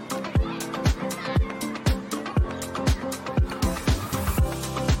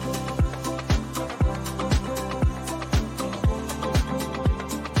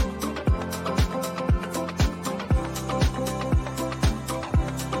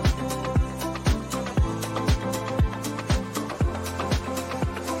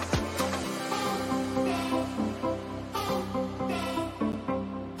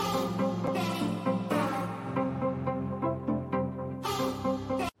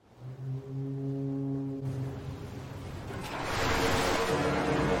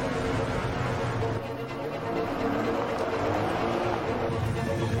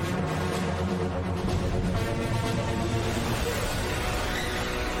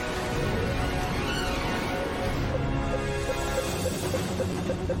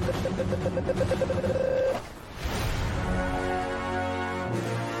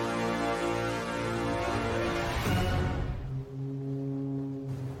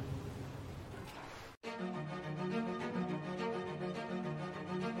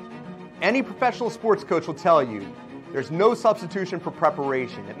 Any professional sports coach will tell you there's no substitution for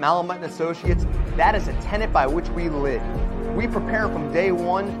preparation. At Malamut & Associates, that is a tenet by which we live. We prepare from day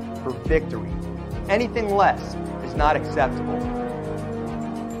one for victory. Anything less is not acceptable.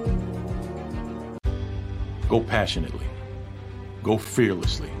 Go passionately. Go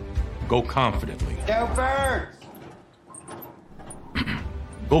fearlessly. Go confidently. Go Birds!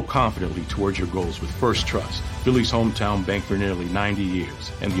 Go confidently towards your goals with First Trust, Philly's hometown bank for nearly 90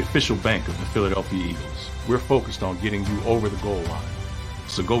 years, and the official bank of the Philadelphia Eagles. We're focused on getting you over the goal line.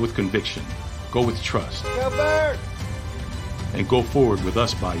 So go with conviction, go with trust, Go Birds! and go forward with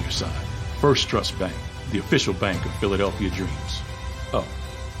us by your side. First Trust Bank, the official bank of Philadelphia dreams. Oh,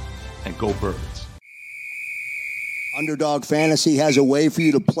 and go Birds. Underdog Fantasy has a way for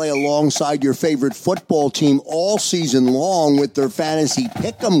you to play alongside your favorite football team all season long with their fantasy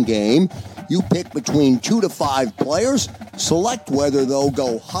pick'em game. You pick between 2 to 5 players, select whether they'll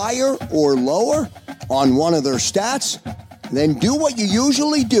go higher or lower on one of their stats, then do what you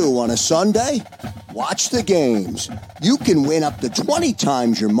usually do on a Sunday. Watch the games. You can win up to 20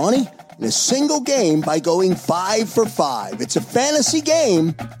 times your money in a single game by going 5 for 5. It's a fantasy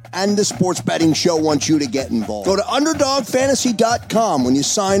game, and the sports betting show wants you to get involved. Go to UnderdogFantasy.com. When you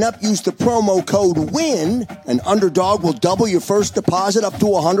sign up, use the promo code WIN, and Underdog will double your first deposit up to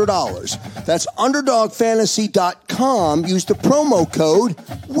 $100. That's UnderdogFantasy.com. Use the promo code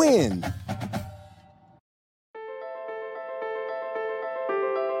WIN.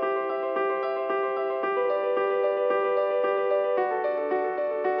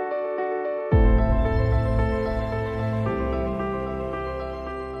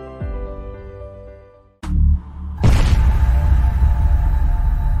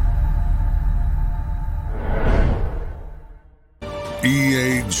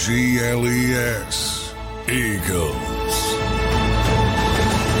 EAGLES, Eagles.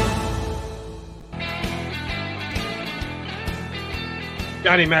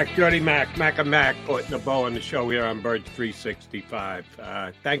 Johnny Mac, Mac, putting a bow on the show here on Birds 365.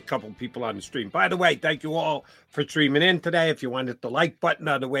 Thank a couple people on the stream. By the way, thank you all for streaming in today. If you wanted the like button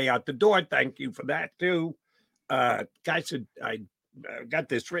on the way out the door, thank you for that too. Guys, I got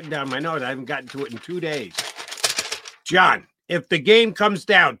this written down in my note. I haven't gotten to it in 2 days. John, if the game comes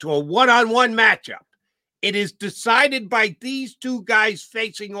down to a one-on-one matchup, it is decided by these two guys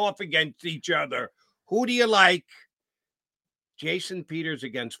facing off against each other. Who do you like? Jason Peters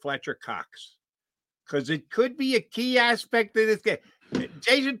against Fletcher Cox. Because it could be a key aspect of this game.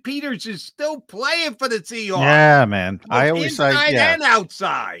 Jason Peters is still playing for the Seahawks. Yeah, man. I always inside and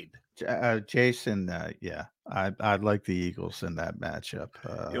outside. Jason, I'd like the Eagles in that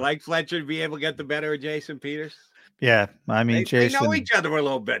matchup. You like Fletcher to be able to get the better of Jason Peters? Yeah, I mean, Jason. They know each other a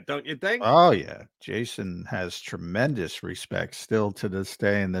little bit, don't you think? Oh, yeah. Jason has tremendous respect still to this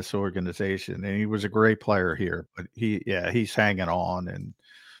day in this organization. And he was a great player here, but he's hanging on, and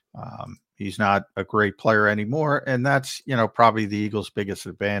He's not a great player anymore, and that's, probably the Eagles' biggest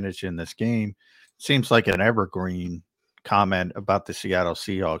advantage in this game. Seems like an evergreen comment about the Seattle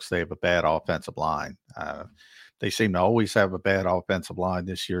Seahawks. They have a bad offensive line. They seem to always have a bad offensive line.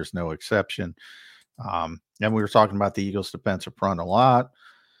 This year is no exception. And we were talking about the Eagles' defensive front a lot.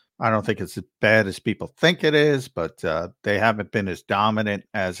 I don't think it's as bad as people think it is, but they haven't been as dominant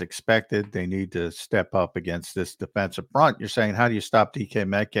as expected. They need to step up against this defensive front. You're saying, how do you stop DK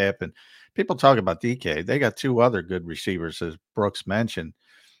Metcalf? And people talk about DK. They got two other good receivers, as Brooks mentioned.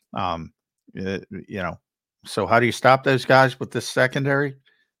 So how do you stop those guys with this secondary?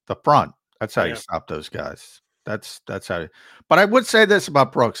 The front. That's how you stop those guys. That's how. But I would say this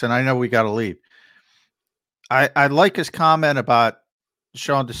about Brooks, and I know we got to leave. I like his comment about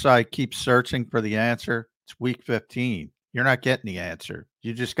Sean Desai keeps searching for the answer. It's week 15. You're not getting the answer.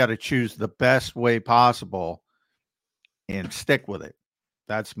 You just got to choose the best way possible and stick with it.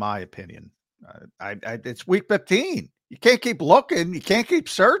 That's my opinion. It's week 15. You can't keep looking. You can't keep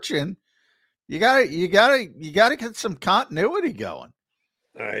searching. You gotta get some continuity going.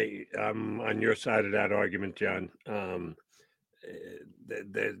 I'm on your side of that argument, John.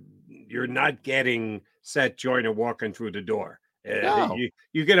 You're not getting Seth Joyner walking through the door. No.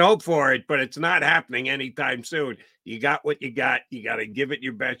 You can hope for it, but it's not happening anytime soon. You got what you got. You got to give it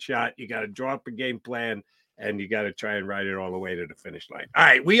your best shot. You got to draw up a game plan, and you got to try and ride it all the way to the finish line. All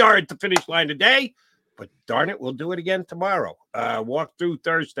right, we are at the finish line today, but darn it, we'll do it again tomorrow. Walk through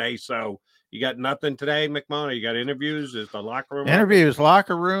Thursday, so you got nothing today, McMullen? You got interviews? Is the locker room? Interviews,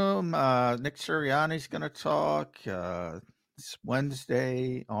 locker room. Nick Sirianni's going to talk. It's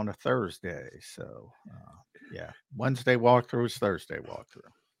Wednesday on a Thursday, so Wednesday walkthroughs, Thursday walkthrough.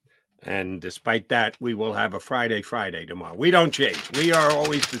 And despite that, we will have a Friday tomorrow. We don't change. We are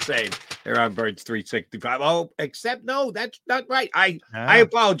always the same here on Birds 365. Oh, except no, that's not right. I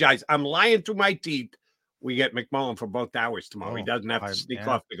apologize. I'm lying through my teeth. We get McMullen for both hours tomorrow. He doesn't have to sneak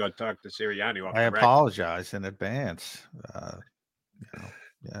off to go talk to Sirianni. I apologize in advance.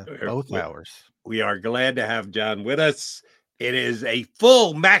 Both hours. We are glad to have John with us. It is a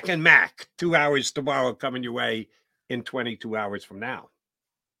full Mac and Mac. 2 hours tomorrow coming your way in 22 hours from now.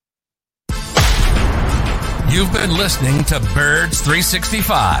 You've been listening to Birds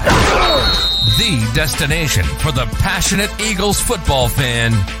 365, the destination for the passionate Eagles football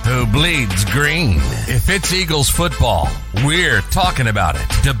fan who bleeds green. If it's Eagles football, we're talking about it.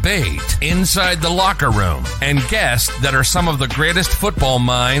 Debate, inside the locker room, and guests that are some of the greatest football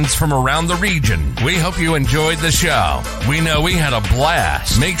minds from around the region. We hope you enjoyed the show. We know we had a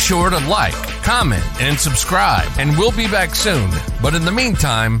blast. Make sure to like, comment, and subscribe, and we'll be back soon. But in the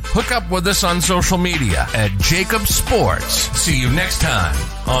meantime, hook up with us on social media at Jacob Sports. See you next time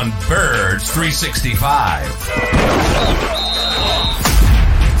on Birds 365.